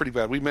was pretty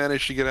bad. We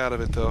managed to get out of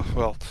it though.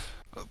 Well,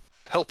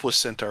 help was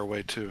sent our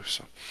way too.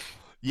 So.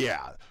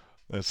 Yeah.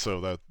 And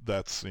so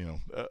that's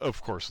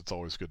of course it's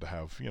always good to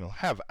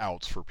have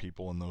outs for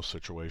people in those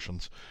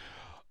situations.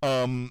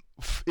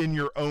 In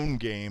your own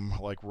game,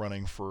 like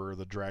running for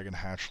the Dragon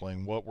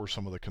Hatchling, what were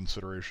some of the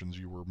considerations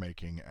you were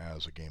making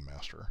as a game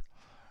master?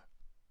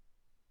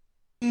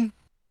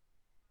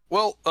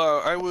 Well,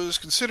 I was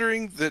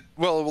considering that,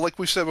 well, like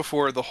we said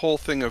before, the whole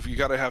thing of you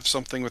got to have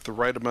something with the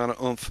right amount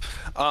of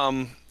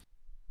oomph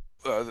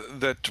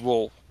that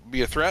will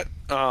be a threat.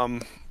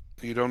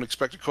 You don't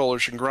expect a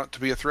Coalition Grunt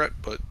to be a threat,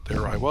 but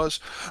there I was.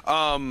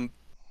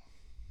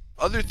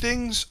 Other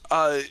things,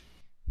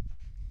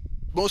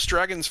 most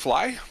dragons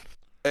fly,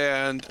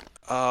 and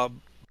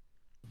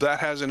that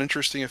has an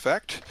interesting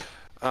effect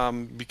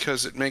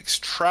because it makes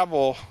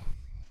travel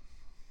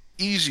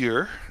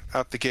easier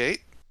out the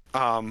gate.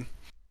 And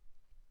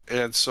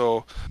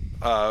so,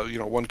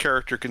 one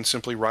character can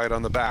simply ride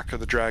on the back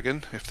of the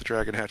dragon if the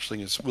dragon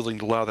hatchling is willing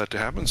to allow that to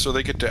happen. So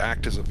they get to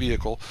act as a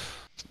vehicle.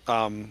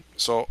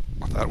 So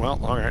I thought, well,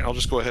 all right, I'll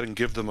just go ahead and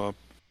give them a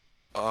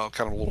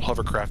kind of a little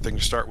hovercraft thing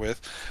to start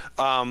with.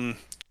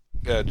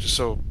 Just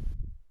so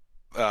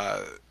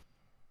they're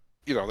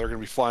going to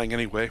be flying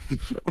anyway.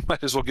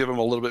 Might as well give them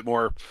a little bit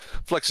more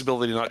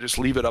flexibility, not just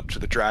leave it up to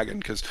the dragon.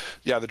 Because,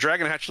 yeah, the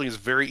dragon hatchling is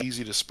very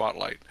easy to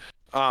spotlight.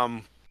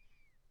 What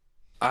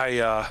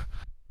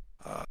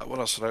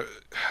else did I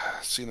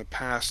see in the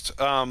past?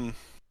 When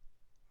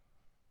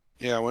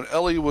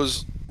Ellie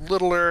was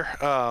littler,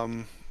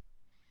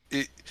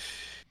 it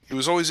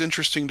was always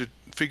interesting to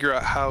figure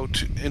out how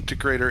to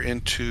integrate her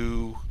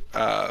into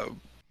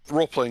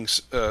role-playing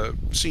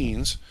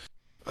scenes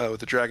with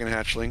the dragon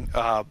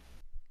hatchling.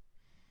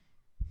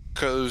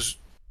 Because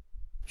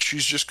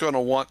she's just going to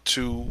want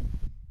to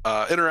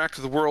interact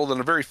with the world in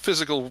a very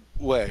physical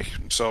way.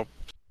 So,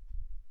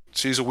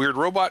 sees a weird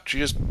robot, she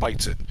just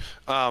bites it.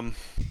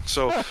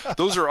 So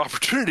those are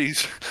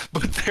opportunities,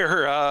 but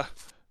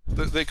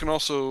they can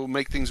also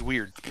make things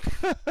weird.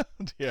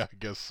 Yeah, I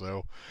guess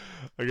so.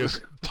 I guess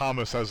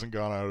Thomas hasn't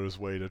gone out of his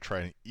way to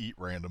try and eat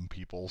random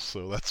people,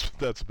 so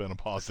that's been a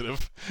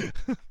positive.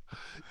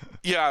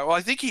 Yeah, well,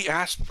 I think he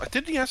asked.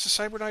 Didn't he ask the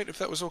Cyberknight if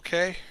that was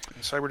okay?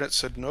 And Cyberknight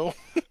said no.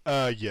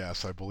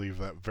 Yes, I believe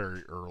that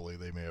very early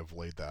they may have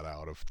laid that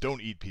out of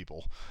don't eat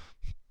people.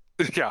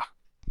 Yeah.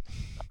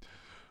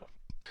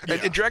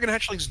 And dragon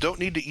hatchlings don't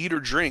need to eat or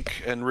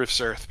drink in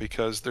Rift's Earth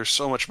because there's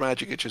so much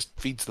magic it just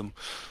feeds them.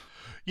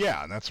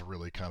 Yeah, and that's a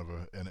really kind of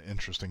an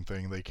interesting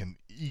thing. They can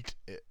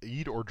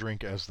eat or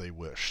drink as they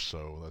wish,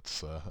 so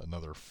that's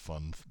another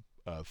fun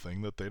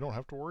thing that they don't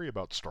have to worry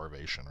about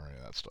starvation or any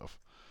of that stuff.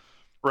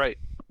 Right.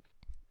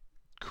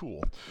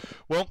 Cool.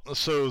 Well,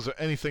 so is there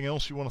anything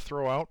else you want to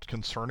throw out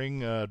concerning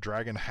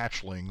dragon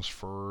hatchlings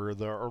for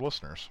our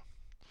listeners?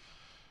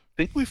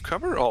 think we've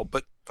covered all,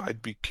 but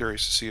I'd be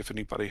curious to see if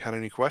anybody had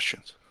any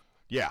questions.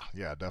 Yeah,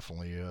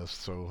 definitely.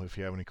 So if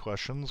you have any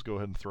questions, go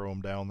ahead and throw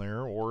them down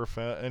there, or if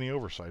any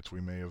oversights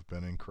we may have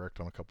been incorrect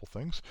on a couple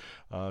things,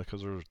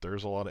 because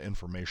there's a lot of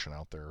information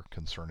out there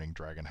concerning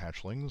dragon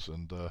hatchlings,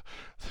 and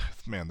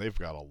man, they've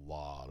got a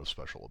lot of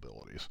special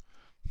abilities.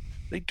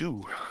 They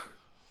do.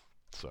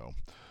 So,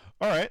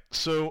 all right.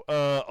 So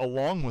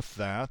along with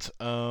that,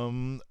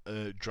 John,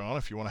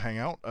 if you want to hang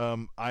out,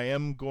 I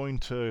am going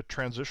to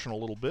transition a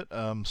little bit.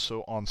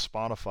 So on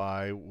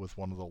Spotify, with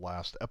one of the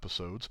last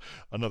episodes,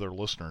 another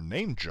listener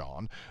named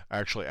John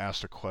actually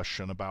asked a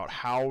question about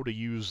how to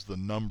use the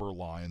number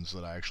lines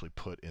that I actually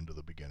put into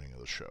the beginning of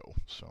the show.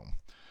 So.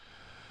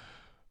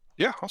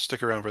 Yeah, I'll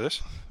stick around for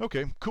this.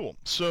 Okay, cool.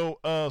 So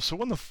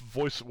when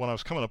I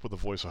was coming up with the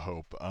Voice of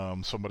Hope,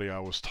 somebody I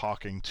was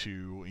talking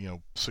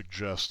to,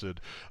 suggested,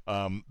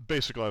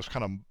 basically I was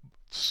kind of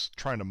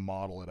trying to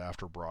model it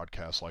after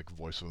broadcasts like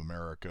Voice of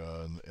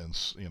America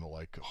and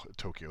like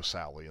Tokyo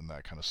Sally and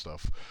that kind of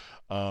stuff.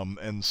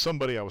 And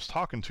somebody I was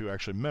talking to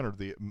actually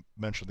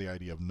mentioned the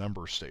idea of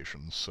number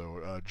stations.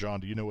 So,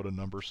 John, do you know what a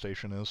number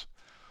station is?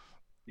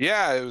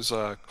 Yeah, it was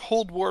a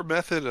Cold War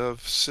method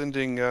of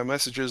sending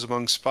messages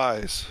among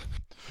spies.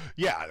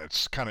 Yeah,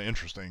 it's kind of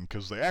interesting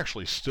because they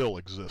actually still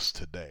exist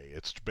today.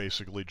 It's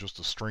basically just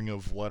a string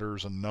of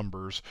letters and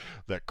numbers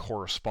that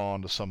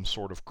correspond to some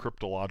sort of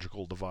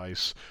cryptological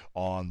device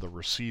on the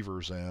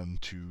receiver's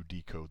end to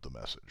decode the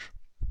message.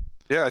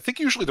 Yeah, I think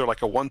usually they're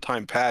like a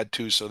one-time pad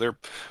too, so they're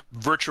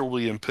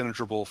virtually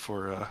impenetrable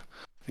for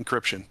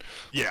encryption.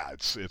 Yeah,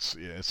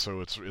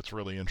 it's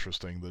really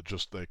interesting that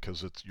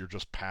because you're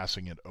just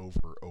passing it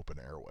over open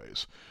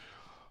airways.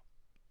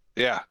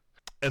 Yeah.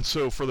 And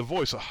so for the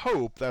Voice of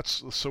Hope,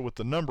 with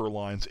the number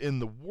lines in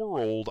the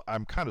world,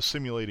 I'm kind of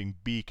simulating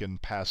Beacon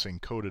passing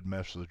coded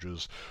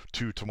messages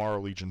to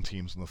Tomorrow Legion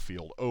teams in the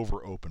field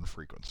over open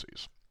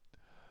frequencies.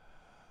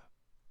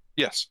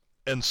 Yes.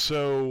 And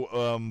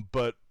so,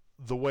 but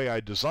the way I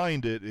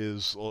designed it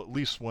is, well, at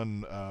least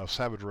when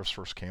Savage Rifts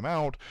first came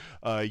out,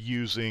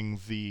 using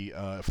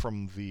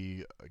from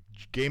the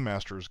Game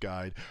Master's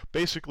Guide,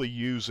 basically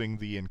using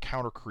the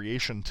encounter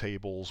creation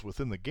tables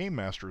within the Game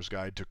Master's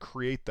Guide to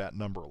create that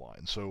number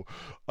line. So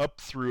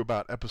up through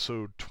about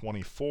episode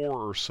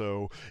 24 or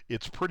so,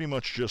 it's pretty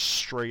much just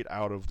straight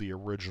out of the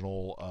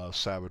original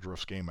Savage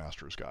Rifts Game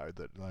Master's Guide.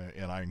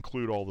 And I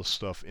include all the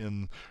stuff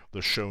in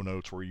the show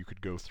notes where you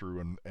could go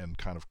through and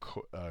kind of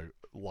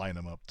line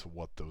them up to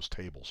what those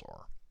tables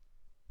are.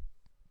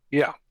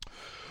 Yeah.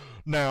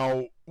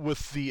 Now,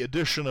 with the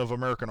addition of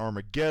American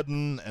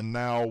Armageddon, and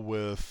now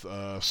with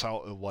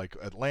like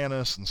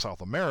Atlantis and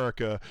South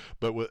America,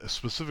 but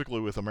specifically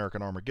with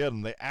American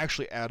Armageddon, they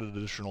actually added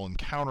additional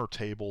encounter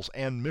tables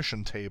and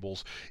mission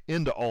tables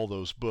into all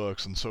those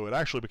books, and so it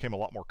actually became a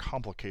lot more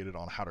complicated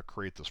on how to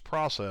create this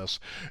process.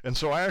 And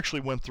so I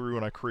actually went through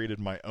and I created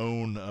my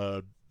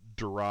own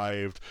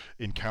derived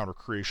encounter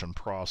creation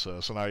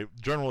process, and I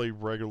generally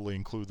regularly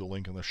include the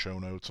link in the show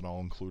notes, and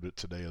I'll include it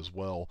today as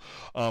well.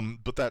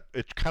 But that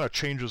it kind of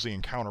changes the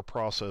encounter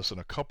process in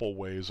a couple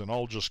ways, and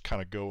I'll just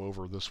kind of go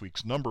over this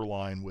week's number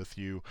line with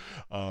you,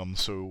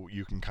 so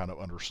you can kind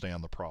of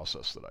understand the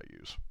process that I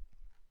use.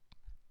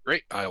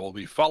 Great. I will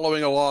be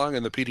following along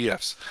in the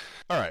PDFs.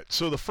 All right.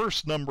 So the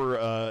first number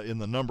in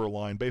the number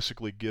line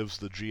basically gives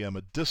the GM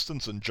a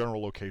distance and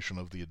general location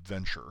of the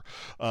adventure.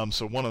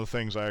 So one of the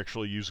things, I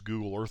actually use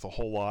Google Earth a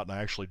whole lot, and I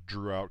actually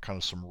drew out kind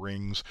of some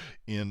rings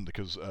in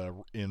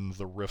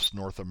the Rifts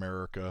North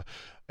America,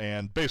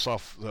 and based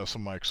off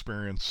some of my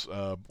experience,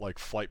 like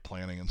flight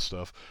planning and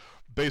stuff,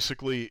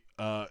 basically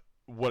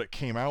what it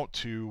came out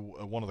to,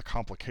 one of the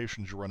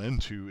complications you run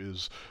into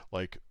is,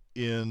 like,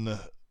 in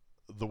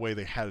the way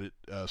they had it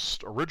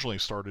originally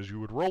started, is you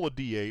would roll a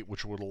d8,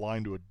 which would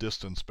align to a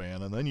distance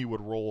band, and then you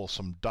would roll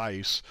some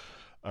dice,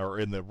 or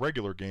in the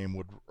regular game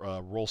would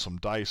roll some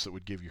dice that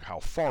would give you how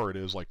far it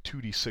is, like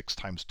 2d6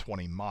 times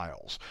 20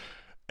 miles.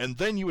 And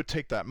then you would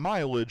take that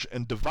mileage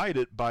and divide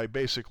it by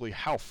basically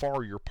how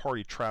far your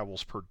party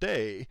travels per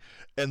day,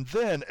 and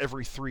then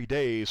every 3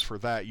 days for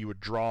that you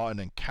would draw an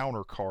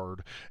encounter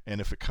card,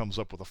 and if it comes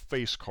up with a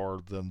face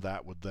card, then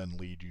that would then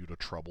lead you to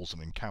troubles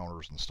and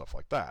encounters and stuff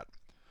like that.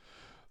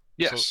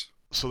 Yes.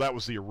 So that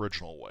was the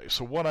original way.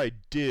 So what I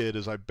did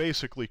is I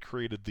basically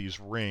created these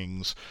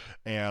rings,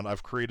 and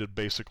I've created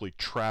basically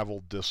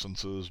travel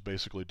distances,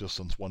 basically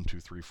distance 1,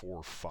 2, 3,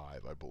 4,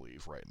 5, I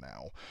believe, right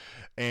now.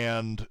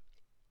 And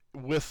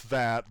with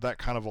that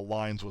kind of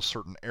aligns with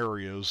certain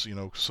areas,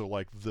 so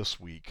like this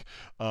week,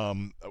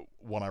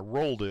 when I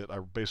rolled it,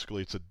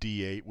 it's a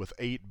D8, with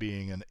 8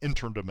 being an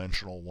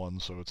interdimensional one,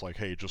 so it's like,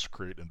 hey, just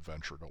create an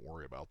adventure, don't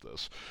worry about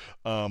this.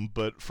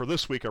 But for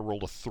this week, I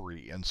rolled a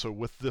 3, and so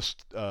with this,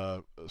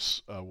 the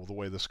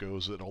way this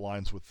goes, it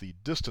aligns with the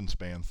distance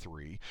band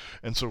 3,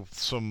 and so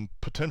some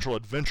potential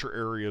adventure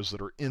areas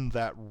that are in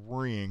that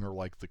ring are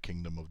like the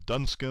Kingdom of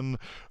Dunskin,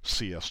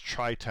 CS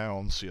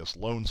Chi-Town, CS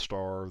Lone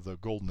Star, the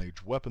Golden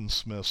Age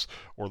Weaponsmiths,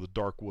 or the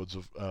Dark Woods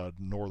of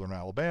northern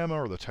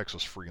Alabama, or the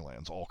Texas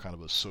Freelands, all kind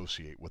of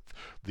associate with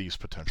these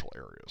potential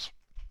areas.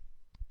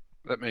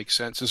 That makes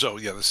sense. And so,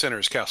 yeah, the center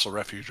is Castle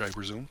Refuge, I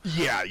presume.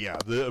 Yeah, yeah.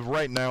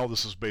 Right now,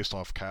 this is based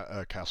off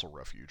Castle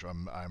Refuge.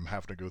 I'm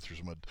having to go through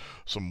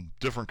some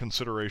different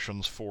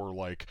considerations for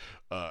like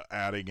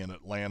adding in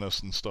Atlantis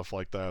and stuff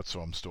like that.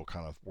 So I'm still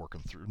kind of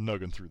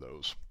nugging through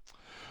those.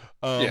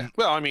 Yeah.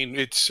 Well, I mean,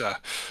 it's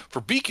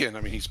for Beacon.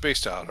 I mean, he's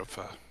based out of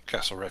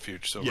Castle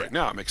Refuge, so right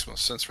now it makes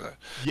most sense for that.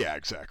 Yeah,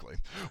 exactly.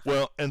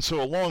 Well, and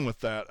so along with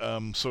that,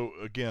 so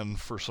again,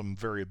 for some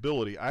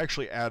variability, I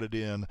actually added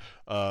in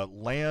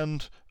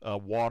land,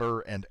 water,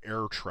 and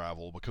air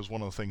travel, because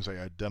one of the things I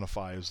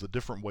identify is the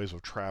different ways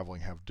of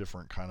traveling have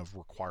different kind of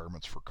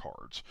requirements for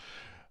cards.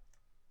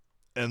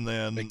 And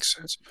then, makes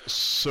sense.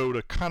 So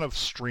to kind of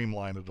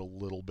streamline it a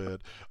little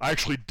bit, I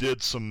actually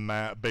did some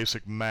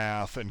basic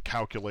math and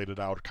calculated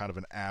out kind of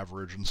an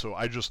average. And so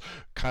I just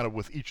kind of,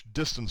 with each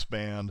distance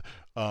band,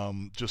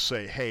 just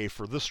say, hey,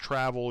 for this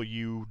travel,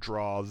 you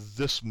draw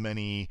this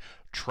many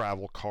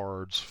travel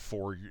cards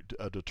for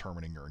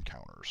determining your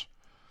encounters.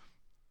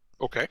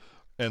 Okay.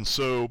 And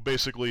so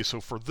basically, so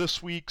for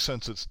this week,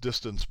 since it's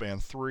distance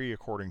band 3,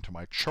 according to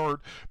my chart,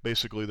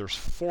 basically there's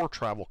 4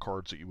 travel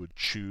cards that you would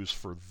choose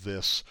for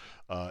this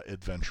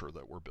adventure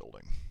that we're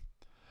building.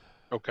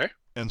 Okay.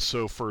 And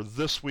so for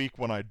this week,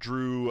 when I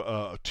drew,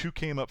 2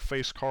 came up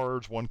face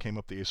cards, 1 came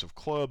up the Ace of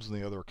Clubs,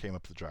 and the other came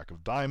up the Jack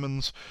of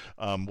Diamonds.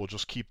 We'll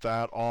just keep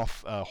that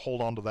off,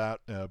 hold on to that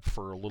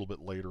for a little bit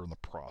later in the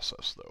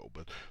process, though.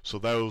 But so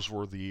those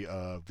were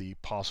the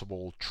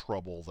possible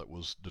trouble that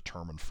was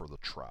determined for the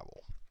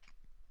travel.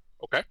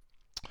 Okay.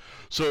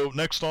 So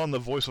next on the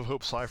Voice of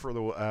Hope cipher,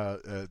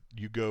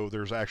 you go.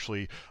 There's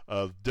actually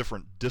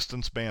different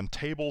distance band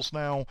tables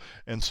now,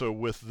 and so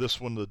with this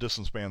one, the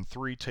distance band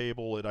 3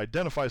 table, it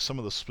identifies some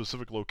of the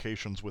specific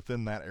locations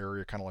within that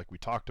area, kind of like we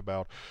talked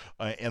about,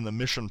 and the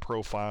mission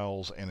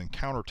profiles and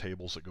encounter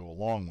tables that go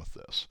along with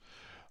this.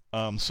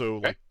 So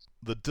okay. Like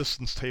the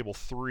distance table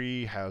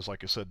 3 has,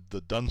 like I said,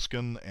 the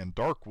Dunscan and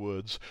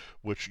Darkwoods,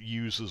 which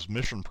uses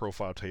mission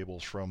profile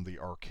tables from the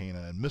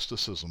Arcana and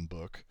Mysticism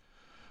book.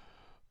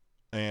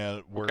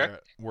 And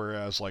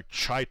whereas like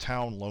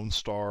Chi-Town, Lone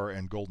Star,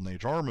 and Golden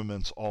Age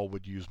Armaments all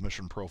would use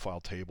mission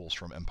profile tables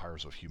from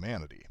Empires of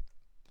Humanity.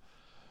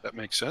 That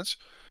makes sense.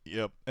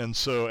 Yep. And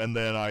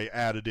then I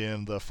added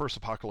in the First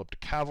Apocalyptic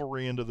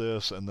Cavalry into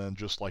this, and then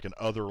just like an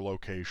other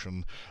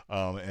location,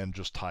 and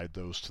just tied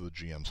those to the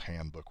GM's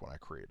handbook when I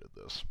created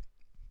this.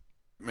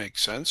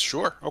 Makes sense.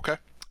 Sure. Okay.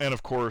 And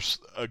of course,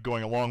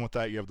 going along with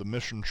that, you have the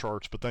mission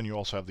charts, but then you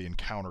also have the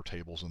encounter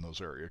tables in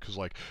those areas. Because,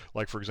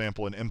 like for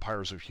example, in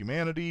Empires of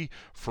Humanity,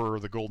 for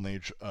the Golden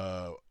Age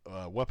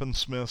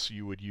weaponsmiths,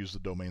 you would use the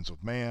Domains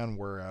of Man,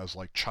 whereas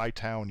like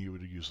Chi-Town, you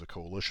would use the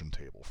Coalition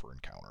table for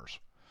encounters.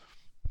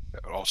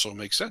 That also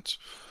makes sense.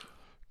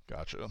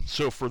 Gotcha.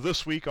 So for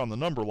this week on the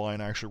number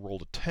line, I actually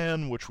rolled a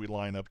 10, which we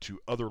line up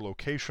to other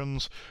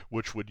locations,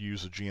 which would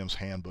use a GM's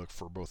handbook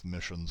for both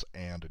missions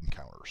and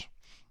encounters.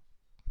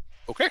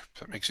 Okay,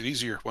 that makes it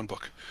easier. One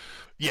book.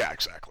 Yeah,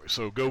 exactly.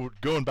 So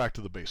going back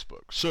to the base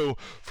book. So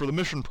for the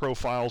mission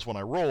profiles, when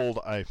I rolled,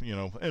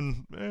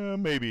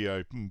 maybe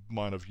I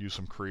might have used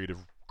some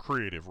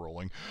creative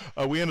rolling.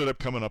 I ended up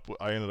coming up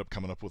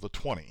with a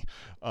 20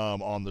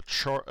 on the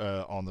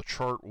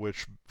chart,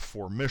 which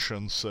for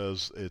mission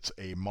says it's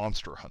a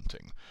monster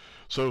hunting.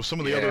 So some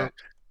of the other.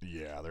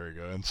 Yeah, there you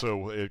go. And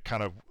so it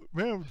kind of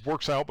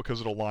works out because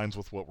it aligns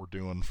with what we're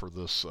doing for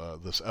this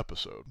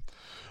episode.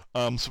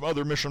 Some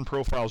other mission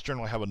profiles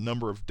generally have a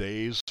number of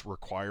days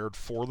required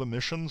for the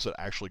missions that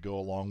actually go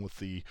along with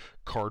the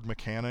card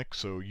mechanic.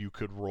 So you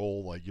could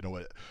roll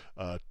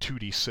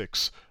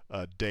 2d6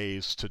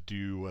 days to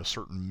do a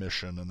certain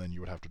mission, and then you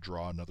would have to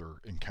draw another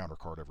encounter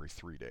card every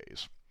 3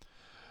 days.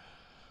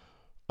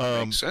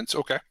 Makes sense.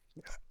 Okay.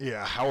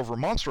 Yeah, however,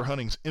 monster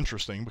hunting's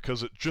interesting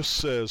because it just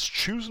says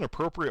choose an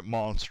appropriate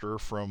monster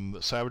from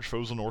the Savage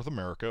Foes of North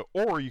America,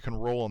 or you can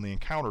roll on the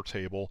encounter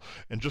table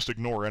and just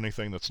ignore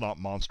anything that's not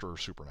monster or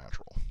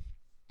supernatural.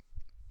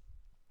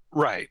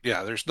 Right,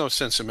 yeah, there's no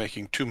sense in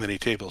making too many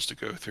tables to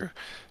go through.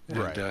 And,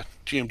 right.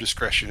 GM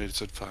discretion is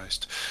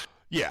advised.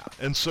 Yeah,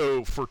 and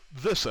so for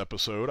this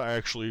episode, I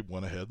actually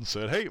went ahead and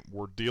said, hey,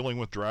 we're dealing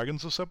with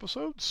dragons this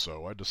episode,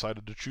 so I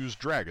decided to choose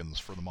dragons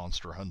for the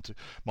monster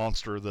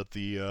that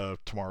the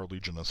Tomorrow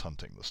Legion is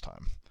hunting this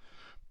time.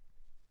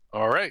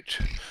 All right.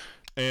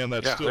 And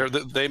that's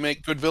they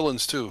make good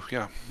villains too.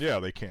 Yeah. Yeah,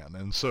 they can.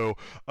 And so,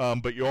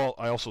 but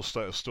I also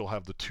still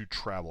have the 2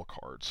 travel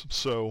cards.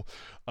 So,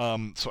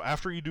 so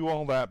after you do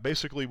all that,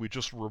 basically we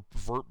just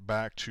revert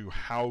back to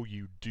how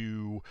you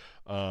do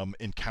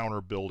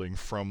encounter building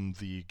from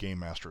the Game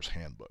Master's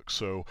Handbook.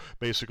 So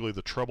basically,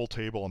 the trouble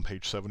table on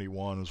page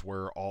 71 is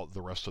where all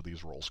the rest of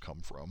these rolls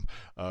come from.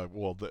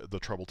 The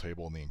trouble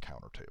table and the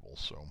encounter table.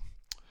 So.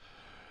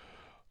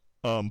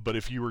 But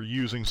if you were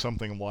using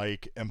something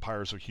like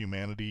Empires of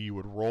Humanity, you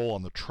would roll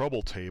on the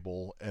trouble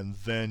table, and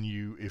then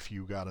if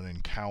you got an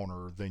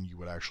encounter, then you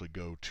would actually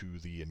go to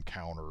the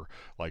encounter,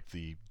 like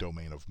the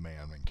Domain of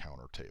Man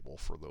encounter table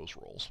for those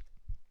rolls.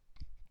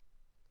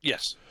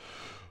 Yes.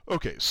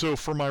 Okay, so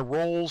for my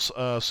rolls,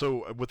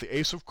 so with the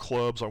Ace of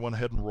Clubs, I went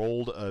ahead and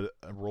rolled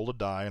a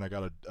die, and I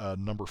got a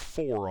number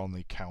 4 on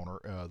the counter,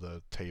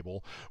 the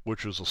table,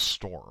 which is a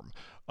storm.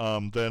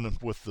 Then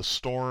with the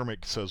storm,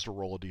 it says to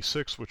roll a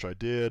d6, which I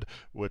did,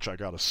 which I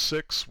got a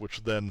 6,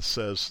 which then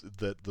says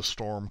that the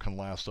storm can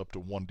last up to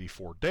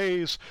 1d4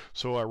 days.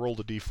 So I rolled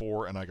a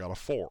d4 and I got a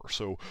 4.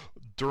 So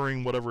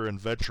during whatever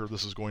adventure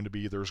this is going to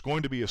be, there's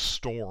going to be a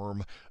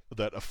storm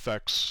that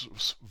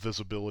affects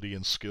visibility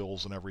and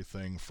skills and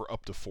everything for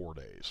up to 4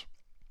 days.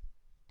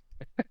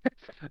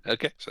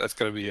 Okay, so that's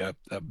going to be a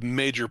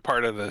major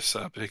part of this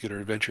particular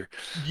adventure.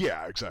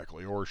 Yeah,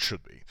 exactly, or it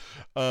should be.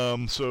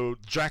 So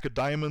Jack of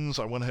Diamonds,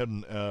 I went ahead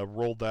and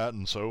rolled that,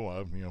 and so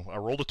I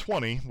rolled a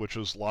 20, which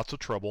is lots of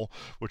trouble,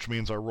 which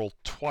means I rolled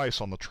twice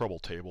on the trouble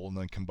table and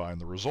then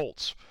combined the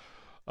results.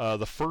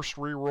 The first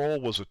re-roll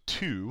was a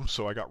 2,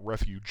 so I got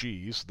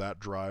refugees. That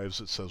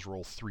drives, it says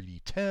roll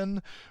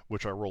 3d10,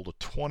 which I rolled a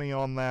 20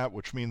 on that,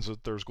 which means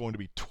that there's going to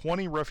be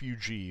 20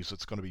 refugees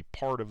that's going to be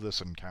part of this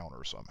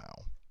encounter somehow.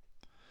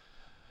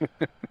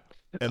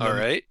 All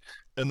right.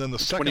 And then the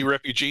second 20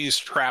 refugees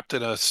trapped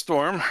in a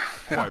storm.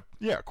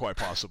 Quite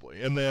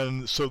possibly. And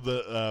then so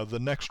the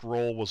next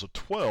roll was a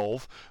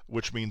 12,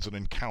 which means an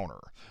encounter.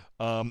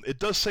 It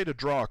does say to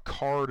draw a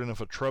card, and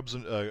if a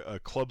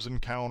club's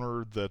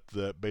encountered,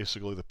 that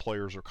basically the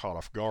players are caught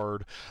off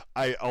guard.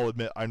 I'll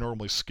admit I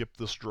normally skip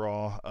this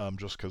draw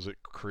just because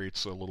it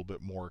creates a little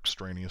bit more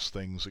extraneous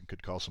things. It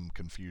could cause some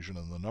confusion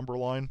in the number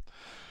line.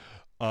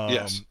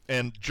 Yes.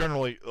 And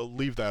generally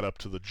leave that up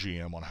to the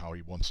GM on how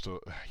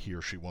he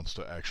or she wants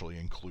to actually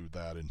include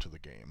that into the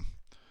game.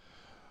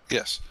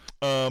 Yes.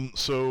 And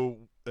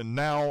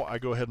now I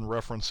go ahead and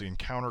reference the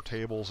encounter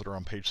tables that are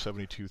on page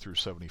 72 through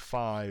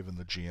 75 in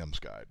the GM's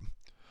guide.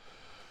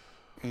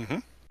 Mm-hmm.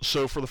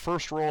 So for the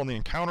first roll on the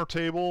encounter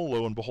table,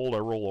 lo and behold, I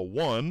roll a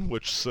 1,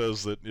 which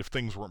says that if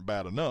things weren't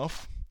bad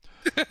enough...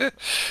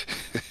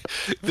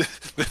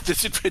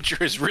 This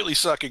adventure is really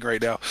sucking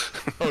right now.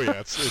 Oh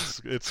yeah,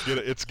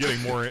 it's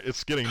getting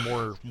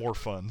more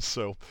fun.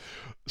 So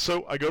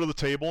I go to the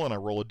table and I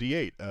roll a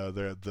d8.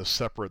 The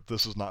separate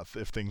this is not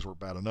if things were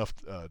bad enough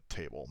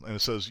table, and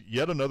it says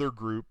yet another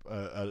group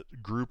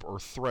or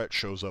threat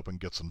shows up and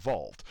gets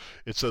involved.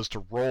 It says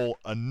to roll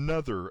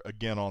another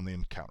again on the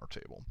encounter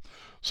table.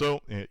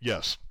 So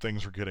yes,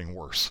 things are getting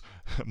worse,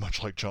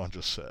 much like John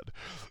just said.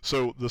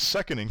 So the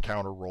second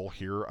encounter roll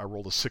here, I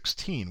rolled a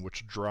 16,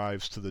 which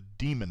drives to the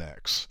Demon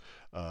X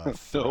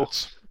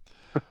threats.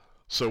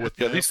 So with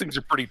these things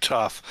are pretty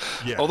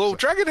tough. Yeah, although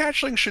exactly. Dragon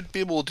Hatchling should be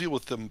able to deal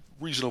with them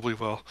reasonably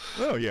well.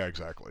 Oh yeah,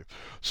 exactly.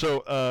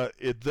 So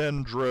it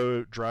then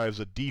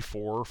drives a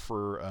D4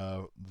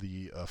 for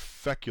the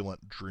feculent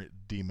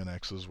Demon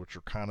X's, which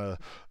are kind of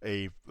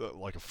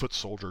like a foot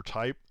soldier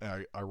type.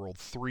 I rolled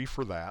 3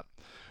 for that.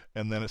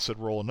 And then it said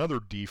roll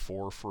another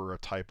D4 for a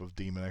type of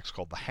Demon X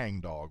called the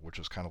Hangdog, which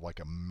is kind of like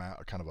a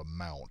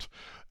mount.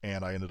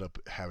 And I ended up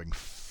having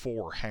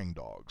 4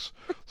 Hangdogs.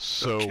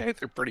 So okay,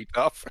 they're pretty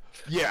tough.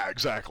 Yeah,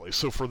 exactly.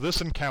 So for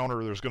this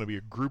encounter, there's going to be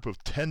a group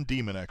of 10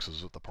 Demon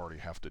X's that the party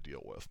have to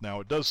deal with. Now,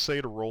 it does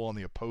say to roll on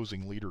the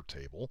opposing leader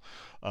table.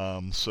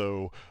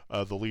 The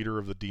leader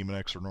of the Demon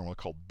X are normally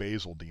called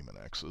Basal Demon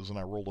X's, and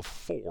I rolled a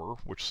 4,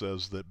 which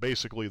says that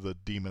basically the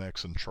Demon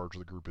X in charge of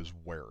the group is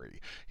wary.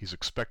 He's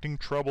expecting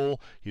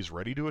trouble, he's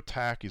ready to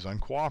attack, he's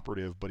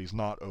uncooperative, but he's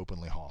not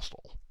openly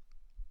hostile.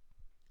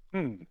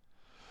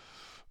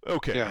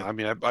 Okay. Yeah, I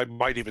mean, I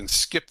might even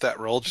skip that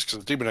roll just because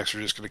the Demon X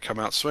are just going to come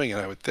out swinging,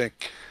 I would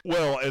think.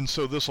 Well, and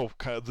so this will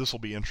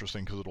be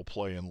interesting because it'll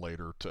play in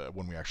later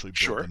when we actually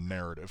build the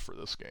narrative for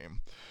this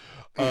game.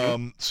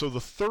 Mm-hmm. So the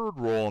third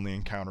roll on the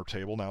encounter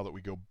table, now that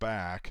we go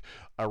back,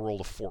 I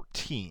rolled a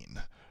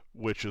 14,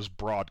 which is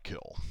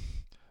Broadkill.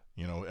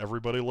 You know,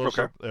 everybody loves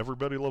the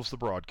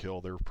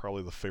Broadkill. They're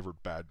probably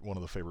one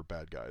of the favorite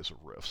bad guys of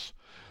Rifts.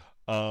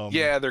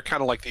 Yeah, they're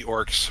kind of like the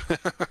orcs.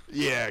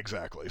 Yeah,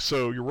 exactly.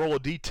 So you roll a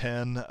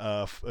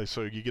d10,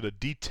 so you get a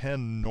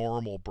d10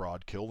 normal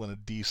Broadkill and a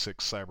d6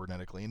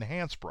 cybernetically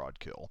enhanced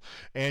Broadkill.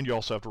 And you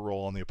also have to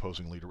roll on the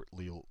opposing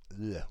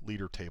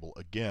leader table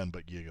again,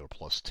 but you get a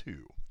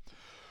 +2.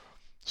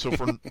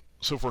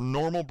 So for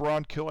normal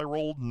Broadkill, I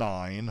rolled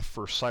 9.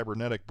 For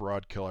cybernetic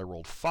Broadkill, I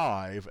rolled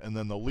 5. And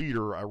then the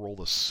leader, I rolled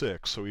a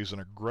 6. So he's an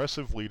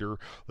aggressive leader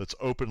that's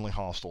openly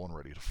hostile and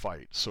ready to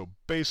fight. So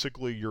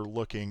basically, you're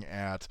looking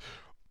at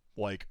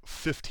like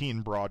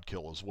 15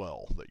 Broadkill as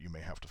well that you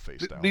may have to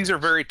face down. These are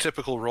very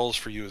typical roles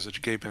for you as a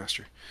game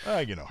master.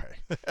 Hey,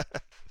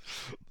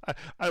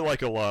 I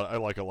like a lot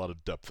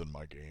of depth in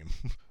my game.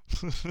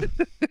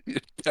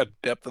 Yeah,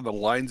 depth in the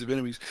lines of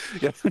enemies.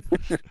 Yeah.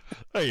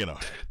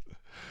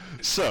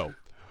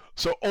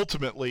 So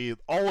ultimately,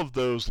 all of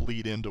those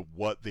lead into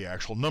what the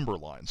actual number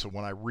line. So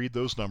when I read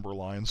those number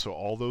lines, so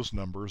all those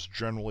numbers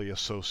generally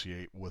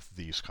associate with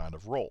these kind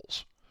of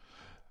roles.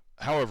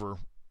 However,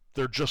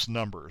 they're just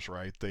numbers,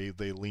 right? They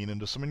lean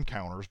into some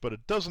encounters, but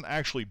it doesn't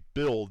actually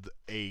build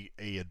a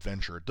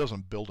adventure. It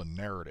doesn't build a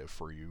narrative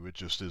for you. It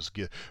just is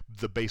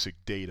the basic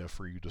data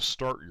for you to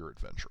start your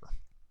adventure.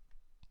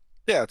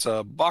 Yeah, it's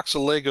a box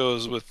of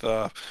Legos with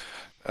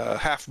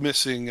half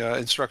missing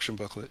instruction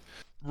booklet.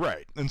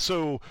 Right, and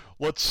so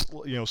let's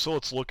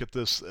look at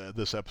this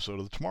episode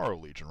of the Tomorrow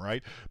Legion,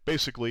 right?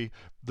 Basically,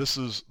 this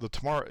is the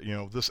tomorrow.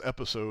 This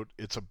episode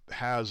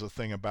has a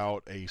thing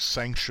about a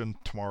sanctioned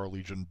Tomorrow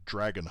Legion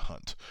dragon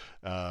hunt,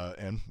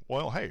 and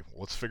well, hey,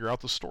 let's figure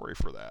out the story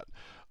for that.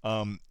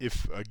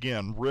 If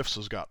again, Rifts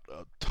has got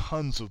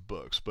tons of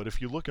books, but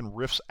if you look in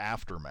Rifts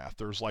Aftermath,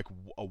 there's like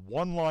a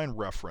one-line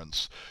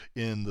reference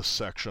in the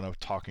section of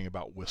talking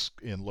about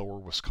in Lower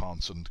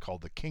Wisconsin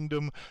called the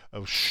Kingdom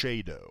of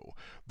Shado,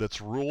 that's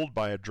ruled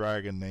by a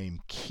dragon named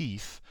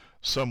Keith,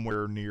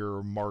 somewhere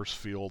near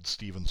Marsfield,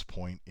 Stevens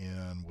Point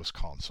in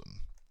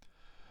Wisconsin.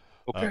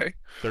 Okay.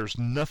 There's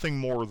nothing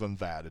more than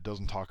that. It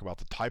doesn't talk about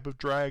the type of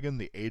dragon,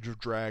 the age of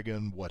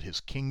dragon, what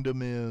his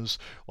kingdom is.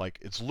 Like,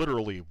 it's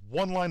literally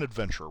one-line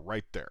adventure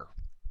right there.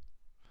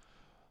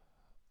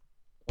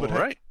 But All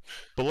right.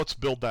 But let's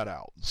build that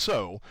out.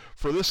 So,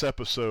 for this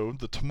episode,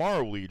 the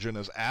Tomorrow Legion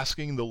is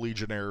asking the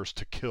Legionnaires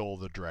to kill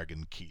the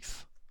Dragon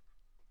Keith.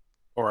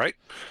 All right.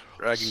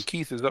 Dragon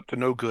Keith is up to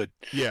no good.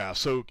 Yeah,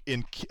 so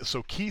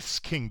Keith's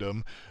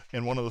kingdom,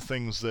 and one of the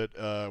things that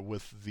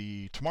with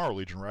the Tomorrow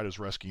Legion, right, is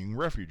rescuing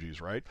refugees,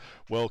 right?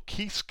 Well,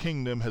 Keith's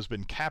kingdom has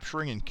been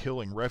capturing and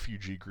killing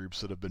refugee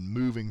groups that have been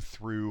moving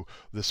through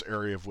this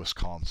area of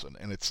Wisconsin,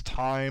 and it's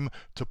time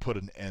to put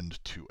an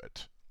end to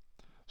it.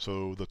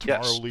 So the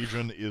Tomorrow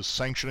Legion is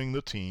sanctioning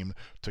the team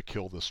to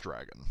kill this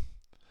dragon.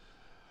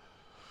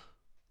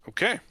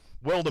 Okay.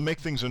 Well, to make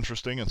things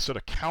interesting, instead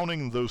of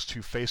counting those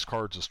two face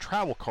cards as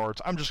travel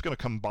cards, I'm just going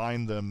to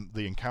combine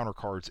the encounter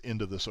cards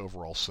into this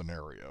overall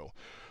scenario.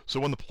 So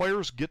when the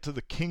players get to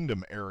the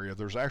kingdom area,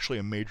 there's actually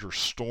a major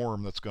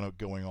storm that's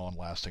going on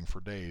lasting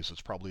for days.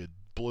 It's probably a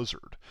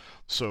blizzard.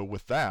 So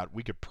with that,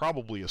 we could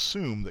probably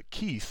assume that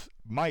Keith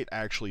might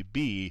actually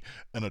be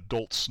an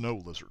adult snow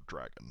lizard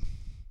dragon.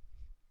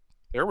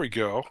 There we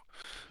go.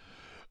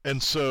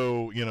 And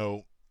so,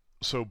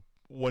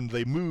 when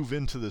they move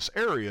into this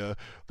area,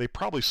 they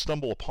probably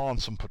stumble upon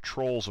some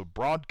patrols of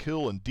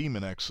Broadkill and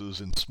Demon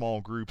X's in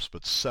small groups,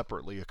 but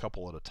separately, a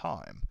couple at a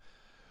time.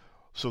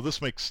 So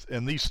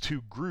these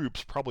two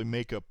groups probably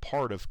make a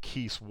part of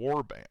Keith's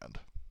warband.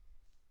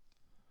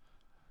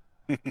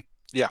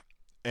 Yeah.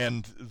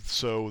 And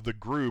so the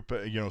group,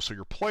 so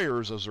your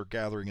players, as they're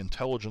gathering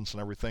intelligence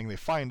and everything, they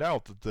find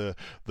out that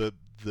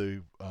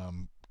the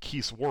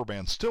Keith's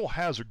warband still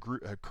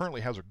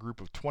currently has a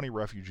group of 20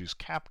 refugees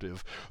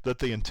captive that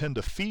they intend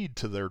to feed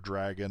to their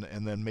dragon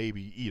and then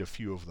maybe eat a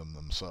few of them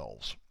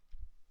themselves.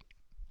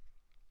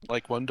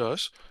 Like one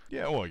does.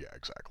 Yeah, well, yeah,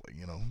 exactly.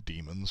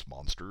 Demons,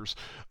 monsters.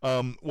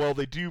 Well,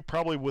 they do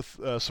probably with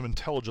some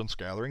intelligence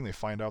gathering, they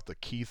find out that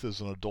Keith is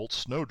an adult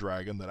snow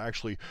dragon that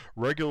actually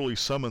regularly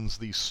summons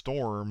these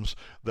storms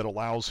that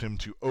allows him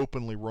to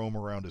openly roam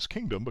around his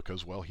kingdom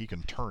because, well, he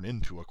can turn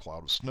into a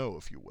cloud of snow,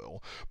 if you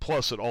will.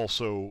 Plus, it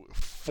also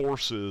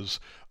forces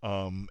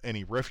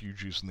any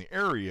refugees in the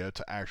area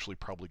to actually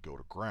probably go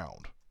to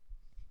ground.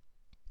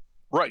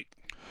 Right.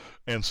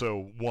 And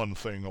so one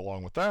thing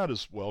along with that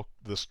is, well,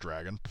 this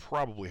dragon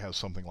probably has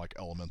something like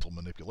elemental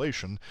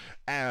manipulation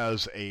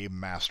as a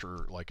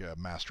master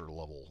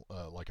level,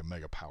 like a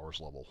mega powers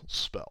level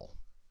spell.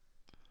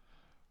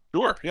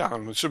 Sure, yeah,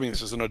 I'm assuming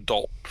this is an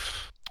adult.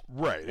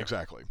 Right,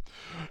 exactly.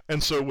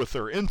 And so with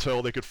their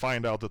intel, they could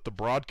find out that the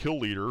Broadkill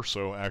leader,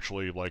 so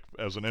actually, like,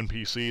 as an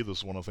NPC, this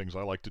is one of the things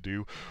I like to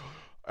do,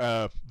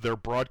 the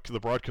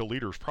Broadkill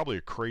leader is probably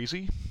a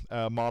crazy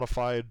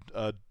modified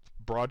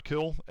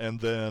Broadkill, and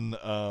then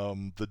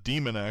the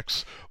Demon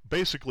X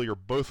basically are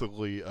both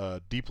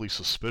deeply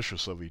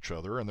suspicious of each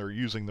other, and they're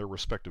using their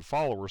respective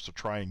followers to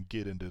try and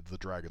get into the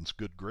dragon's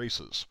good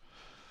graces.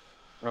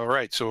 All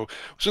right, so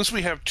since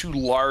we have two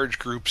large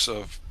groups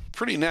of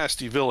pretty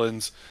nasty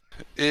villains,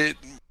 it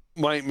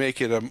might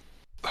make it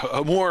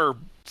a more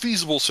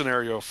feasible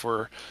scenario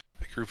for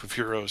a group of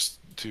heroes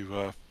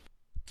to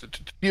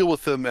deal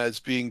with them as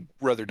being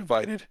rather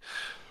divided.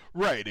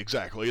 Right,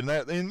 exactly, and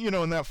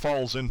that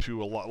falls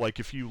into a lot.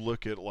 Like if you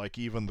look at like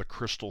even the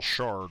Crystal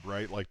Shard,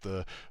 right? Like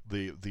the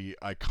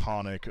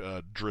iconic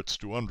Drizzt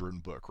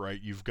Do'Undren book,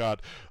 right? You've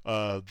got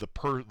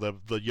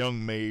the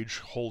young mage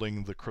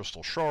holding the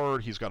Crystal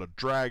Shard. He's got a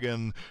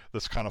dragon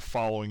that's kind of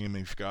following him.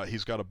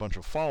 He's got a bunch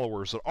of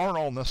followers that aren't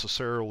all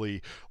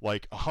necessarily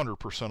like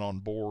 100% on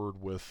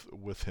board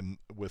with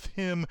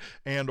him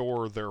and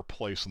or their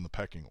place in the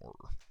pecking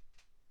order.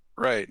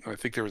 Right. I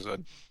think there was a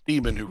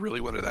demon who really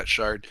wanted that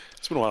shard.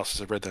 It's been a while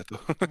since I've read that, though.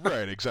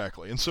 Right,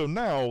 exactly. And so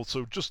now,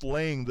 just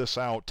laying this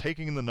out,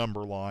 taking the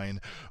number line,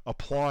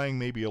 applying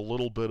maybe a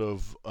little bit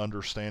of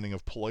understanding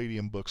of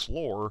Palladium Books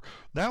lore,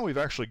 now we've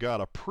actually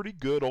got a pretty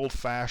good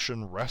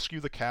old-fashioned rescue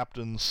the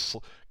captains,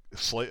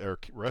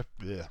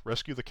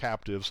 rescue the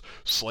captives,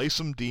 slay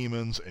some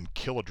demons, and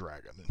kill a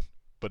dragon,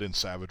 but in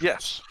Savage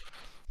Yes.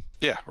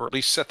 Yeah, or at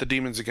least set the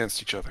demons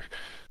against each other.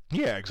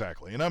 Yeah,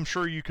 exactly. And I'm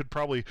sure you could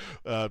probably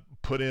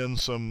put in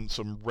some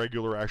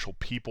regular actual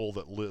people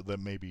that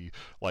may be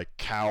like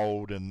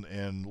cowed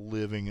and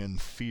living in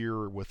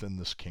fear within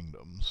this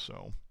kingdom.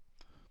 So.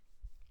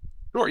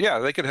 Sure, yeah,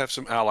 they could have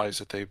some allies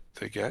that they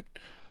get.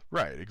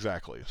 Right,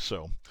 exactly.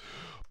 So,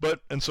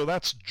 and so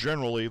that's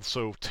generally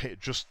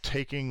just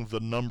taking the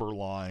number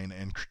line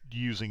and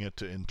using it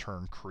to in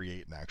turn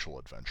create an actual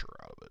adventure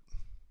out of it.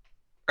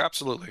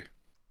 Absolutely.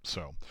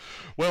 So,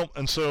 well,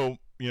 and so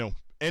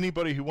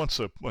anybody who wants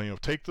to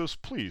take this,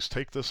 please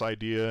take this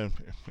idea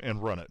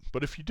and run it.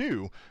 But if you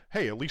do,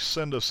 hey, at least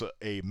send us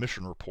a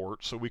mission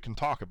report so we can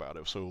talk about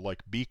it. So like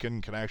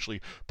Beacon can actually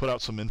put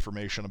out some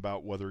information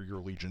about whether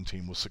your Legion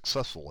team was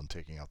successful in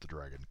taking out the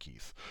Dragon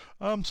Keith,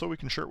 so we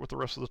can share it with the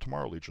rest of the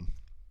Tomorrow Legion.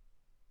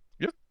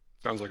 Yep,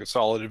 sounds like a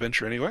solid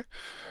adventure anyway.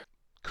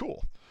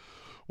 Cool.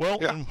 Well,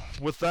 yeah.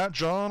 With that,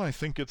 John, I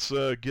think it's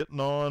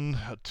getting on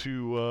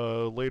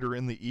to later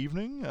in the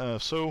evening.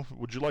 So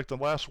would you like the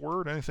last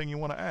word? Anything you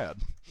want to add?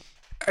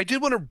 I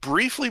did want to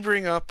briefly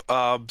bring up,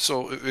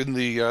 so in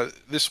the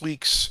this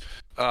week's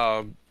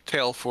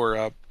tale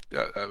for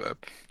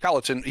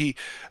Gallatin, he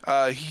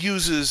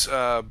uses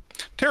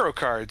tarot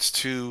cards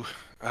to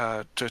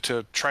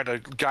try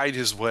to guide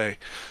his way.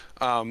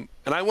 And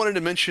I wanted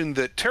to mention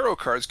that tarot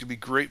cards can be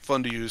great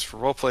fun to use for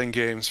role-playing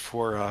games,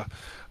 for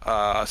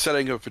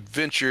setting up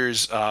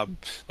adventures.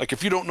 Like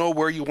if you don't know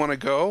where you want to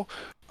go,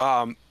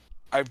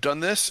 I've done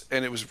this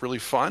and it was really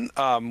fun.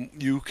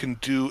 You can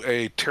do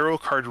a tarot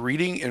card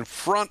reading in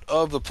front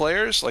of the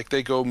players, like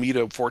they go meet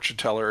a fortune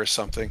teller or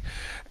something,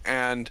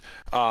 and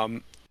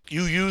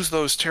you use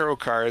those tarot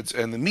cards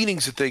and the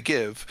meanings that they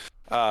give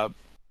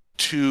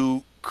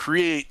to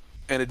create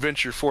an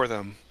adventure for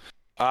them.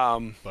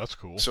 That's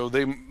cool. So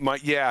they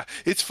might,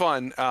 it's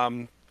fun.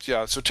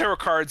 So tarot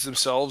cards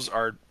themselves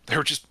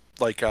they're just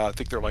like I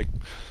think they're like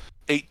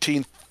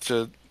 18th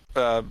to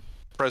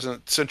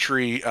present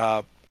century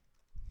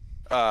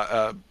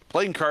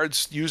playing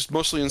cards used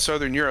mostly in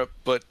Southern Europe,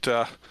 but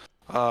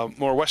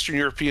more Western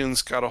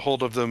Europeans got a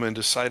hold of them and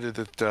decided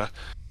that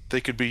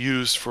they could be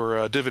used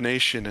for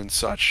divination and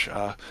such,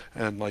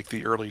 and like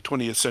the early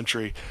 20th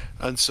century.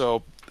 And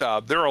so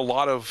there are a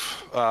lot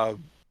of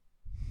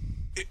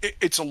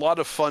it's a lot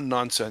of fun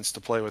nonsense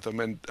to play with them,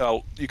 and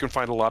you can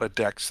find a lot of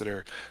decks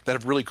that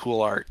have really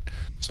cool art.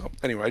 So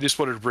anyway, I just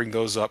wanted to bring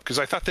those up because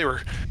I thought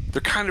they're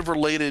kind of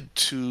related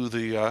to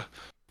the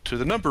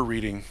number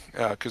reading,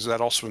 because that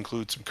also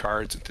includes some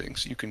cards and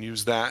things. You can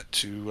use that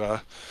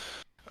to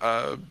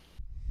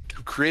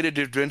create an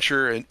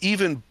adventure and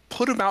even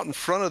put them out in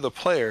front of the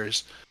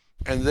players,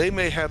 and they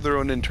may have their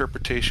own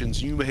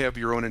interpretations. You may have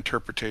your own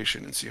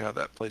interpretation, and see how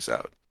that plays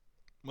out.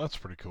 That's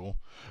pretty cool.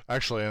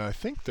 Actually, and I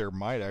think there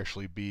might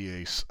actually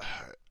be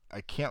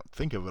I can't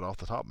think of it off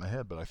the top of my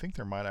head, but I think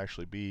there might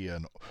actually be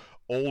an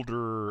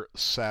older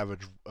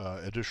Savage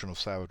edition of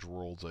Savage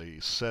Worlds, a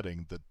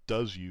setting that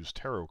does use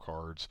tarot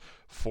cards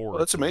for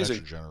that's amazing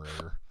adventure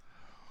generator.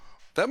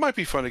 That might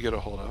be fun to get a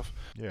hold of.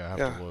 Yeah, I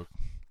have to look.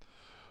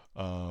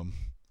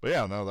 But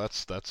yeah, no,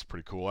 that's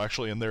pretty cool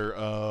actually. And there,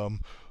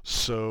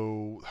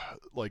 so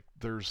like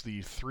there's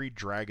the 3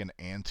 Dragon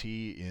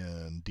Ante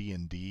in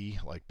D&D,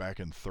 like back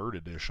in 3rd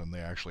edition, they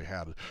actually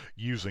had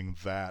using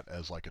that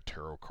as like a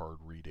tarot card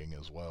reading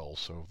as well.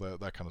 So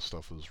that kind of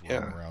stuff is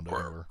running around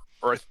everywhere.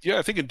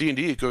 I think in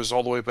D&D it goes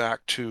all the way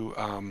back to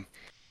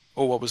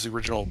what was the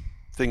original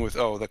thing with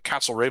the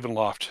Castle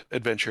Ravenloft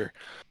adventure.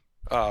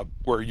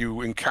 Where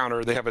you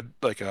encounter, they have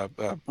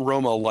a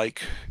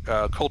Roma-like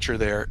culture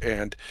there,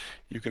 and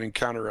you can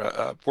encounter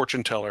a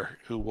fortune teller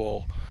who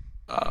will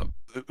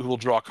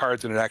draw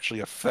cards, and it actually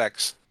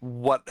affects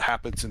what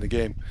happens in the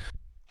game.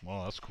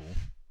 Well, that's cool.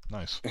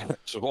 Nice.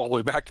 So all the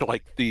way back to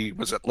like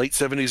was it late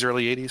 70s,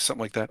 early 80s,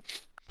 something like that.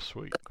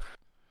 Sweet.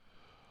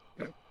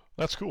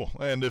 That's cool.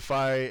 And if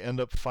I end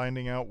up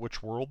finding out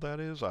which world that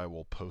is, I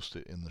will post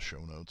it in the show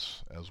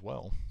notes as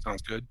well.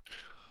 Sounds good.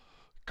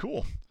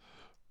 Cool.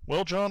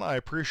 Well, John, I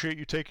appreciate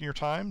you taking your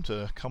time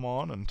to come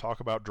on and talk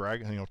about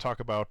dragon. Talk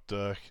about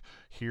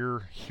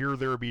here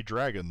there be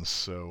dragons.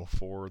 So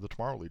for the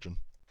Tomorrow Legion.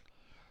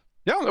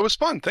 Yeah, that was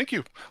fun. Thank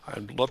you.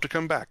 I'd love to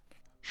come back.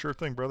 Sure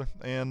thing, brother.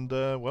 And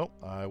well,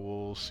 I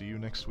will see you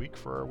next week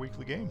for our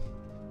weekly game.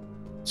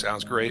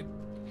 Sounds great.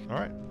 All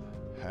right.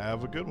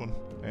 Have a good one.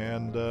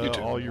 And you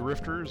too. All you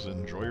rifters,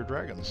 enjoy your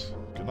dragons.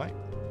 Good night.